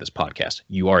listening to this podcast,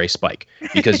 you are a Spike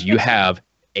because you have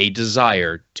a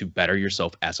desire to better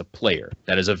yourself as a player.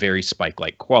 That is a very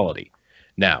Spike-like quality.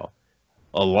 Now,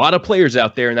 a lot of players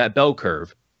out there in that bell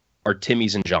curve are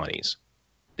Timmys and Johnnies.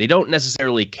 They don't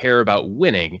necessarily care about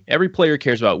winning. Every player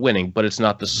cares about winning, but it's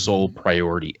not the sole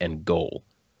priority and goal.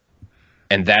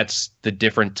 And that's the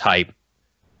different type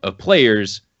of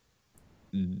players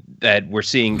that we're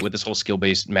seeing with this whole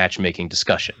skill-based matchmaking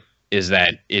discussion, is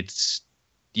that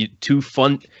you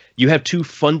have 2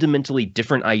 fundamentally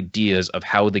different ideas of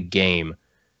how the game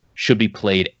should be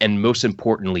played and, most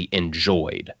importantly,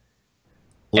 enjoyed.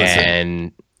 Listen,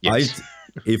 and yes.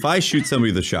 If I shoot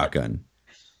somebody with a shotgun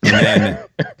and then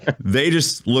they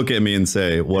just look at me and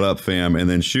say, "What up, fam?" and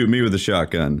then shoot me with a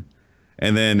shotgun,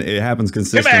 and then it happens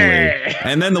consistently,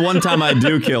 and then the one time I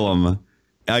do kill them,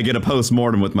 I get a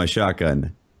post-mortem with my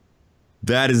shotgun.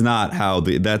 That is not how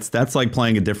that's like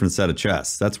playing a different set of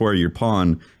chess. That's where your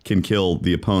pawn can kill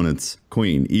the opponent's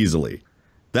queen easily.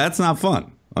 That's not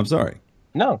fun. I'm sorry.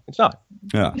 No, it's not.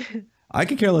 Yeah. I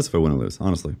could care less if I win or lose,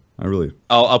 honestly. I really.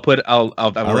 I've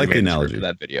I like the analogy for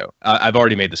that video. I've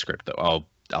already made the script though.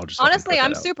 I'll just honestly,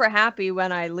 I'm super happy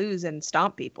when I lose and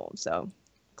stomp people. So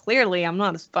clearly, I'm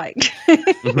not a Spike.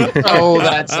 Oh,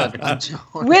 that's a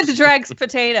with Dreg's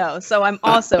potato. So I'm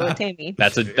also a Timmy.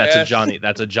 That's a Johnny.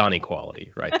 That's a Johnny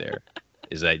quality right there.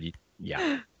 Is that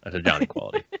that's a Johnny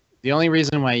quality. The only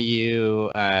reason why you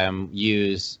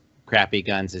use crappy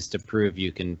guns is to prove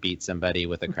you can beat somebody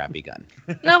with a crappy gun.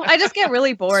 No, I just get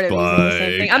really bored of using the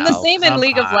same thing. I'm the Oh, same in come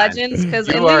League of on. Legends because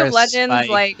You in League are of a Legends, spike.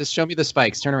 like Just show me the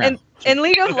spikes. Turn around. in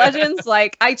League of Legends,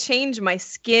 like I change my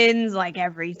skins like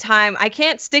every time. I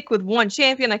can't stick with one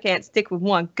champion. I can't stick with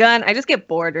one gun. I just get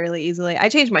bored really easily. I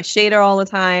change my shader all the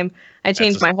time. I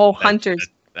change my whole hunters.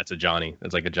 That's a Johnny.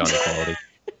 That's like a Johnny quality.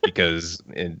 Because,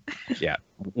 yeah,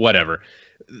 whatever.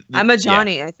 I'm a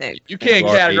Johnny, I think. You can't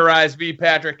categorize me,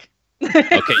 Patrick. Okay,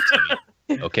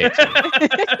 Timmy. Okay, Timmy.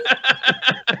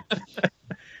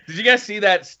 Did you guys see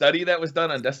that study that was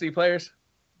done on Destiny players?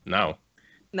 No.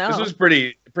 No. This was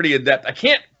pretty in depth. I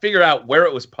can't figure out where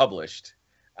it was published,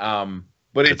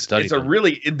 but it's a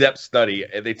really in depth study.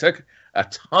 They took a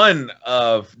ton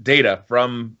of data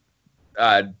from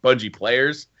Bungie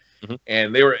players,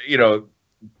 and they were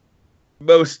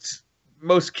most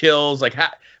kills, like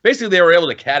basically they were able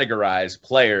to categorize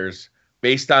players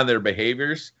based on their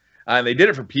behaviors, and they did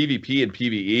it for PvP and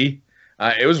PvE.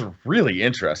 It was really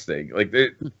interesting. Like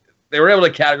they were able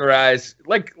to categorize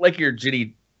like your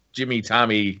Jimmy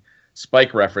Tommy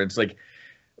Spike reference. Like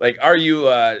are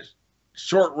you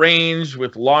short range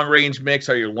with long range mix?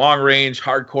 Are you long range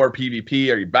hardcore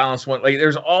PvP? Are you balanced one? Like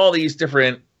there's all these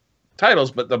different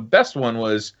titles, but the best one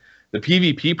was the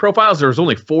PvP profiles. There was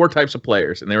only 4 types of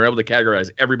players, and they were able to categorize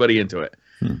everybody into it.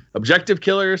 Objective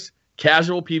killers,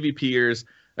 casual PvPers,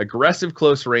 aggressive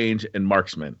close range, and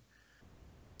marksman.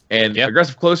 And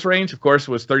aggressive close range, of course,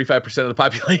 was 35% of the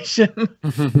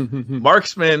population.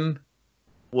 Marksman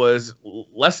was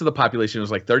less of the population. It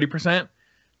was like 30%,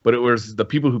 but it was the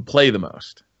people who play the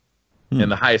most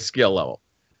and the highest skill level.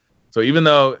 So even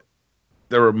though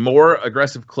there were more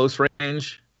aggressive close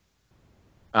range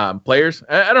players,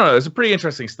 I don't know. It's a pretty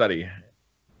interesting study.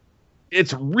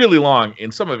 It's really long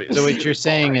in some of it. So what you're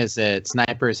saying is that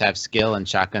snipers have skill and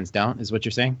shotguns don't, is what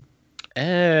you're saying?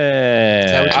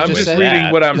 I'm just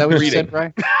reading what I'm reading. Said,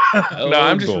 Brian? No,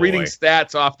 I'm just reading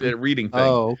stats off the reading thing.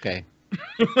 Oh, okay.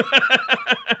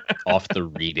 Off the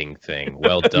reading thing.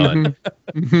 Well done.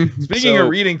 Speaking of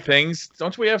reading things,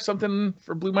 don't we have something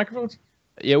for blue microphones?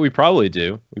 Yeah, we probably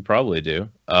do.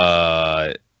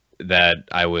 That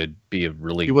I would be a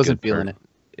really. He wasn't feeling it.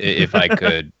 If I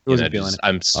could.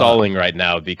 I'm stalling right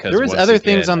now because there was other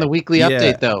things on the weekly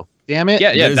update though. Damn it.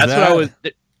 Yeah, that's what I was.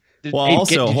 Well,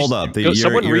 also, hold up.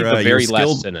 Someone read the very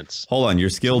last sentence. Hold on.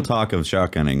 Your skill talk of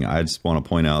shotgunning. I just want to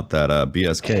point out that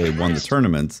BSK won the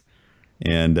tournament,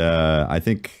 and I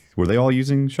think were they all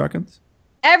using shotguns?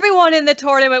 Everyone in the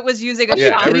tournament was using a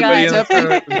shotgun.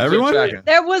 Everyone?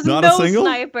 There was no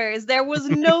snipers. There was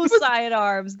no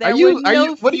sidearms. There was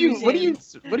no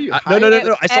fusions.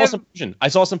 No. I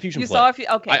saw some fusion. You play. saw a few.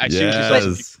 Okay. I seriously saw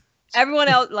some. Everyone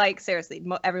else, like seriously,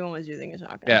 everyone was using a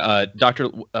shotgun. Yeah,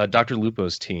 Dr.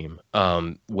 Lupo's team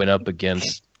went up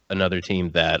against another team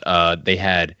that they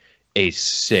had a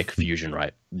sick fusion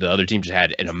rifle. The other team just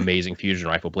had an amazing fusion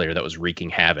rifle player that was wreaking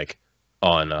havoc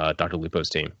on Dr. Lupo's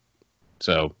team.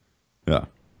 So, yeah.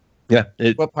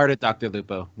 What part of Dr.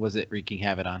 Lupo was it wreaking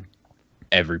havoc on?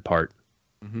 Every part.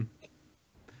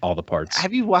 All the parts.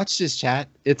 Have you watched his chat?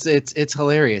 It's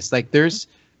hilarious. Like there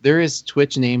is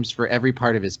Twitch names for every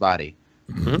part of his body.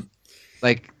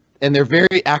 Like, and they're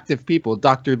very active people.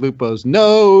 Dr. Lupo's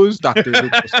nose, Dr.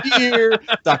 Lupo's ear,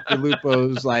 Dr.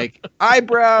 Lupo's like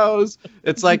eyebrows.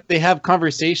 It's like they have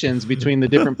conversations between the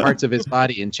different parts of his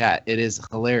body in chat. It is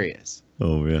hilarious.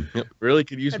 Oh man, really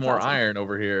could use more iron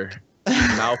over here.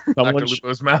 Mouth, Dr.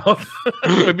 Lupo's mouth.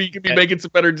 Maybe you could be making some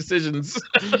better decisions.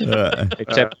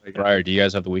 Except, Briar, do you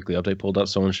guys have the weekly update pulled up?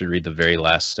 Someone should read the very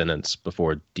last sentence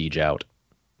before Deej out.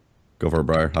 Go for it,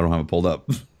 Briar. I don't have it pulled up.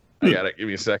 I got it. Give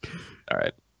me a sec. All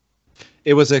right.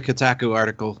 It was a Kotaku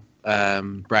article,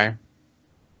 Briar.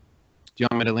 Do you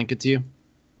want me to link it to you?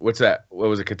 What's that? What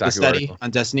was a Kotaku the study article? On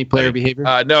Destiny player behavior?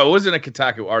 No, it wasn't a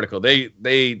Kotaku article.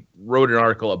 They wrote an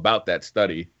article about that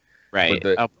study. Right.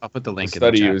 I'll put the link in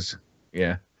the chat. Was,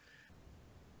 yeah.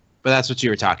 But that's what you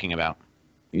were talking about.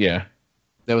 Yeah.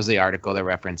 That was the article that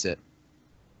referenced it.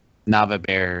 Nava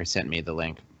Bear sent me the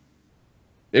link.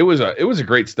 It was a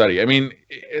great study. I mean,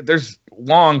 there's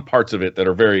long parts of it that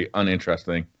are very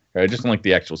uninteresting. I just don't like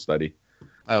the actual study.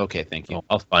 Oh, okay, thank you.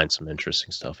 I'll find some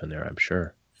interesting stuff in there, I'm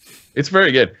sure. It's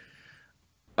very good.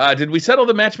 Did we settle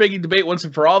the matchmaking debate once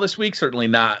and for all this week? Certainly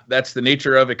not. That's the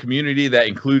nature of a community that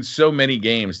includes so many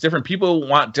games. Different people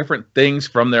want different things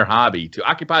from their hobby. To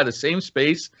occupy the same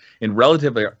space in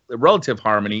relative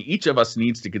harmony, each of us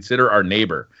needs to consider our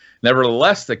neighbor.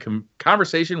 Nevertheless, the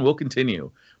conversation will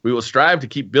continue. We will strive to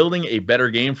keep building a better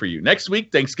game for you. Next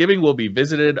week, Thanksgiving will be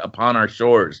visited upon our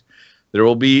shores. There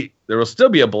will still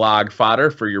be a blog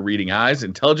fodder for your reading eyes.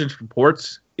 Intelligence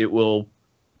reports it will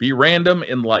Be random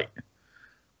and light.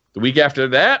 The week after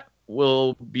that,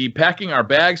 we'll be packing our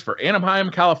bags for Anaheim,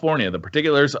 California. The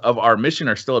particulars of our mission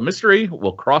are still a mystery.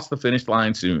 We'll cross the finish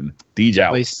line soon. Deej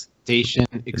out. PlayStation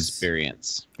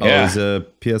Experience. Yeah. Is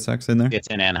PSX in there? It's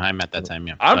in Anaheim at that time,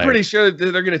 yeah. I'm pretty sure that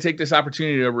they're going to take this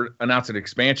opportunity to announce an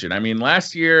expansion. I mean,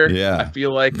 last year, I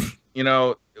feel like, you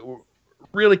know,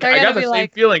 really, I got the same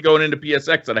feeling going into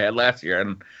PSX that I had last year.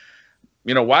 And,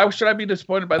 you know, why should I be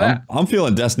disappointed by that? I'm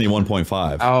feeling Destiny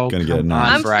 1.5. Oh, gonna get it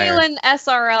I'm feeling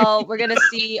SRL. We're gonna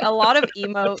see a lot of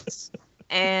emotes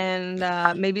and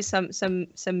maybe some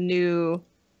new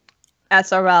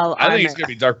SRL. I think it's gonna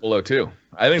be Dark Below too.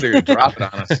 I think they're gonna drop it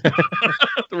on us.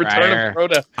 The return of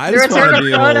Crota. I just want to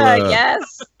be able to,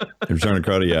 yes. The return of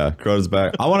Crota, yeah. Crota's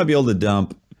back. I want to be able to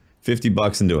dump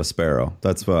 $50 into a Sparrow.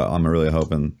 That's what I'm really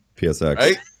hoping. PSX.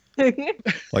 Right?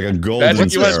 Like a golden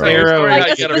Sparrow.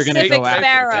 Like a specific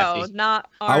Sparrow, not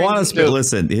I want a Sparrow.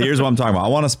 Listen, here's what I'm talking about. I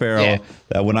want a Sparrow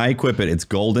that when I equip it, it's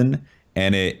golden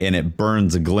and it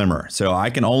burns a glimmer. So I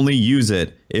can only use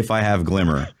it if I have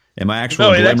glimmer. And my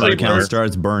actual glimmer account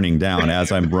starts burning down as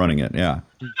I'm running it. Yeah.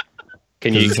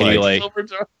 Can you throw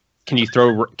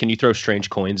strange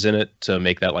coins in it to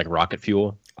make that like rocket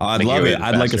fuel? I'd love it.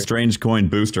 I'd like a strange coin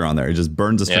booster on there. It just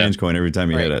burns a strange coin every time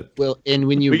you hit it. Well, and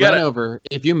when you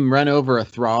if you run over a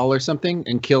thrall or something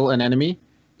and kill an enemy,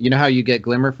 you know how you get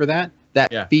glimmer for that?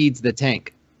 That feeds the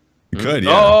tank. You could,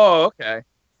 yeah. Oh, okay.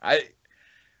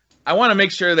 I want to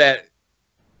make sure that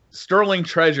Sterling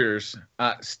Treasures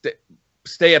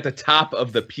stay at the top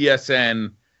of the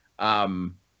PSN.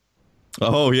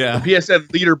 Oh yeah, the PSN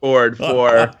leaderboard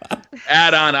for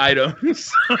add-on items.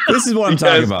 This is what I'm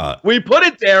talking about. We put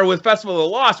it there with Festival of the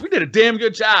Lost. We did a damn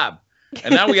good job,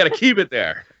 and now we got to keep it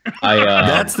there.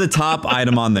 That's the top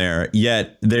item on there.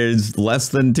 Yet there's less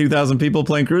than 2,000 people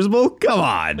playing Crucible. Come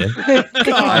on,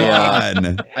 come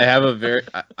on. I have a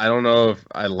I don't know if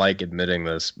I like admitting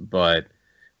this, but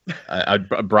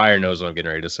Briar knows what I'm getting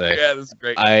ready to say. Yeah, this is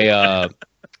great. I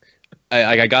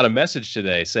got a message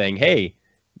today saying, "Hey,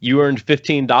 you earned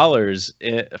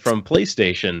 $15 from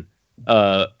PlayStation."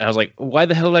 And I was like, "Why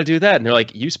the hell did I do that?" And they're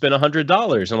like, "You spent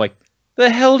 $100." I'm like, "The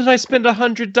hell did I spend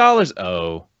 $100?"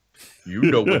 Oh, you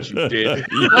know what you did.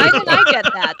 Why didn't I get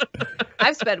that?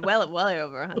 I've spent well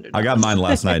over $100. I got mine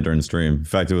last night during stream. In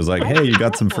fact, it was like, "Hey, you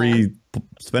got some free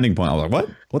spending point." I was like, "What?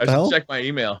 What the hell?" Check my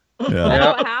email. Yeah. I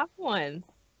don't have one.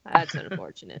 That's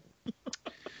unfortunate.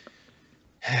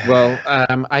 Well,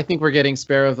 I think we're getting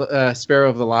Sparrow of the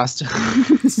Lost.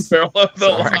 Sparrow of the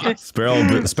Lost.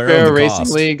 Sparrow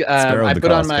Racing League. I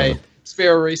put on my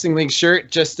Sparrow Racing League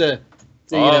shirt just to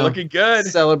looking good.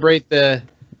 Celebrate the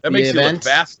That makes event. You look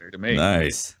faster to me.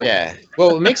 Nice. Yeah.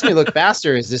 Well, what makes me look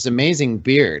faster is this amazing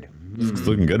beard. It's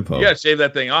looking good, Poe. You gotta shave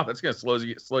that thing off. That's gonna slow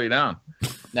you down.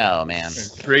 No, man.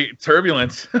 Great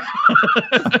turbulence. You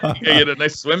gotta get a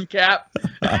nice swim cap.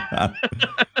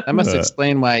 That must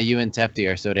explain why you and Tefty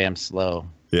are so damn slow.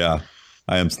 Yeah,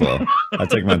 I am slow. I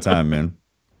take my time, man.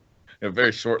 You have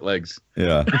very short legs.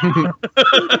 Yeah.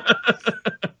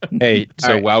 Hey,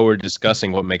 so while we're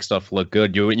discussing what makes stuff look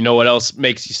good, you know what else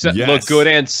makes you look good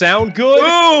and sound good?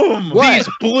 Boom! These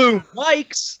blue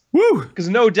mics. Woo! Because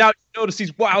no doubt you notice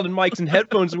these wild mics and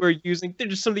headphones we're using. They're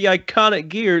just some of the iconic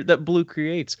gear that Blue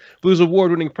creates. Blue's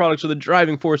award-winning products are the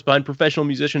driving force behind professional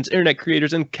musicians, internet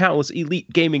creators, and countless elite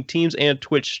gaming teams and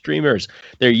Twitch streamers.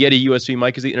 Their Yeti USB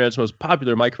mic is the internet's most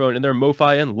popular microphone, and their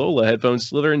MoFi and Lola headphones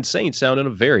deliver insane sound in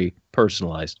a very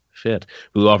personalized fit.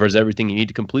 Blue offers everything you need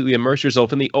to completely immerse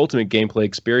yourself in the ultimate gameplay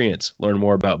experience. Learn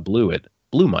more about Blue at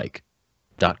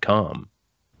bluemic.com.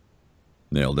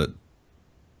 Nailed it.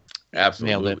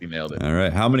 Absolutely nailed it. All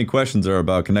right. How many questions are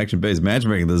about connection-based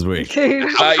matchmaking this week?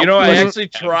 I actually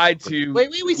tried to we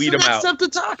weed still them got out. stuff to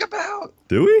talk about.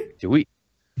 Do we?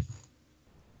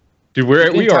 Dude, we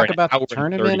didn't talk an about hour the and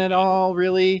tournament 30. at all,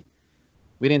 really.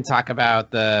 We didn't talk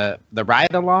about the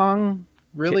ride along,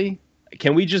 really.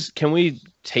 Can we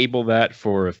table that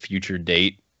for a future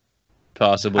date,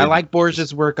 possibly? I like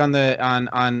Borges' work on the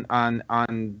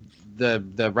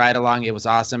the ride along. It was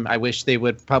awesome. I wish they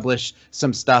would publish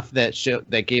some stuff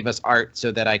that gave us art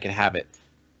so that I could have it.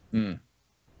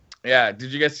 Yeah,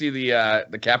 did you guys see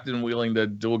the captain wheeling the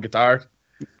dual guitar?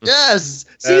 Yes.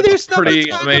 See, there's stuff pretty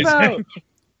to talk amazing. about.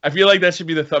 I feel like that should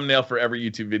be the thumbnail for every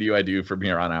YouTube video I do from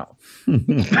here on out.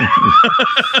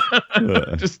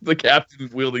 Just the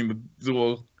captain wielding the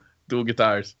dual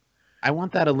guitars. I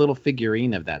want that a little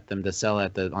figurine of them to sell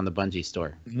on the Bungie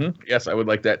store. Yes, I would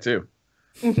like that too.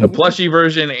 A plushy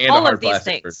version and all a hard of these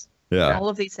plastic things. Yeah. All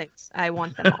of these things. I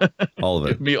want them all. All of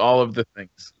it. Give me all of the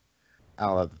things.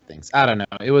 All of the things. I don't know.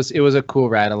 It was a cool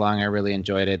ride along. I really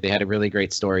enjoyed it. They had really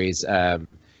great stories.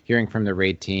 hearing from the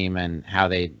raid team and how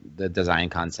the design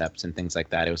concepts and things like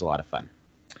that. It was a lot of fun.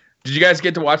 Did you guys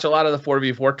get to watch a lot of the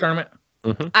 4v4 tournament?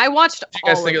 I watched. What did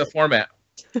you guys think of the format?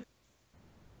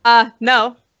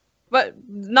 No, but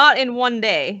not in one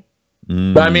day.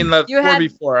 But I mean, the You had-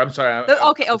 4v4. I'm sorry.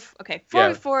 Okay.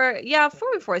 4v4. Yeah,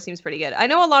 4v4 seems pretty good. I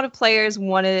know a lot of players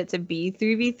wanted it to be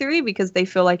 3v3 because they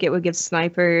feel like it would give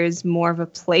snipers more of a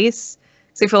place.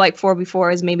 So they feel like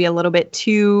 4v4 is maybe a little bit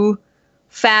too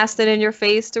fast and in your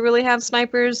face to really have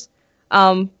snipers.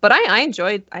 But I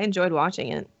enjoyed watching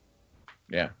it.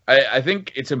 Yeah, I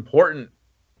think it's important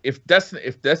if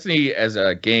Destiny as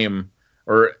a game,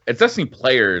 or if Destiny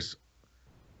players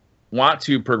want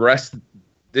to progress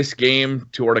this game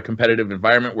toward a competitive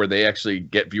environment where they actually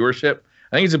get viewership,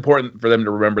 I think it's important for them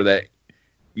to remember that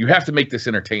you have to make this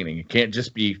entertaining. It can't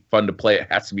just be fun to play. It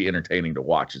has to be entertaining to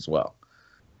watch as well.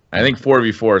 I think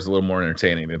 4v4 is a little more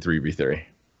entertaining than 3v3.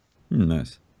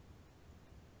 Nice.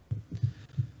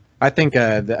 I think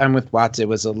I'm with Watts. It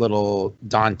was a little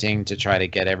daunting to try to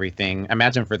get everything.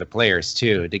 Imagine for the players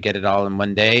too, to get it all in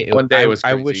one day. One day was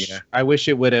I crazy, wish yeah. I wish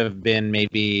it would have been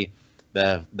maybe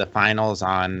the finals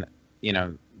on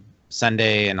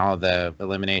Sunday and all the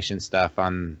elimination stuff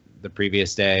on the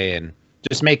previous day, and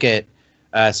just make it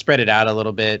spread it out a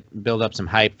little bit, build up some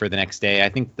hype for the next day. I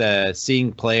think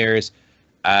seeing players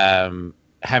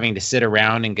having to sit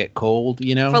around and get cold,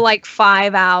 For like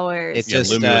 5 hours. it Yeah,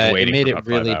 just Lumi was it waiting made for it about 5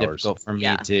 really hours. difficult for me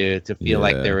Yeah. to feel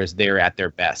like Yeah. they're at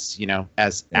their best,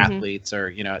 as Mhm. athletes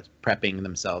or prepping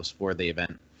themselves for the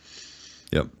event.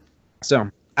 Yep.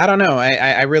 So I don't know.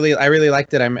 I really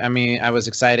liked it. I mean, I was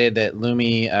excited that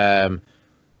Lumi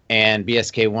and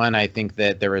BSK1. I think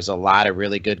that there was a lot of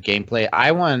really good gameplay.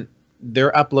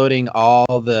 They're uploading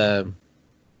all the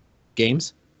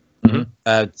games Mhm.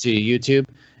 to YouTube,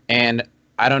 and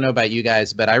I don't know about you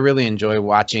guys, but I really enjoy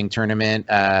watching tournament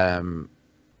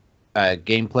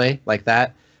gameplay like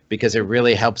that because it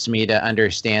really helps me to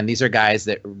understand. These are guys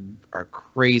that are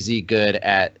crazy good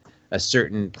at a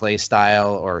certain play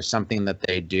style or something that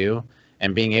they do,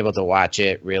 and being able to watch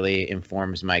it really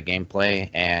informs my gameplay,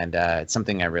 and it's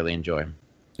something I really enjoy.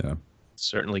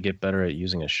 Certainly get better at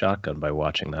using a shotgun by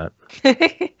watching that.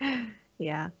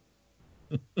 Yeah.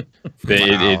 Wow.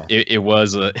 It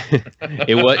was a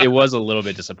it was a little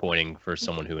bit disappointing for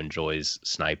someone who enjoys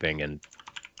sniping and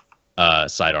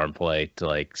sidearm play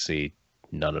to see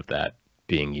none of that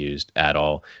being used at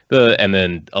all. And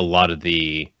then a lot of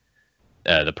the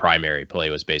primary play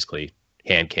was basically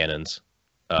hand cannons,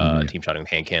 team shotting with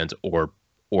hand cannons or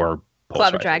pulse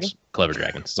Clever rifles. Dragon. Clever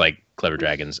dragons. It's like clever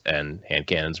dragons and hand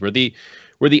cannons were the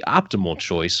optimal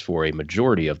choice for a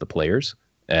majority of the players,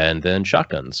 and then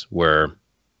shotguns were.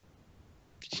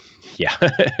 Yeah,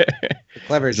 The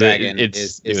Clever Dragon it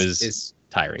is was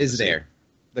tiring. is to see. there.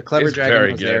 The Clever It's Dragon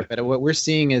very was there, good. but what we're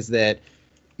seeing is that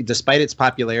despite its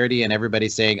popularity and everybody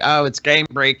saying, "Oh, it's game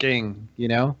breaking,"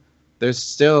 there's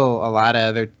still a lot of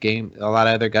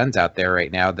other guns out there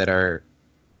right now that are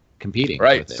competing.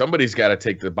 Right. with it. Somebody's got to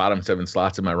take the bottom 7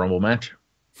 slots in my Rumble match.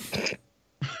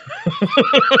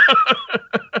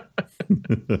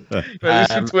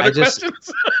 Some Twitter I just-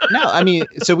 questions? No, I mean,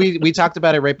 so we talked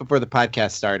about it right before the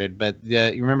podcast started, but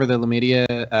you remember the Lumidia,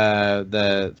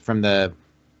 from the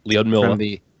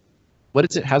Lyudmila. what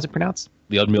is it? How's it pronounced?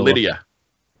 Lyudmila. Lydia.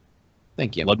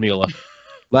 Thank you, Ludmila.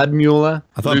 Ludmila.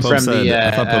 I thought Pope From said, the,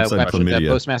 I thought Pope said what- the chlamydia.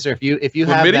 postmaster. If you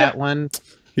have Chlamydia? that one,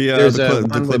 Yeah, there's the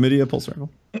one with- chlamydia pulse rifle.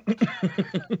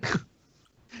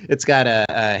 it's got a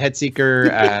head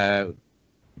seeker,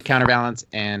 counterbalance,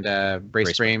 and brace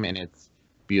Brace frame, and it's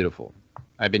beautiful.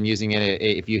 I've been using it.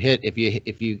 If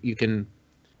you can,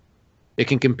 it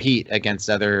can compete against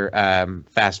other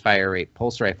fast fire rate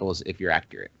pulse rifles if you're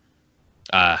accurate.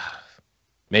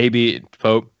 Maybe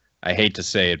Pope. I hate to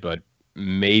say it, but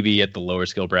maybe at the lower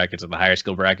skill brackets and the higher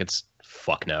skill brackets.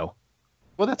 Fuck no.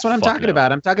 Well, that's what I'm Fuck talking no.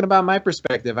 about. I'm talking about my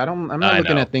perspective. I'm not I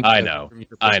looking know, at things I know, from your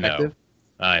I know. perspective.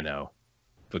 I know,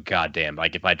 but goddamn,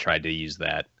 if I tried to use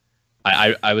that,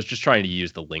 I was just trying to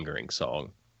use the lingering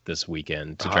song this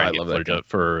weekend to try I and get love that footage gun. up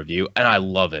for a review, and I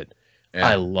love it. Yeah.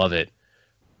 I love it.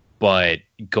 But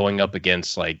going up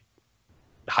against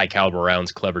high caliber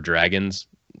rounds, clever dragons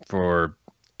for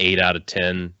 8 out of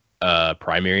 10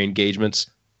 primary engagements,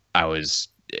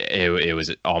 it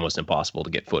was almost impossible to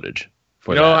get footage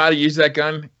for You know that. how to use that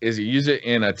gun? Is you use it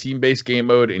in a team-based game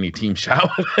mode and you team shot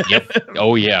with it. Yep.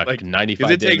 Oh yeah, 'Cause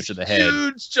 95 it damage takes to the head.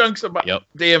 huge chunks of Yep.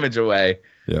 damage away.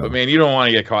 Yeah. But man, you don't want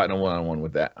to get caught in a one-on-one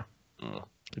with that.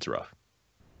 It's rough.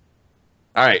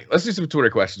 All right, let's do some Twitter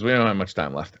questions. We don't have much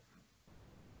time left.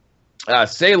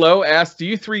 Salo asked, "Do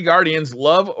you three guardians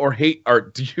love or hate, or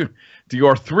do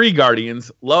your three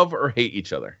guardians love or hate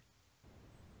each other?"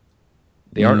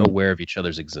 They aren't aware of each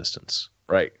other's existence.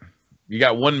 Right. You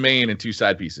got one main and two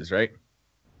side pieces, right?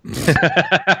 You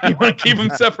want to keep them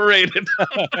separated.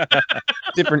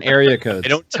 Different area codes. I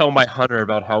don't tell my hunter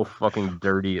about how fucking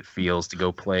dirty it feels to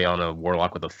go play on a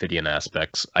warlock with Ophidian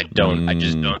aspects. I don't. I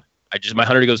just don't. My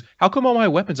hunter goes, how come all my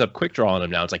weapons have quick draw on them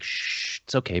now? It's like, shh,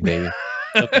 it's okay, baby.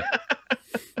 It's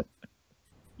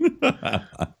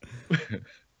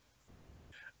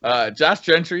okay. Josh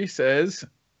Gentry says,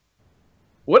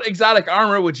 what exotic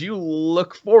armor would you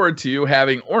look forward to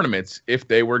having ornaments if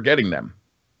they were getting them?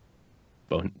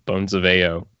 Bones of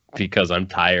Ao, because I'm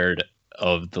tired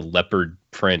of the leopard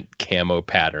print camo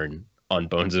pattern on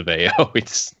Bones of Ao.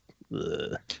 It's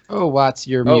Oh, Watts,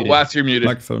 you're muted. Oh, Watts, you're muted.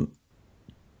 Microphone.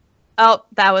 Oh,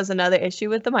 that was another issue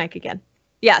with the mic again.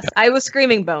 Yes, I was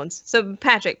screaming bones. So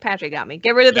Patrick got me.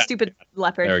 Get rid of the stupid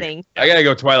leopard thing. I gotta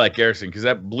go Twilight Garrison because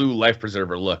that blue life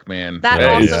preserver look, man. That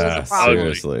also was a problem.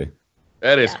 Seriously.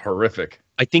 That is horrific.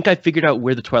 I think I figured out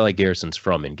where the Twilight Garrison's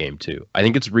from in game 2. I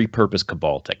think it's repurposed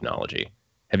Cabal technology.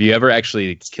 Have you ever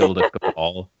actually killed a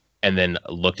Cabal and then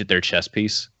looked at their chest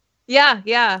piece? Yeah.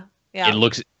 It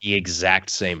looks the exact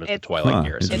same as the Twilight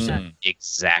Garrison.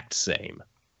 Exact same.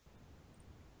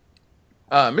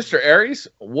 Mr. Aries,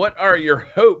 what are your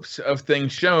hopes of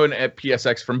things shown at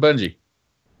PSX from Bungie?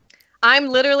 I'm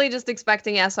literally just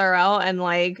expecting SRL and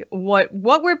like what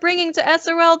we're bringing to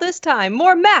SRL this time.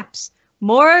 More maps,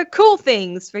 more cool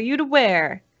things for you to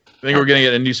wear. I think we're gonna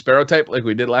get a new Sparrow type like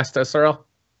we did last SRL.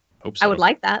 Hope so. I would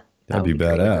like that. That'd be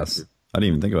badass. I didn't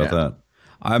even think about that.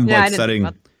 I'm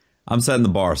setting the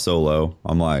bar so low.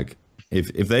 I'm like,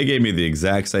 if they gave me the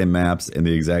exact same maps and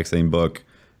the exact same book,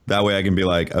 that way I can be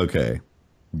like, okay,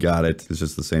 got it. It's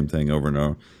just the same thing over and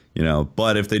over, you know.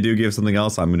 But if they do give something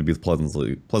else, I'm going to be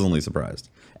pleasantly surprised.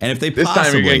 And if they this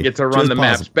time you're going to get to run the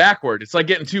maps backward. It's like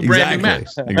getting two brand new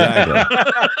maps.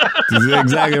 Exactly.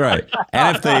 Exactly right.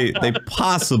 And if they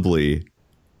possibly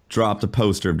dropped a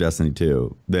poster of Destiny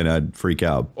 2, then I'd freak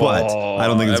out. But I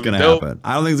don't think it's going to happen.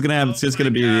 I don't think it's going to happen. It's just going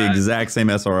to be the exact same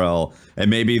SRL, and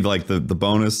maybe like the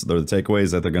bonus or the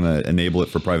takeaways that they're going to enable it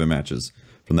for private matches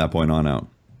from that point on out.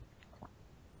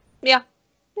 Yeah.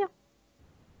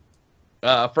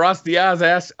 Frost Diaz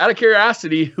asks, out of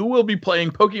curiosity, who will be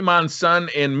playing Pokemon Sun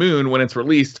and Moon when it's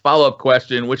released? Follow-up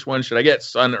question, which one should I get,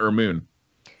 Sun or Moon?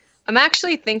 I'm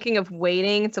actually thinking of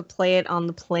waiting to play it on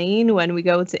the plane when we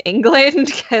go to England,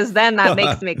 because then that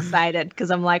makes me excited,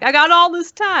 because I'm like, I got all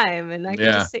this time, and I can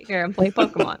just sit here and play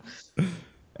Pokemon.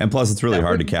 And plus, it's really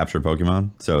hard to capture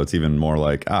Pokemon, so it's even more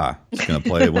like, just going to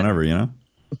play it whenever, you know?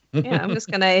 Yeah, I'm just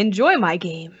going to enjoy my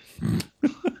game.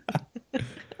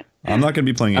 I'm not going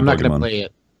to be playing I'm not Pokemon. going to play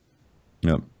it.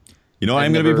 Yep. You know what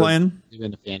I'm going to be playing? I've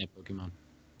been a fan of Pokemon.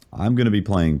 I'm going to be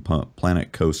playing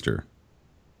Planet Coaster.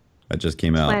 That just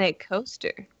came out. Planet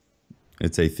Coaster.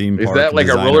 It's a theme park. Is that like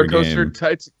a roller coaster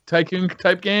game. tycoon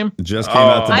type game? It just came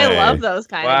out today. I love those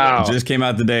kind of games. It just came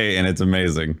out today, and it's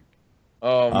amazing.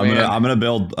 Oh man! I'm gonna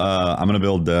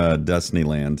build Destiny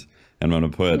Land, and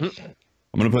I'm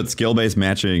gonna put skill-based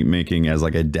matchmaking as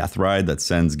like a death ride that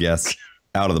sends guests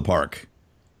out of the park.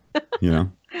 You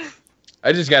know.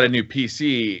 I just got a new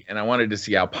PC, and I wanted to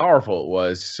see how powerful it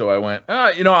was. So I went,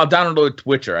 I'll download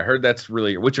Witcher. I heard that's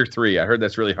really Witcher 3. I heard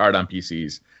that's really hard on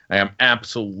PCs. I am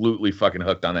absolutely fucking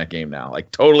hooked on that game now.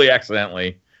 Like totally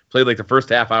accidentally played like the first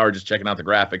half hour just checking out the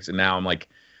graphics, and now I'm like,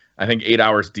 I think 8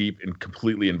 hours deep and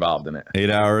completely involved in it. 8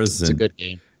 hours. It's a good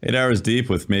game. 8 hours deep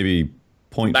with maybe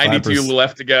 0.5%. 92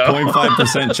 left to go.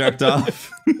 0.5% checked off.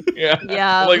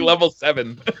 Yeah. Like level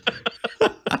 7.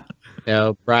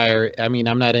 No, Briar. I mean,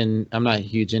 I'm not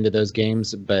huge into those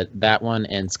games, but that one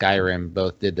and Skyrim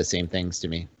both did the same things to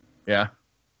me. Yeah,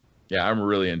 I'm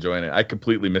really enjoying it. I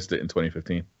completely missed it in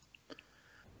 2015.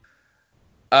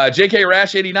 JK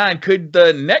Rash 89. Could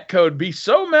the netcode be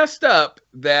so messed up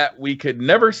that we could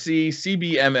never see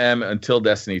CBMM until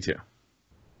Destiny 2?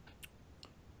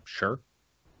 Sure.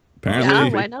 Apparently,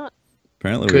 why not?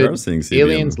 Apparently, we are seeing CBM.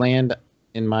 Aliens land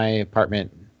in my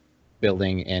apartment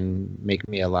building and make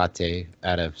me a latte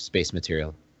out of space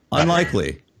material.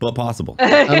 Unlikely, but possible.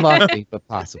 Unlikely, but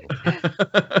possible.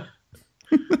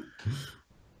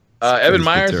 Evan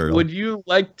Myers, material. would you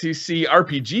like to see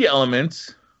RPG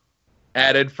elements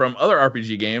added from other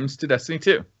RPG games to Destiny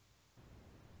 2?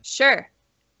 Sure.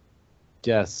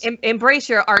 Yes. Embrace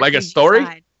your RPG Like a story?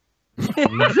 side.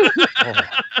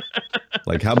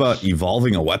 Like, how about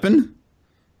evolving a weapon?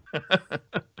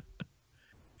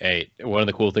 Hey, one of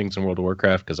the cool things in World of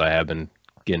Warcraft, because I have been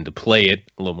getting to play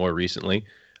it a little more recently,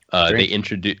 they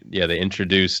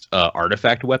introduced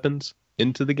artifact weapons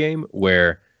into the game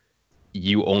where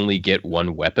you only get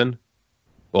one weapon.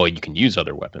 Well, you can use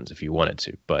other weapons if you wanted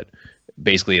to, but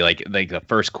basically like the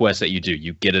first quest that you do,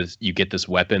 you get this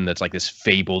weapon that's like this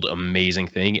fabled amazing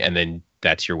thing, and then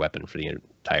that's your weapon for the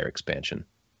entire expansion.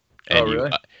 And really?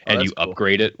 You That's cool.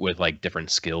 upgrade it with like different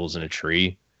skills in a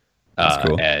tree. That's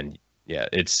cool. And yeah,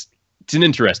 it's an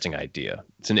interesting idea.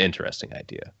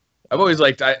 I've always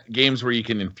liked games where you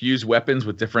can infuse weapons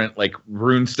with different like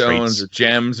rune stones Traits. or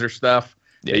gems or stuff.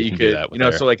 Yeah, that you you can do could, that with you know,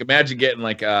 there. so like imagine getting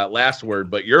like last word,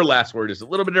 but your last word is a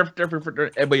little bit different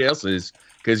for everybody else's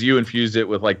because you infused it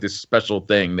with like this special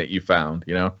thing that you found,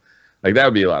 you know, like that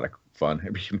would be a lot of fun.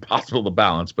 It'd be impossible to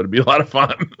balance, but it'd be a lot of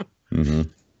fun. Mm-hmm.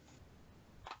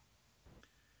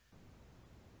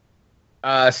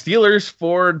 Steelers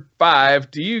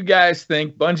 4-5. Do you guys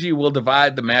think Bungie will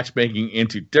divide the matchmaking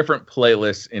into different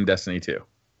playlists in Destiny 2?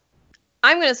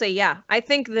 I'm going to say yeah. I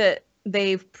think that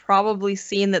they've probably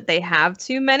seen that they have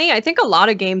too many. I think a lot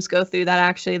of games go through that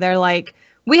actually. They're like,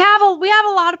 we have a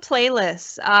lot of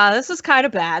playlists. This is kind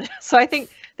of bad. So I think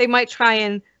they might try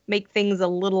and make things a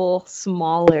little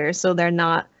smaller so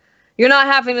you're not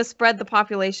having to spread the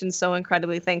population so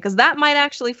incredibly thin, because that might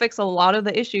actually fix a lot of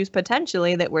the issues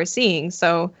potentially that we're seeing.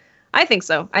 So I think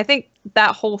so. I think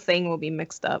that whole thing will be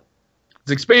mixed up.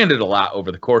 It's expanded a lot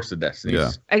over the course of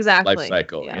Destiny's Exactly. life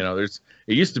cycle. Yeah. You know, it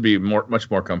used to be much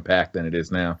more compact than it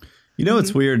is now. You know,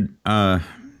 it's weird.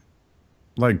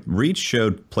 Like Reach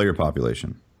showed player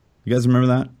population. You guys remember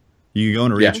that? You could go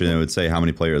into Reach and it would say how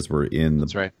many players were in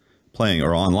That's right. playing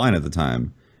or online at the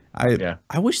time. I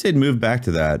wish they'd move back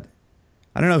to that.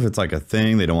 I don't know if it's like a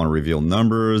thing. They don't want to reveal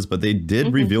numbers, but they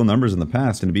did reveal numbers in the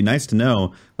past. And it'd be nice to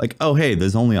know, like, oh, hey,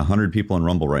 there's only 100 people in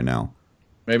Rumble right now.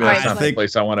 Maybe that's not the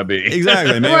place I want to be.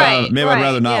 Exactly. Maybe, maybe I'd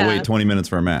rather not yeah. wait 20 minutes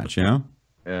for a match, you know?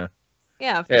 Yeah.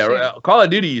 Yeah, for sure. Call of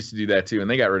Duty used to do that too, and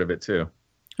they got rid of it too.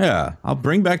 Yeah. I'll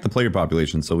bring back the player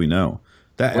population so we know.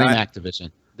 That Blame Activision.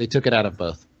 They took it out of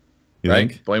both. You Right?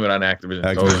 think? Blame it on Activision.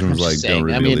 Activision was like, saying,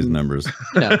 don't I reveal mean- these numbers.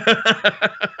 No.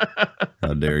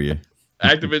 How dare you?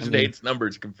 Activision hates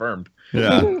numbers, confirmed.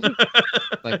 Yeah.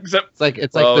 Like, Except, it's like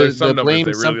well, the there's some numbers blame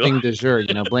they really something like. de jure.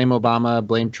 You know, blame Obama,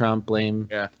 blame Trump, blame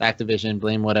Activision,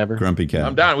 blame whatever. Grumpy cat.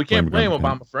 I'm down. We can't blame Grumpy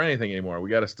cat. Obama for anything anymore. We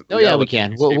got to. Oh yeah, we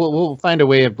can. We'll find a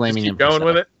way of blaming him. Keep going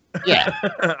with it. Yeah.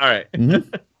 All right.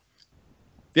 Mhm.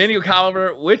 Daniel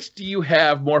Colliver, which do you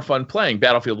have more fun playing,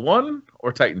 Battlefield 1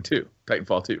 or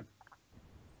Titanfall 2?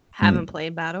 Haven't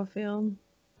played Battlefield.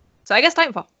 So I guess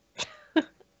Titanfall.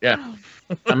 Yeah.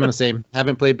 I'm gonna say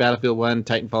haven't played Battlefield 1.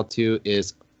 Titanfall 2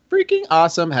 is freaking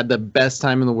awesome. Had the best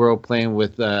time in the world playing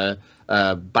with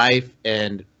Bife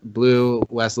and Blue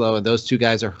Westlow, and those two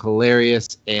guys are hilarious,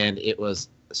 and it was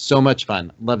so much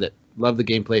fun. Loved it. Loved the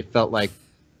gameplay. Felt like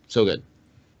so good.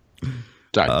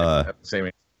 Sorry.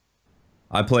 Same.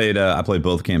 I played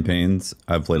both campaigns.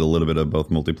 I've played a little bit of both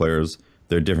multiplayers.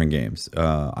 They're different games.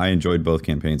 I enjoyed both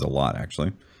campaigns a lot,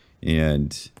 actually.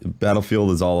 And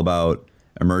Battlefield is all about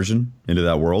immersion into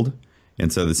that world.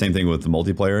 And so the same thing with the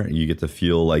multiplayer. You get to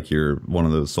feel like you're one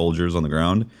of those soldiers on the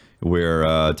ground, where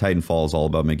Titanfall is all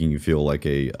about making you feel like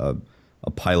a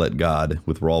pilot god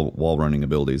with wall running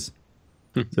abilities.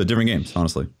 So different games,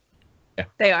 honestly.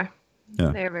 They are.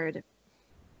 Yeah. They are very different.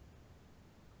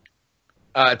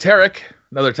 Tarek,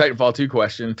 another Titanfall 2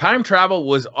 question. Time travel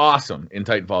was awesome in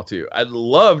Titanfall 2. I'd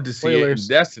love to see it in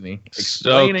Destiny.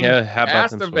 Explaining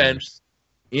past events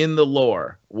in the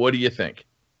lore. What do you think?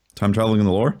 Time traveling in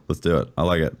the lore? Let's do it. I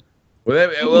like it.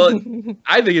 Well,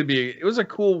 I think it was a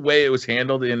cool way it was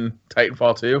handled in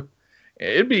Titanfall 2.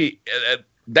 It'd be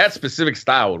that specific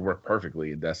style would work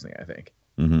perfectly in Destiny, I think.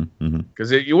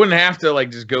 Because you wouldn't have to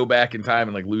like just go back in time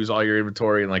and like lose all your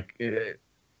inventory and like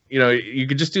you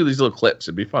could just do these little clips.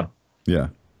 It'd be fun. Yeah.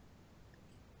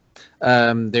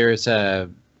 There's a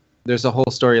whole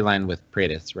storyline with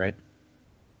Praetus, right?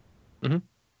 Mm-hmm.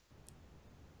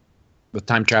 With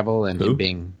time travel and Who? him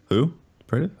being Who?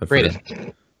 Praetus?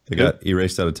 Praetus. They got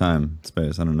erased out of time,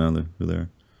 space. I don't know who they are.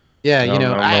 Yeah, I don't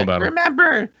know about him.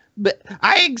 remember, but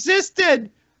I existed.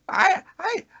 I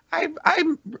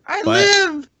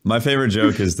live. My favorite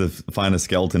joke is to find a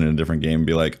skeleton in a different game and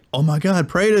be like, "Oh my God,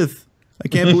 Praetus! I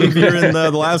can't believe you're in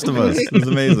the Last of Us. It's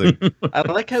amazing." I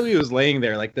like how he was laying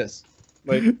there like this,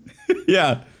 like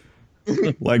Yeah,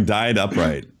 like died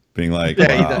upright, being like,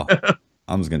 Yeah, "Wow,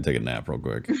 I'm just gonna take a nap real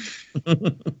quick."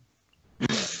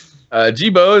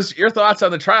 G-Bo's, your thoughts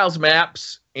on the Trials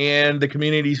maps and the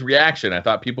community's reaction? I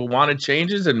thought people wanted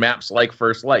changes in maps like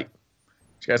First Light.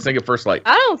 What you guys think of First Light?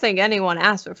 I don't think anyone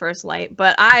asked for First Light,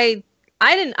 but I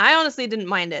honestly didn't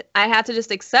mind it. I had to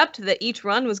just accept that each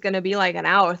run was going to be like an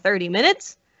hour, 30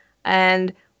 minutes.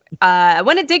 And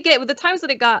when it did get, the times that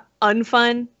it got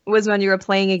unfun was when you were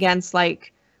playing against,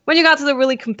 like, when you got to the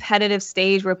really competitive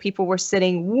stage where people were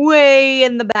sitting way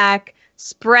in the back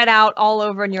spread out all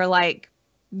over, and you're like,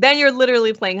 then you're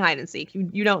literally playing hide and seek.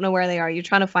 You don't know where they are. You're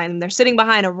trying to find them. They're sitting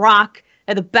behind a rock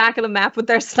at the back of the map with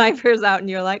their snipers out, and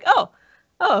you're like, oh,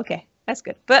 okay, that's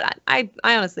good. But I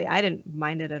honestly, I didn't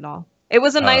mind it at all. It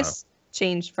was a nice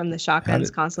change from the shotguns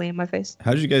constantly in my face.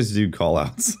 How did you guys do call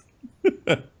outs?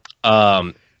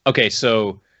 Okay,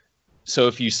 so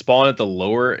if you spawn at the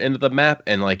lower end of the map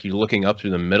and like you're looking up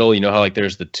through the middle, you know how like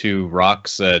there's the two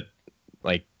rocks that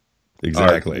like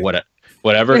Exactly.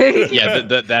 Whatever. Yeah,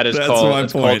 that is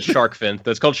called shark fin.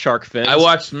 That's called shark fin. I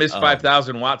watched Miss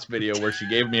 5000 Watts video where she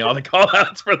gave me all the call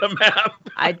outs for the map.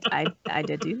 I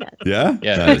did do that. Yeah?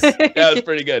 Yeah. Nice. That was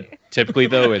pretty good. Typically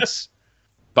though, it's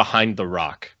behind the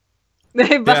rock.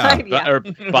 Behind Or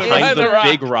behind the rock.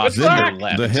 big rock to your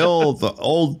left. The hill, the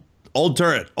old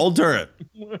turret.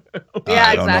 Yeah,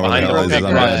 I don't know exactly. where the hell it is.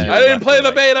 I'm not- I didn't play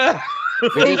the beta.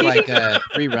 We did like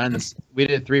 3 runs. We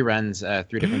did 3 runs, 3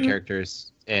 different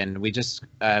characters, and we just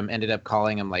ended up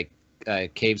calling them like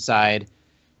cave side,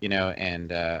 you know,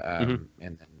 and and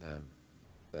then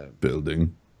the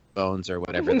Building. bones or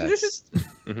whatever that's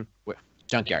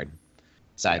junkyard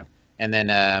side. And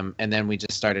then we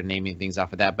just started naming things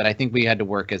off of that. But I think we had to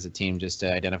work as a team just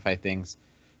to identify things.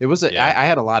 It was I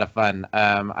had a lot of fun.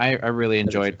 I really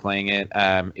enjoyed playing it.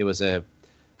 It was a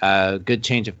good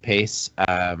change of pace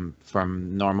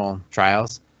from normal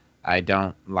trials. I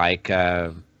don't like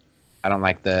the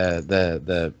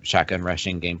shotgun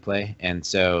rushing gameplay, and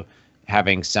so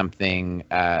having something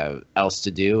else to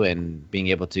do and being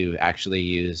able to actually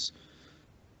use,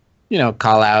 you know,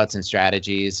 call outs and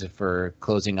strategies for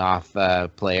closing off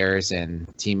players and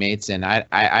teammates. And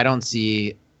I don't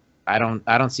see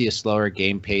a slower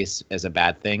game pace as a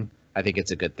bad thing. I think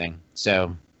it's a good thing.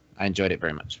 So I enjoyed it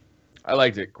very much. I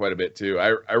liked it quite a bit too.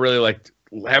 I really liked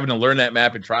having to learn that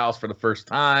map in trials for the first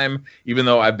time, even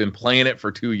though I've been playing it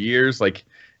for 2 years. Like,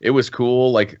 it was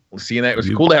cool. Like, seeing that, it was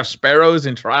cool to have sparrows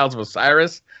in Trials of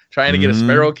Osiris. Trying to get a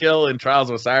sparrow kill in Trials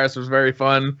of Osiris was very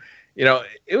fun. You know,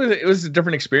 it was a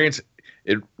different experience.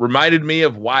 It reminded me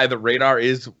of why the radar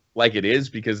is like it is,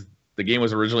 because the game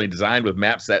was originally designed with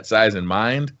maps that size in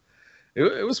mind.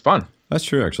 It was fun. That's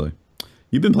true, actually.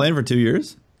 You've been playing for 2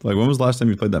 years? Like, when was the last time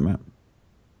you played that map?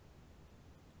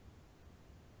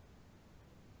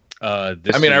 I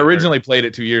originally played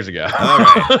it 2 years ago. All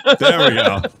right, there we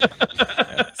go.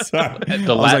 Sorry. I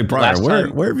was like, Brian,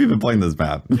 where have you been playing this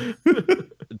map?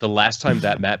 The last time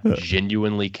that map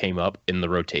genuinely came up in the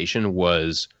rotation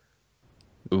was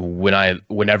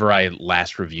whenever I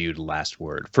last reviewed Last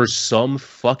Word. For some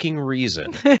fucking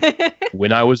reason,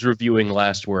 when I was reviewing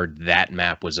Last Word, that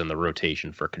map was in the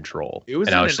rotation for Control. It was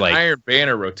in an Iron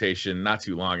Banner rotation not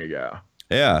too long ago.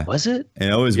 Yeah. Was it? And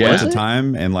it always went to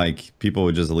time, and like people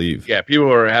would just leave. Yeah, people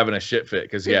were having a shit fit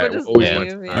because it always went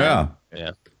to time.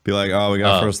 Yeah. Be like, oh, we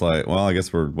got first light. Well, I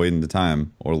guess we're waiting the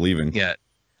time or leaving. Yeah.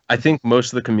 I think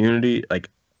most of the community, like,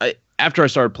 after I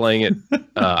started playing it,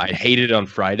 I hated it on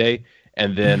Friday,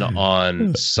 and then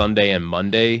on Sunday and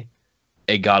Monday,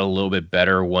 it got a little bit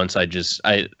better once I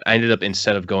ended up,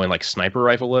 instead of going like sniper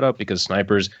rifle lit up, because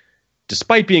snipers,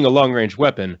 despite being a long range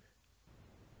weapon,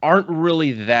 aren't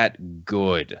really that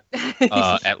good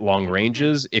at long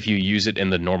ranges if you use it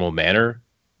in the normal manner,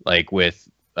 like with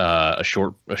a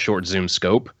short zoom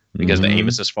scope, because the aim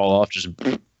assist fall off. Just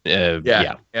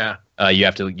you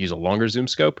have to use a longer zoom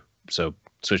scope. So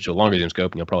switch to a longer zoom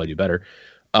scope, and you'll probably do better.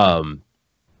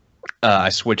 I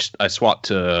swapped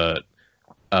to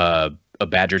a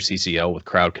Badger CCL with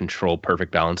crowd control,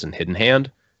 perfect balance, and hidden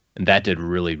hand, and that did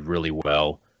really, really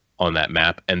well on that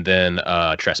map. And then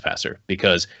Trespasser,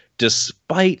 because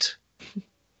despite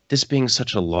this being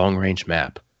such a long range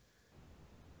map,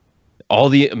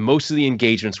 most of the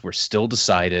engagements were still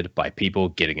decided by people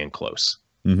getting in close.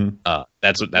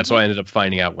 That's what I ended up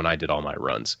finding out when I did all my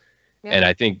runs. And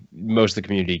I think most of the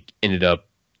community ended up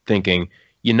thinking,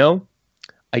 you know,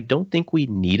 I don't think we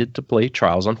needed to play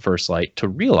Trials on First Light to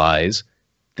realize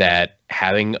that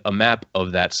having a map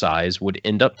of that size would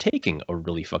end up taking a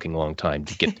really fucking long time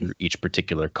to get through each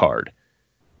particular card.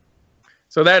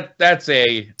 So that's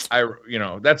a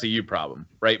you problem,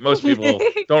 right? Most people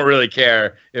don't really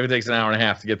care if it takes an hour and a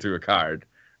half to get through a card,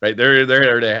 right? They're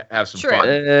there to have some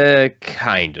fun.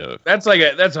 Kind of. That's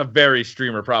a very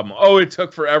streamer problem. Oh, it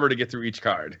took forever to get through each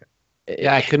card.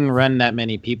 Yeah, I couldn't run that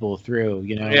many people through.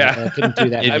 You know, yeah, I couldn't do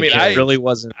that. It really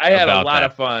wasn't. I had a lot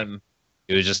of fun.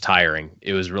 It was just tiring.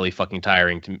 It was really fucking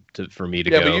tiring for me to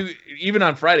go. Yeah, but even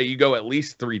on Friday, you go at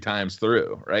least 3 times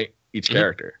through, right? Each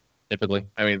character. Typically.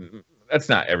 I mean, that's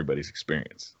not everybody's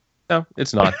experience. No,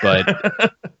 it's not,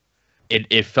 but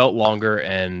it felt longer,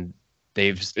 and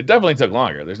it definitely took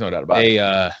longer. There's no doubt about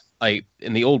it. like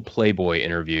in the old Playboy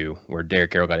interview where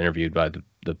Derek Carroll got interviewed by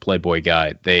the Playboy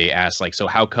guy, they asked like, so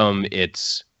how come you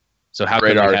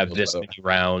have this many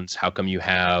rounds? How come you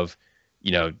have,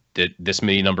 this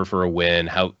many number for a win?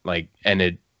 And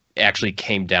it actually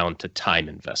came down to time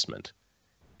investment.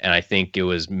 And I think it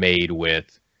was made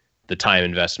with the time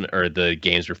investment, or the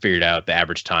games were figured out the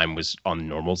average time was on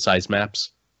normal size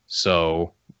maps.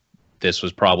 So this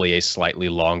was probably a slightly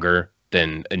longer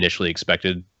than initially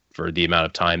expected for the amount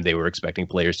of time they were expecting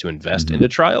players to invest into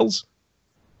trials.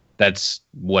 That's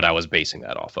what I was basing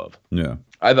that off of. Yeah.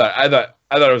 I thought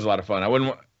it was a lot of fun.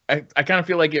 I kind of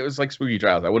feel like it was like Spooky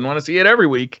Trials. I wouldn't want to see it every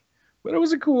week, but it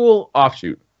was a cool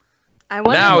offshoot.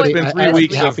 Now it's been 3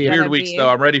 weeks of weird weeks, though.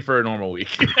 I'm ready for a normal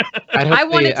week. I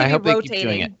want it to be rotating. They keep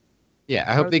doing it. Yeah,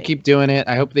 I hope they keep doing it.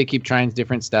 I hope they keep trying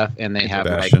different stuff, and they have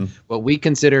like what we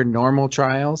consider normal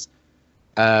trials,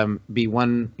 be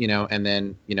one, and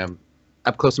then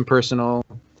up close and personal,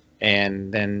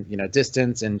 and then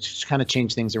distance, and just kind of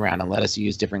change things around and let us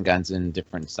use different guns in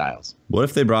different styles. What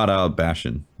if they brought out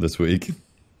Bastion this week?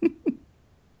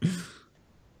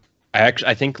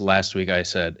 I think last week I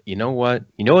said, you know what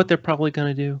they're probably going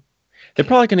to do? They're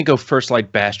probably going to go First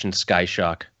Light, Bastion, Sky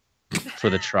Shock for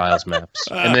the trials maps,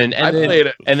 and then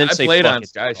say played fuck on it,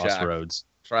 Sky Shock. Crossroads.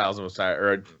 Trials of Osiris,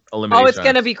 or Elimination. Oh, it's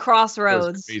going to be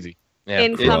Crossroads. Crazy. Yeah.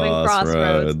 Incoming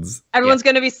Crossroads. Everyone's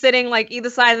going to be sitting like either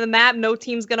side of the map. No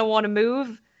team's going to want to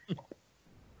move.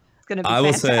 It's going to be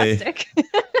fantastic. Will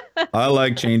say, I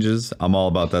like changes. I'm all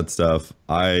about that stuff.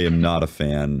 I am not a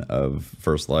fan of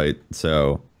First Light,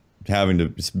 so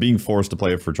being forced to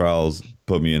play it for trials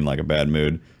put me in like a bad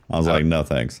mood. I was like, no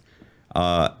thanks.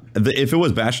 If it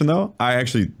was Bastion though,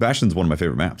 Bastion's one of my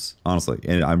favorite maps, honestly,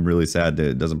 and I'm really sad that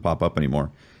it doesn't pop up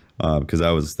anymore, because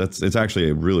it's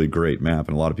actually a really great map,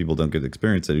 and a lot of people don't get to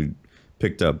experience it who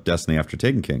picked up Destiny after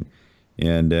Taken King,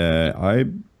 and I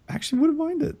actually wouldn't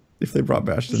mind it if they brought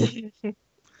Bastion.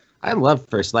 I love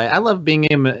First Light. I love being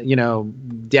able,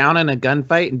 down in a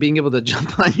gunfight and being able to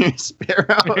jump on your Sparrow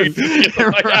and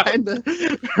ride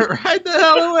the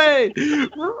hell away.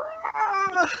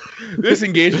 This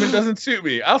engagement doesn't suit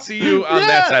me. I'll see you on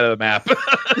that side of the map.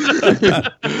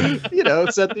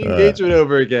 Set the engagement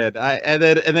over again. And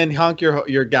then honk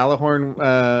your Galahorn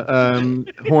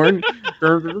horn.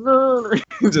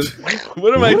 Just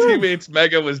one of my teammates,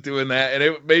 Mega, was doing that, and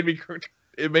it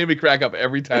made me crack up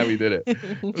every time he did it.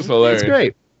 It was hilarious. It's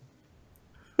great.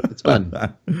 It's fun.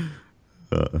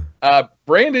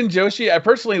 Brandon Joshi, I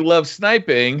personally love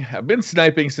sniping. I've been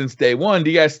sniping since day one. Do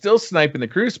you guys still snipe in the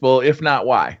Crucible? If not,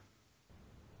 why?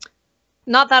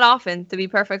 Not that often, to be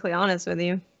perfectly honest with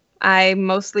you. I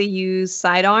mostly use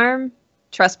Sidearm,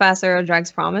 Trespasser, or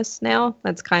Drag's Promise now.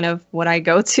 That's kind of what I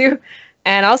go to.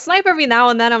 And I'll snipe every now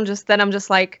and then. I'm just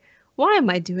like, why am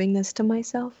I doing this to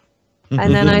myself?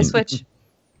 And then I switch.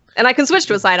 And I can switch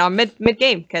to a sidearm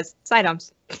mid-game, because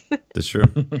sidearms. That's true.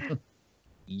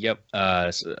 Yep.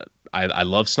 I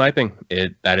love sniping.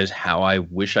 That is how I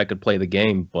wish I could play the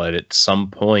game. But at some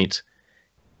point,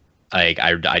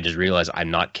 I just realized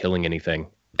I'm not killing anything.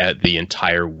 The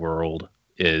entire world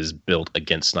is built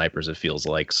against snipers, it feels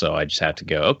like. So I just had to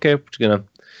go, okay, we're just going to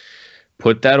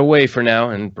put that away for now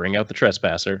and bring out the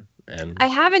Trespasser. And I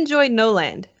have enjoyed No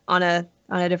Land on a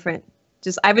different...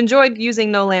 I've enjoyed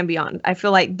using No Land Beyond. I feel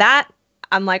like that,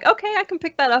 I'm like, okay, I can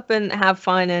pick that up and have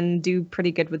fun and do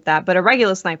pretty good with that. But a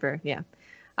regular sniper, yeah,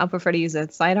 I'll prefer to use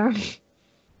a sidearm.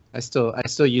 I still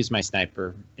use my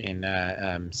sniper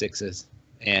in sixes,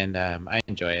 and I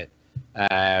enjoy it.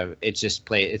 It's just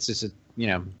a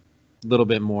little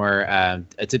bit more.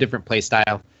 It's a different play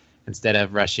style. Instead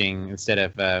of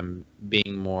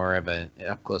being more of a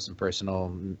up close and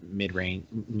personal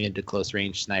mid to close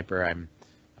range sniper, I'm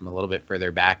a little bit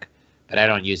further back, but I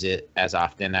don't use it as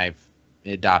often. I've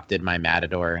adopted my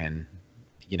Matador, and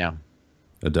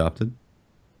Adopted?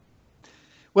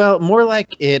 Well, more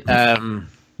like it.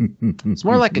 It's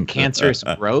more like a cancerous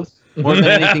growth more than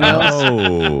anything else.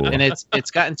 Oh. And it's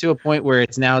gotten to a point where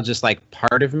it's now just like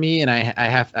part of me, and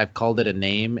I've called it a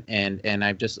name, and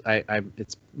I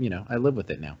live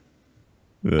with it now.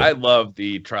 Yeah. I love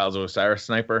the Trials of Osiris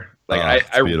sniper.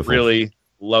 I really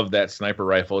love that sniper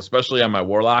rifle, especially on my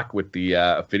Warlock with the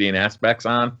Ophidian aspects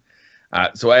on.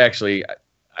 So I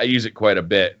use it quite a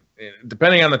bit.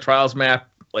 Depending on the Trials map,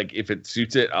 like if it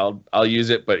suits it, I'll use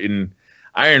it. But in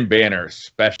Iron Banner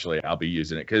especially, I'll be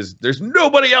using it because there's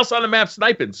nobody else on the map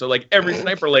sniping. So like every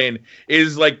sniper lane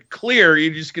is like clear.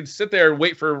 You just can sit there and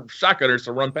wait for shotgunners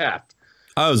to run past.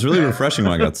 Oh, it was really refreshing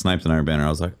when I got sniped in Iron Banner. I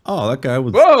was like, oh, that guy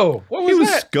was... Whoa, what was that? He was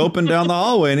scoping down the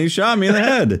hallway and he shot me in the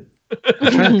head.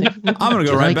 I'm going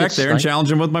to go right back there and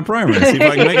challenge him with my primer and see if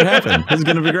I can make it happen. This is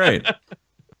going to be great.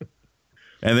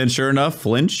 And then sure enough,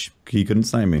 flinch, he couldn't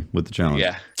sign me with the challenge.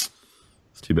 Yeah.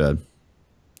 It's too bad.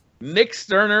 Nick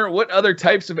Sterner, what other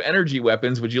types of energy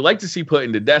weapons would you like to see put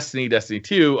into Destiny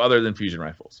 2, other than fusion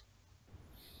rifles?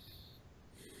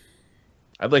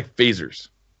 I'd like phasers.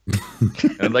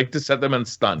 And I'd like to set them on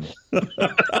stun.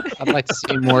 I'd like to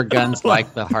see more guns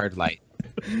like the hard light.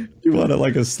 You want it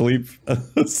like a sleep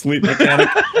mechanic?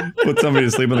 Put somebody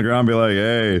to sleep on the ground, be like,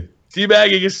 hey.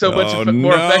 Teabagging is so much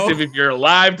more no. effective if you're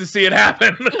alive to see it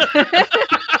happen.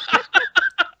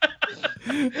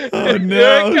 Oh, no.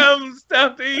 Here it comes,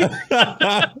 Stuffy.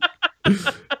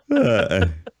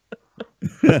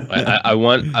 I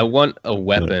want a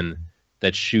weapon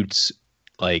that shoots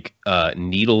like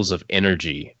needles of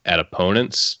energy at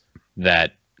opponents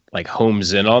that like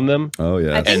homes in on them. Oh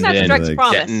yeah. I think And that's then Drake's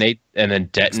promise.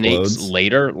 detonates Explodes.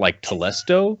 later like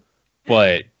Telesto,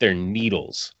 but they're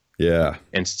needles Yeah.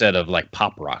 instead of like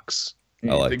pop rocks.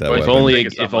 I like Think that Bungie If weapon. would only think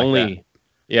of something like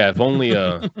if only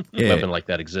a Yeah. weapon like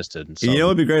that existed. And You know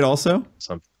what would be great also?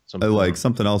 some Like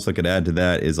something else I could add to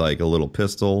that is like a little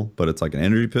pistol, but it's like an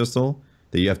energy pistol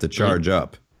that you have to charge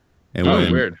up. And Oh,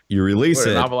 when weird. you release What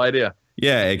a it, novel idea.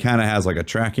 yeah, it kind of has like a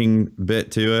tracking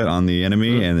bit to it on the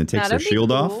enemy, and it takes their That'd be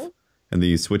shield off, cool. and then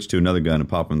you switch to another gun and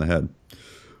pop them in the head.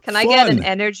 Can I get an Fun.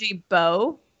 energy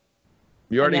bow?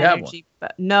 You already An have one. energy bow.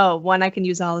 No, one I can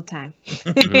use all the time.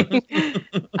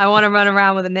 I want to run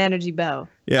around with an energy bow.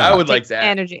 Yeah, I would like Takes that.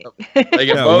 energy. Like a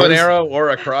Yeah, bow and where's- arrow or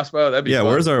a crossbow. That'd be yeah. fun.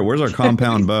 Where's our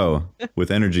compound bow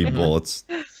with energy bullets?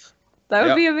 That would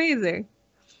Yep. be amazing.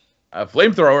 A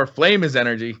flamethrower. Flame is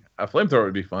energy. A flamethrower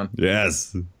would be fun.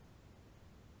 Yes.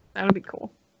 That would be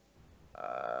cool.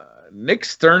 Nick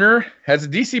Sterner, has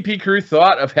the DCP crew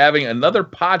thought of having another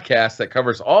podcast that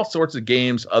covers all sorts of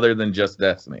games other than just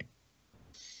Destiny?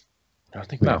 I don't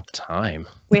think we have time.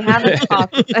 We haven't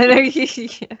talked.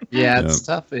 Yeah, it's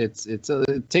tough.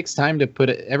 It takes time to put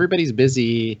it. Everybody's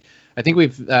busy. I think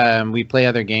we play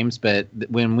other games, but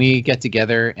when we get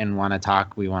together and want to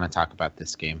talk, we want to talk about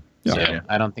this game. Yeah. So Yeah.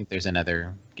 I don't think there's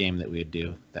another game that we would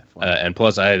do that for. And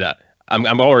plus,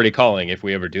 I'm already calling if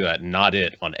we ever do that. Not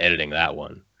it on editing that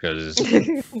one because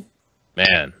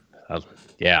man,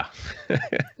 yeah.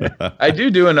 I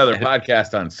do another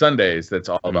podcast on Sundays that's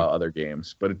all about other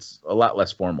games, but it's a lot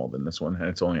less formal than this one, and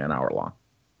it's only an hour long.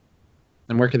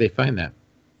 And where can they find that?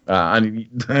 On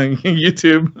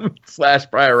YouTube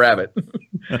 / Briar Rabbit.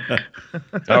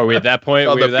 Oh, are we at that point?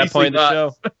 Called We're at the that PC point in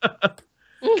the Bots.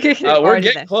 show. We're Already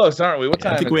getting there. close, aren't we? What I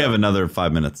time? think is we it? have another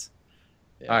 5 minutes.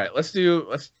 All right,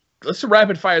 let's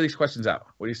rapid fire these questions out.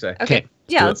 What do you say? Okay.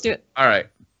 Yeah, do it. let's do it. All right.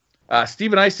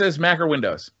 Stephen Ice says Mac or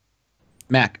Windows.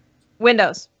 Mac.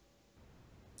 Windows.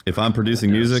 If I'm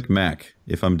producing music, Mac.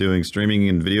 If I'm doing streaming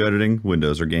and video editing,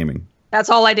 Windows or gaming. That's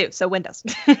all I do. So Windows.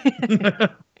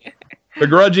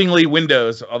 Begrudgingly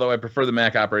Windows, although I prefer the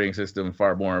Mac operating system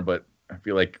far more, but I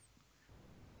feel like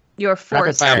You're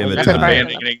forced. fire. Give it Apple's time.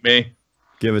 abandoning me.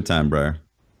 Give it time, Briar.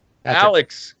 Patrick.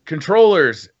 Alex,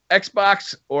 controllers,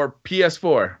 Xbox or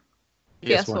PS4?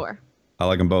 PS4. I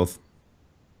like them both.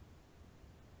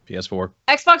 PS4.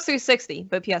 Xbox 360,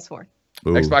 but PS4.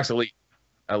 Ooh. Xbox Elite.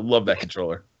 I love that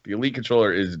controller. The Elite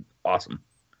controller is awesome.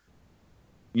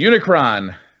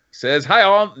 Unicron says, hi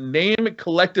all, name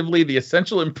collectively the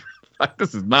essential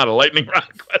this is not a lightning round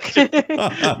question.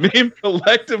 Name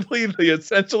collectively the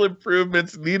essential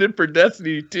improvements needed for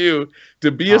Destiny 2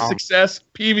 to be a success,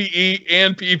 PvE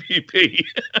and PvP.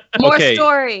 More Okay,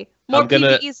 story. More I'm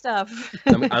gonna- PvE stuff.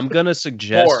 I'm gonna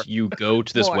suggest More. you go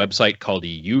to this More. website called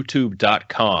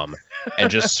youtube.com and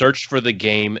just search for the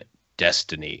game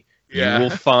Destiny. Yeah. You will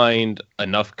find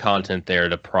enough content there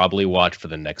to probably watch for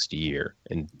the next year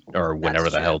or whenever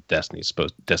the true. hell Destiny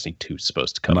 2 is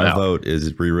supposed to come My out. vote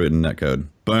is rewritten netcode.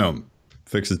 Boom.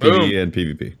 Fixes Boom. PvE and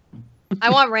PvP. I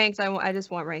want ranked. I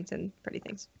just want ranked and pretty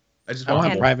things. I just I want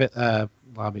want Okay. private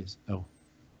lobbies. Oh.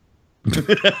 Damn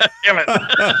it.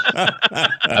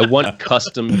 I want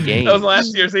custom games. That was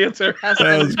last year's answer.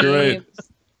 That was great.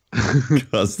 Games.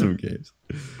 Custom games.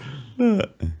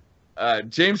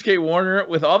 James K. Warner,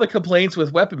 with all the complaints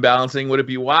with weapon balancing, would it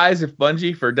be wise if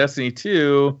Bungie for Destiny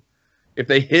 2, if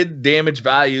they hid damage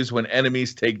values when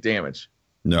enemies take damage?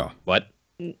 No, What?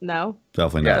 No.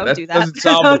 definitely Yeah, not. that do that. doesn't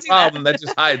solve Don't the do that. problem. That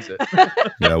just hides it.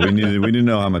 Yeah, we need to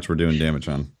know how much we're doing damage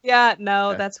on. Yeah, no,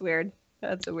 Okay. that's weird.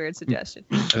 That's a weird suggestion.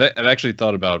 I've actually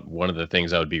thought about one of the things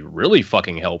that would be really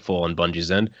fucking helpful on Bungie's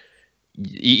end.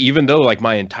 Even though like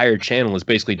my entire channel is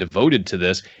basically devoted to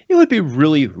this, it would be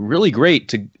really, really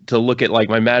great to look at like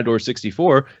my Matador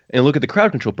 64 and look at the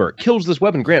crowd control perk. Kills this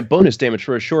weapon, grant bonus damage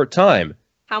for a short time.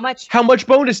 How much? How much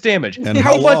bonus damage? And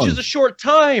how how much long? is a short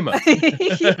time?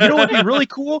 You know what would be really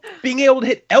cool? Being able to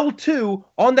hit L2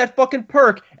 on that fucking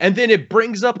perk, and then it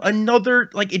brings up another,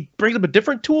 like, it brings up a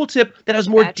different tooltip that has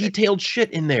more Patrick. detailed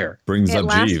shit in there. Brings It up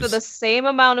lasts Jeeves. for the same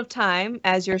amount of time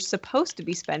as you're supposed to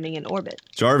be spending in orbit.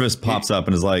 Jarvis pops up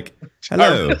and is like,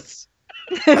 hello. Jarvis.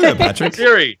 Hello, Patrick.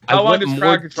 Siri, I how long want does more-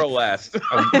 crowd control last?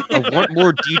 I want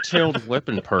more detailed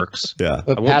weapon perks. Yeah.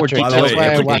 But I want more Patrick, By the details. that's way,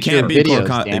 why I it watch your can't be videos,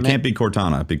 Cortana. It damn can't be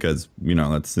Cortana because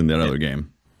that's in that other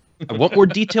game. I want more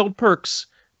detailed perks,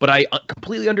 but I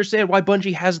completely understand why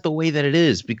Bungie has it the way that it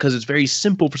is, because it's very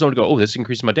simple for someone to go, oh, this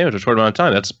increases my damage in a short amount of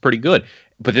time. That's pretty good.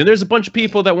 But then there's a bunch of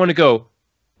people that want to go,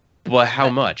 but how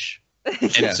much?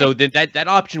 And so then that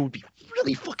option would be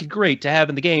really fucking great to have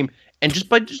in the game. And just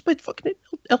by fucking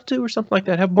L2 or something like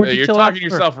that, have more You're detail. talking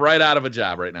yourself right out of a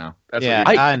job right now. That's Yeah.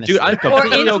 what you're I Dude, I'm understand. Or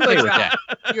completely into okay a with job.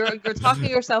 that. You're talking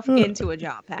yourself into a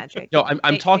job, Patrick. No, I'm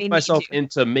They talking need myself you.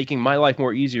 into making my life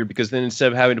more easier, because then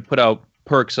instead of having to put out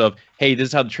perks of, hey, this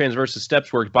is how the transversus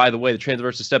steps work. By the way, the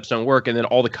transversus steps don't work, and then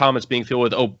all the comments being filled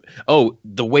with, oh,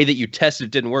 the way that you tested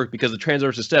it didn't work because the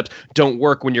transversus steps don't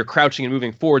work when you're crouching and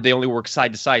moving forward. They only work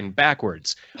side to side and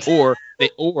backwards.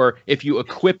 Or if you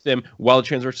equip them while the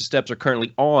transversus steps are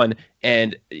currently on,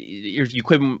 and you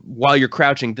equip them while you're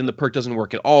crouching, then the perk doesn't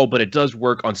work at all, but it does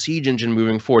work on Siege Engine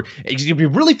moving forward. It's gonna be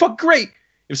really fucking great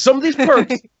if some of these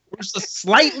perks were just a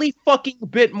slightly fucking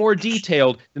bit more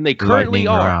detailed than they currently Lightning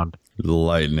are. round.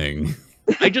 Lightning.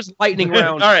 I just lightning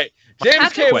round. All right.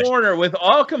 James K. Question. Warner, with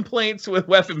all complaints with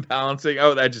weapon balancing.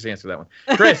 Oh, I just answered that one.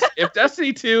 Chris, if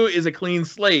Destiny 2 is a clean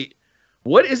slate,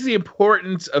 what is the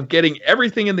importance of getting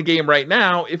everything in the game right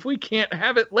now if we can't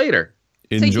have it later?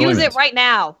 So use Enjoyment. it right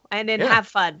now and then Yeah. have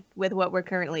fun with what we're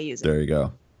currently using. There you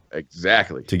go.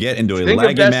 Exactly. To get into a Think of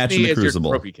laggy match in Destiny the as your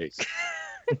Crucible. trophy case.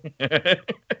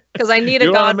 Because I need a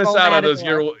You don't god want to miss roll out on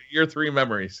matador. those year 3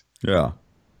 memories. Yeah.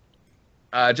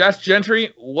 Josh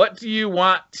Gentry, what do you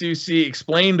want to see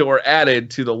explained or added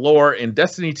to the lore in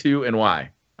Destiny 2 and why?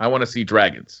 I want to see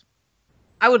dragons.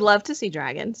 I would love to see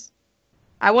dragons.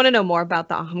 I want to know more about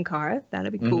the Ahamkara.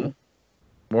 That'd be cool. Mhm.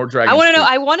 More dragons. I want to know.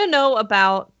 too. I want to know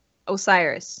about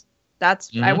Osiris. That's.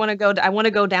 I Mhm. want to go. I want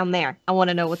to go down there. I want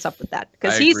to know what's up with that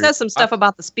because I he agree. says some stuff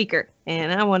about the speaker,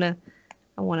 and I want to.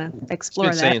 I want to He's explore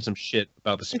been that. saying some shit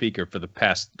about the speaker for the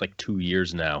past like 2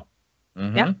 years now.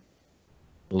 Mhm. Yeah.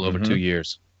 A little over Mhm. 2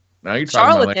 years. Now you're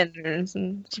talking about like, Charlatans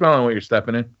and smelling what you're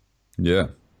stepping in. Yeah.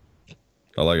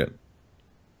 I like it.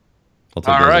 I'll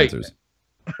take All those right.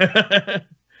 answers.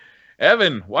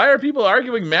 Evan, why are people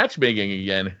arguing matchmaking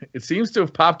again? It seems to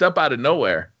have popped up out of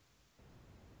nowhere.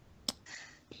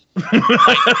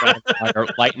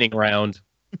 Lightning round.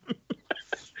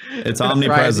 It's Surprises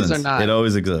omnipresent. or not. It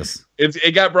always exists.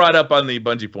 It got brought up on the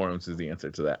Bungie forums is the answer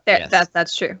to that. there, Yes.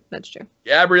 that's true. That's true.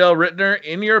 Gabrielle Rittner,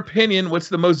 in your opinion, what's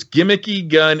the most gimmicky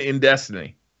gun in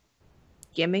Destiny?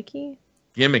 Gimmicky.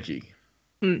 Gimmicky.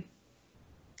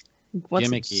 What's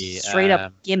Gimmicky, straight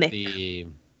up gimmick?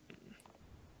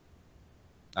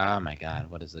 Oh my god,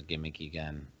 what is a gimmicky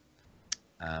gun?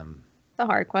 That's a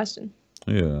hard question.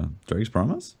 Yeah. Drake's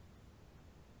Promise?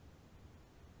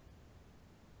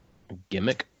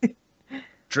 Gimmick.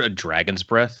 Dragon's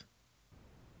breath.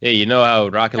 Yeah, you know how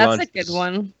rocket That's launch. a good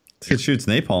one. It shoots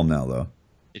napalm now, though.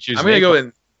 I'm gonna go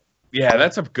in. Yeah,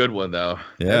 that's a good one though.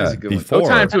 That Yeah, is a good before. one.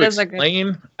 No time to That is a good-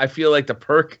 explain. I feel like the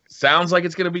perk sounds like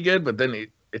it's gonna be good, but then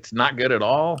it's not good at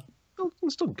all.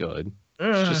 It's still good.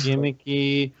 It's Just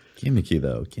gimmicky. Gimmicky,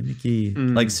 though. Gimmicky.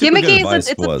 Mm. Like, super Gimmicky good is advice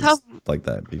it's a was tough. like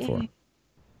that before.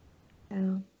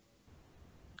 Yeah.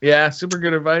 yeah, super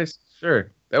good advice.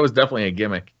 Sure, that was definitely a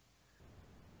gimmick.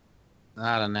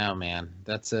 I don't know, man.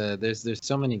 That's there's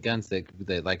so many guns that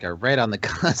like are right on the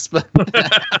cusp.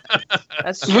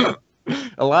 That's true.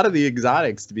 A lot of the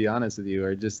exotics, to be honest with you,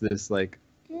 are just this like.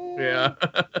 Yeah.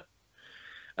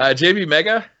 JB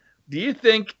Mega, do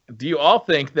you all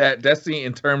think that Destiny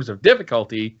in terms of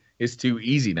difficulty is too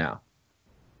easy now?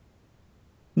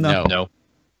 No. No.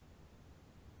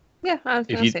 Yeah, I was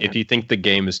If gonna you say if that. you think the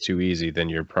game is too easy, then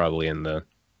you're probably in the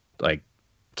like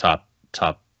top.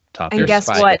 And there's guess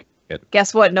five. what? Good.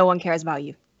 Guess what? No one cares about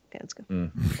you. Okay, let's go.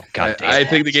 God damn. I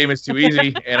think the game is too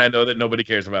easy, and I know that nobody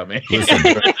cares about me. Listen,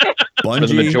 For the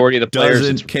Bungie majority of the players,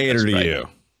 doesn't it's cater to respect. you.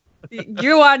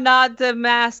 You are not the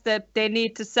mass that they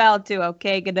need to sell to.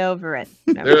 Okay, get over it.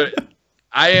 There-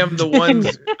 I am the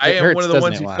ones. I It am hurts, one of the doesn't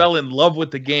ones it, who Wow? fell in love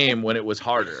with the game when it was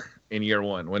harder in year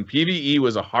one. When PvE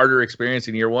was a harder experience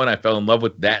in year one, I fell in love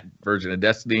with that version of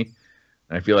Destiny.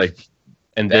 And I feel like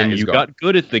And That then is you gone. got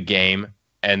good at the game,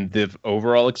 and the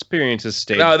overall experience has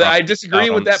stayed. no, I roughly disagree about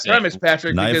with on the that same. premise,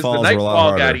 Patrick. Because the Nightfalls were a lot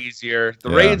Nightfall got harder. easier, the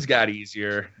Yeah. raids got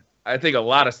easier. I think a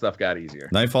lot of stuff got easier.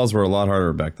 Nightfalls were a lot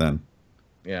harder back then.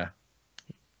 Yeah.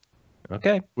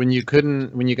 Okay. When you got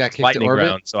kicked Lightning to orbit.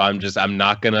 round. So I'm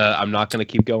not gonna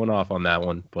keep going off on that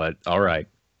one. But all right.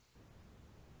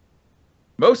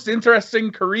 Most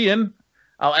interesting Korean.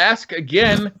 I'll ask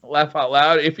again, laugh out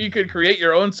loud. If you could create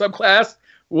your own subclass,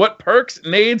 what perks,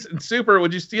 nades, and super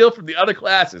would you steal from the other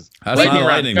classes? That's not a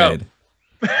lightning go. nade.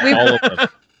 All of them.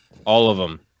 All of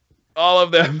them. All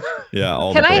of them. Yeah,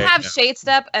 all Can the I perks. have Shade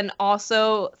Step and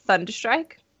also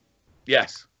Thunderstrike?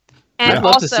 Yes. And I'd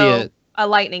love to see also it. a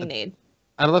Lightning Nade.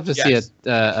 I'd love to Yes. see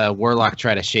a warlock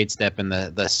try to shade step and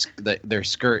their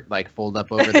skirt like fold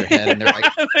up over their head and they're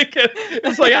like,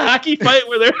 It's like a hockey fight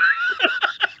where they're.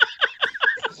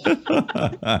 That's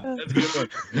a good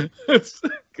one. That's a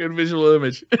good visual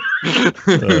image.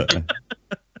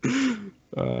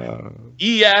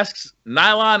 E asks,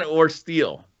 nylon or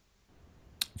steel?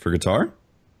 For guitar?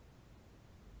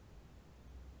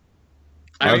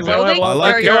 I mean, Okay. we don't have a lot I of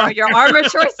like luck. your armor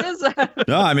choices.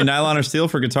 No, I mean nylon or steel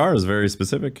for guitar is very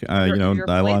specific. You know, Your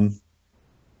nylon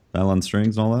plates.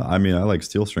 strings and all that. I mean, I like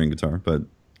steel string guitar, but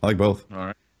I like both. All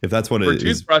right. If that's what For it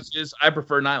is. toothbrushes, I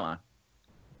prefer nylon.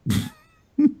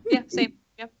 Yeah, same.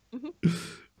 Yep.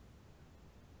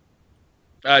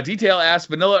 Detail asks,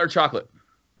 vanilla or chocolate?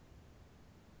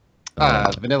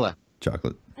 vanilla.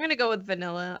 Chocolate. I'm gonna go with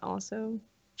vanilla also.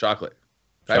 Chocolate.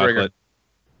 Tiebreaker.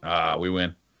 Chocolate. We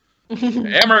win.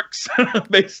 Amerks,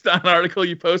 based on an article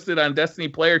you posted on Destiny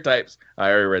player types.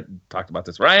 I already talked about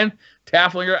this. Ryan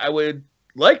Tafflinger, I would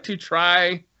like to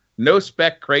try no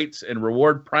spec crates and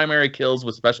reward primary kills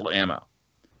with special ammo.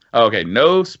 Okay,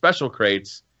 no special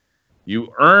crates.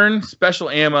 You earn special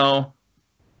ammo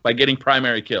by getting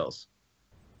primary kills.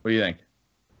 What do you think?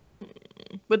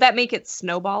 Would that make it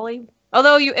snowbally?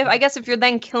 Although I guess if you're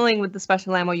then killing with the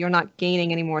special ammo, you're not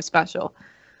gaining any more special.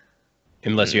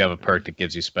 Unless you have a perk that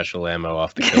gives you special ammo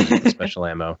off the kill with the special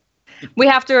ammo. We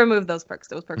have to remove those perks.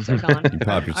 Those perks are gone. You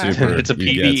pop your All right. super. It's a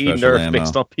you get PvE special nerf ammo.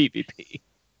 based on PvP.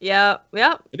 Yep.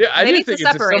 I They do need think to it's a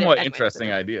separate it somewhat anyways.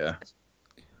 interesting idea.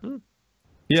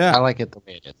 Yeah. I like it the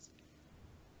way it is.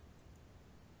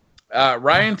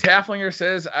 Ryan Tafflinger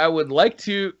says, I would like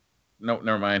to... No,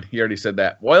 never mind. He already said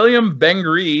that. William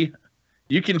Bengree,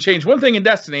 you can change one thing in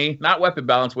Destiny, not weapon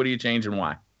balance. What do you change and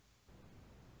why?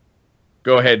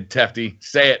 Go ahead, Tefty.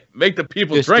 Say it. Make the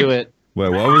people Just drink. do it. Wait,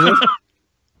 what was it?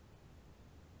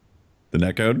 The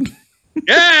netcode?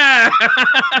 Yeah!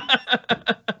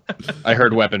 I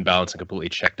heard weapon balance and completely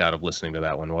checked out of listening to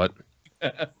that one. What?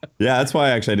 Yeah, that's why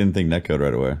actually I didn't think netcode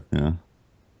right away. Yeah.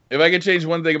 If I could change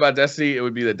one thing about Destiny, it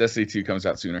would be that Destiny 2 comes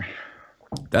out sooner.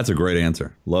 That's a great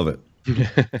answer. Love it.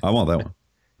 I want that one.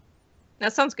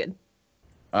 That sounds good.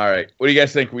 All right. What do you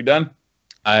guys think? We done?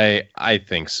 I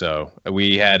think so.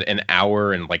 We had an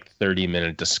hour and like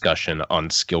 30-minute discussion on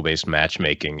skill-based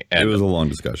matchmaking, and It was a long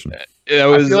discussion. it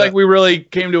was I feel like we really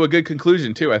came to a good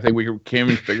conclusion, too. I think we came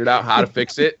and figured out how to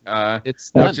fix it.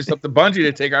 It's Now done. it's just up to Bungie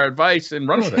to take our advice and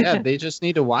run with it. Yeah, they just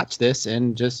need to watch this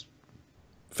and just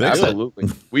Fix it. Absolutely.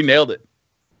 We nailed it.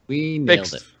 we nailed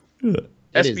Fixed. it.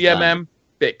 It is SBMM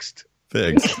fixed.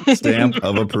 Fixed. Stamp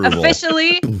of approval.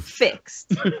 Officially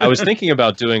fixed. I was thinking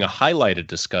about doing a highlighted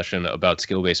discussion about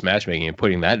skill-based matchmaking and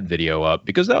putting that video up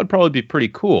because that would probably be pretty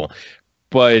cool.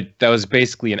 But that was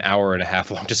basically an hour and a half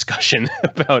long discussion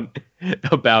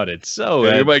about it. So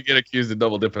Yeah, you might get accused of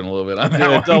double dipping a little bit on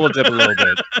that one. double dip a little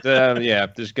bit. Yeah,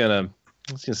 let's gonna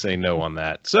say no on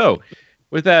that. So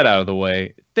with that out of the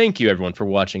way, thank you everyone for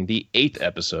watching the 8th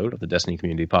episode of the Destiny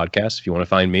Community Podcast. If you want to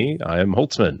find me, I am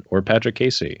Holtzmann or Patrick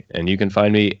Casey, and you can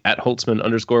find me at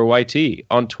Holtzmann_YT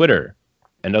on Twitter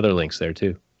and other links there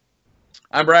too.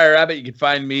 I'm Briar Rabbit. You can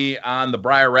find me on the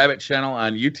Briar Rabbit channel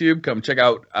on YouTube. Come check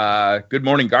out Good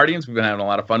Morning Guardians. We've been having a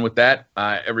lot of fun with that.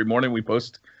 Every morning we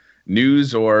post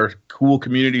news or cool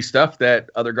community stuff that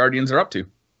other Guardians are up to.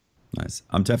 Nice.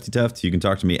 I'm Tefty Teft. You can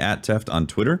talk to me at Teft on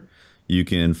Twitter. You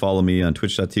can follow me on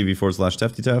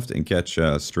twitch.tv/TeftyTeft and catch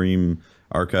stream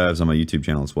archives on my YouTube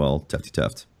channel as well, Tefty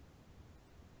Teft.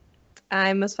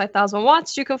 I'm Miss 5000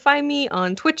 Watts. You can find me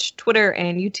on Twitch, Twitter,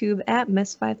 and YouTube at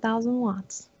Miss 5000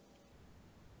 Watts.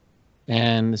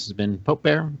 And this has been Pope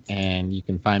Bear, and you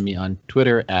can find me on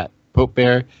Twitter at Pope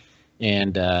Bear,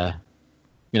 and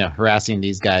harassing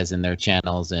these guys in their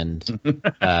channels and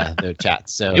their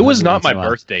chats. So It was every not once my in a while-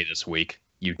 birthday this week.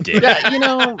 You did.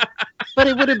 Yeah, but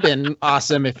it would have been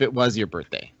awesome if it was your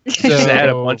birthday. So Just had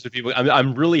a bunch of people.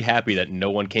 I'm really happy that no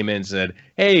one came in and said,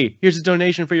 "Hey, here's a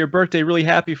donation for your birthday. Really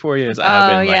happy for you." That would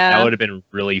have been yeah. that would have been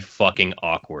really fucking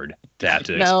awkward. have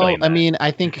to No, explain I that. mean,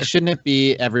 I think shouldn't it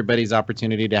be everybody's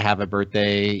opportunity to have a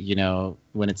birthday? You know,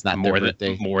 when it's not their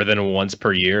birthday. more than once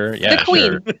per year. Yeah, The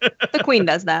queen. sure. The queen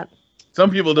does that.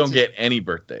 Some people don't get any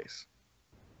birthdays.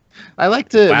 I like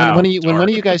to Wow, when one of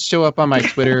you guys show up on my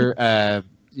Twitter,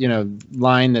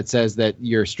 line that says that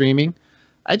you're streaming.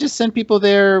 I just send people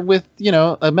there with,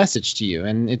 a message to you,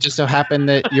 and it just so happened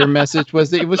that your message was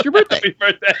that it was your birthday. Happy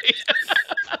birthday.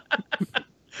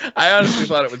 I honestly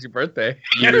thought it was your birthday.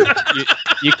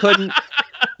 You couldn't.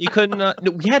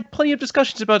 We had plenty of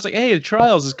discussions about it's like, hey, the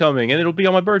trials is coming, and it'll be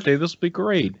on my birthday. This will be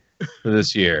great for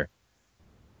this year.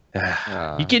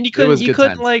 You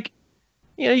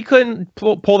couldn't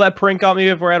pull that prank on me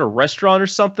if we're at a restaurant or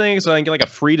something, so I can get like a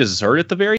free dessert at the very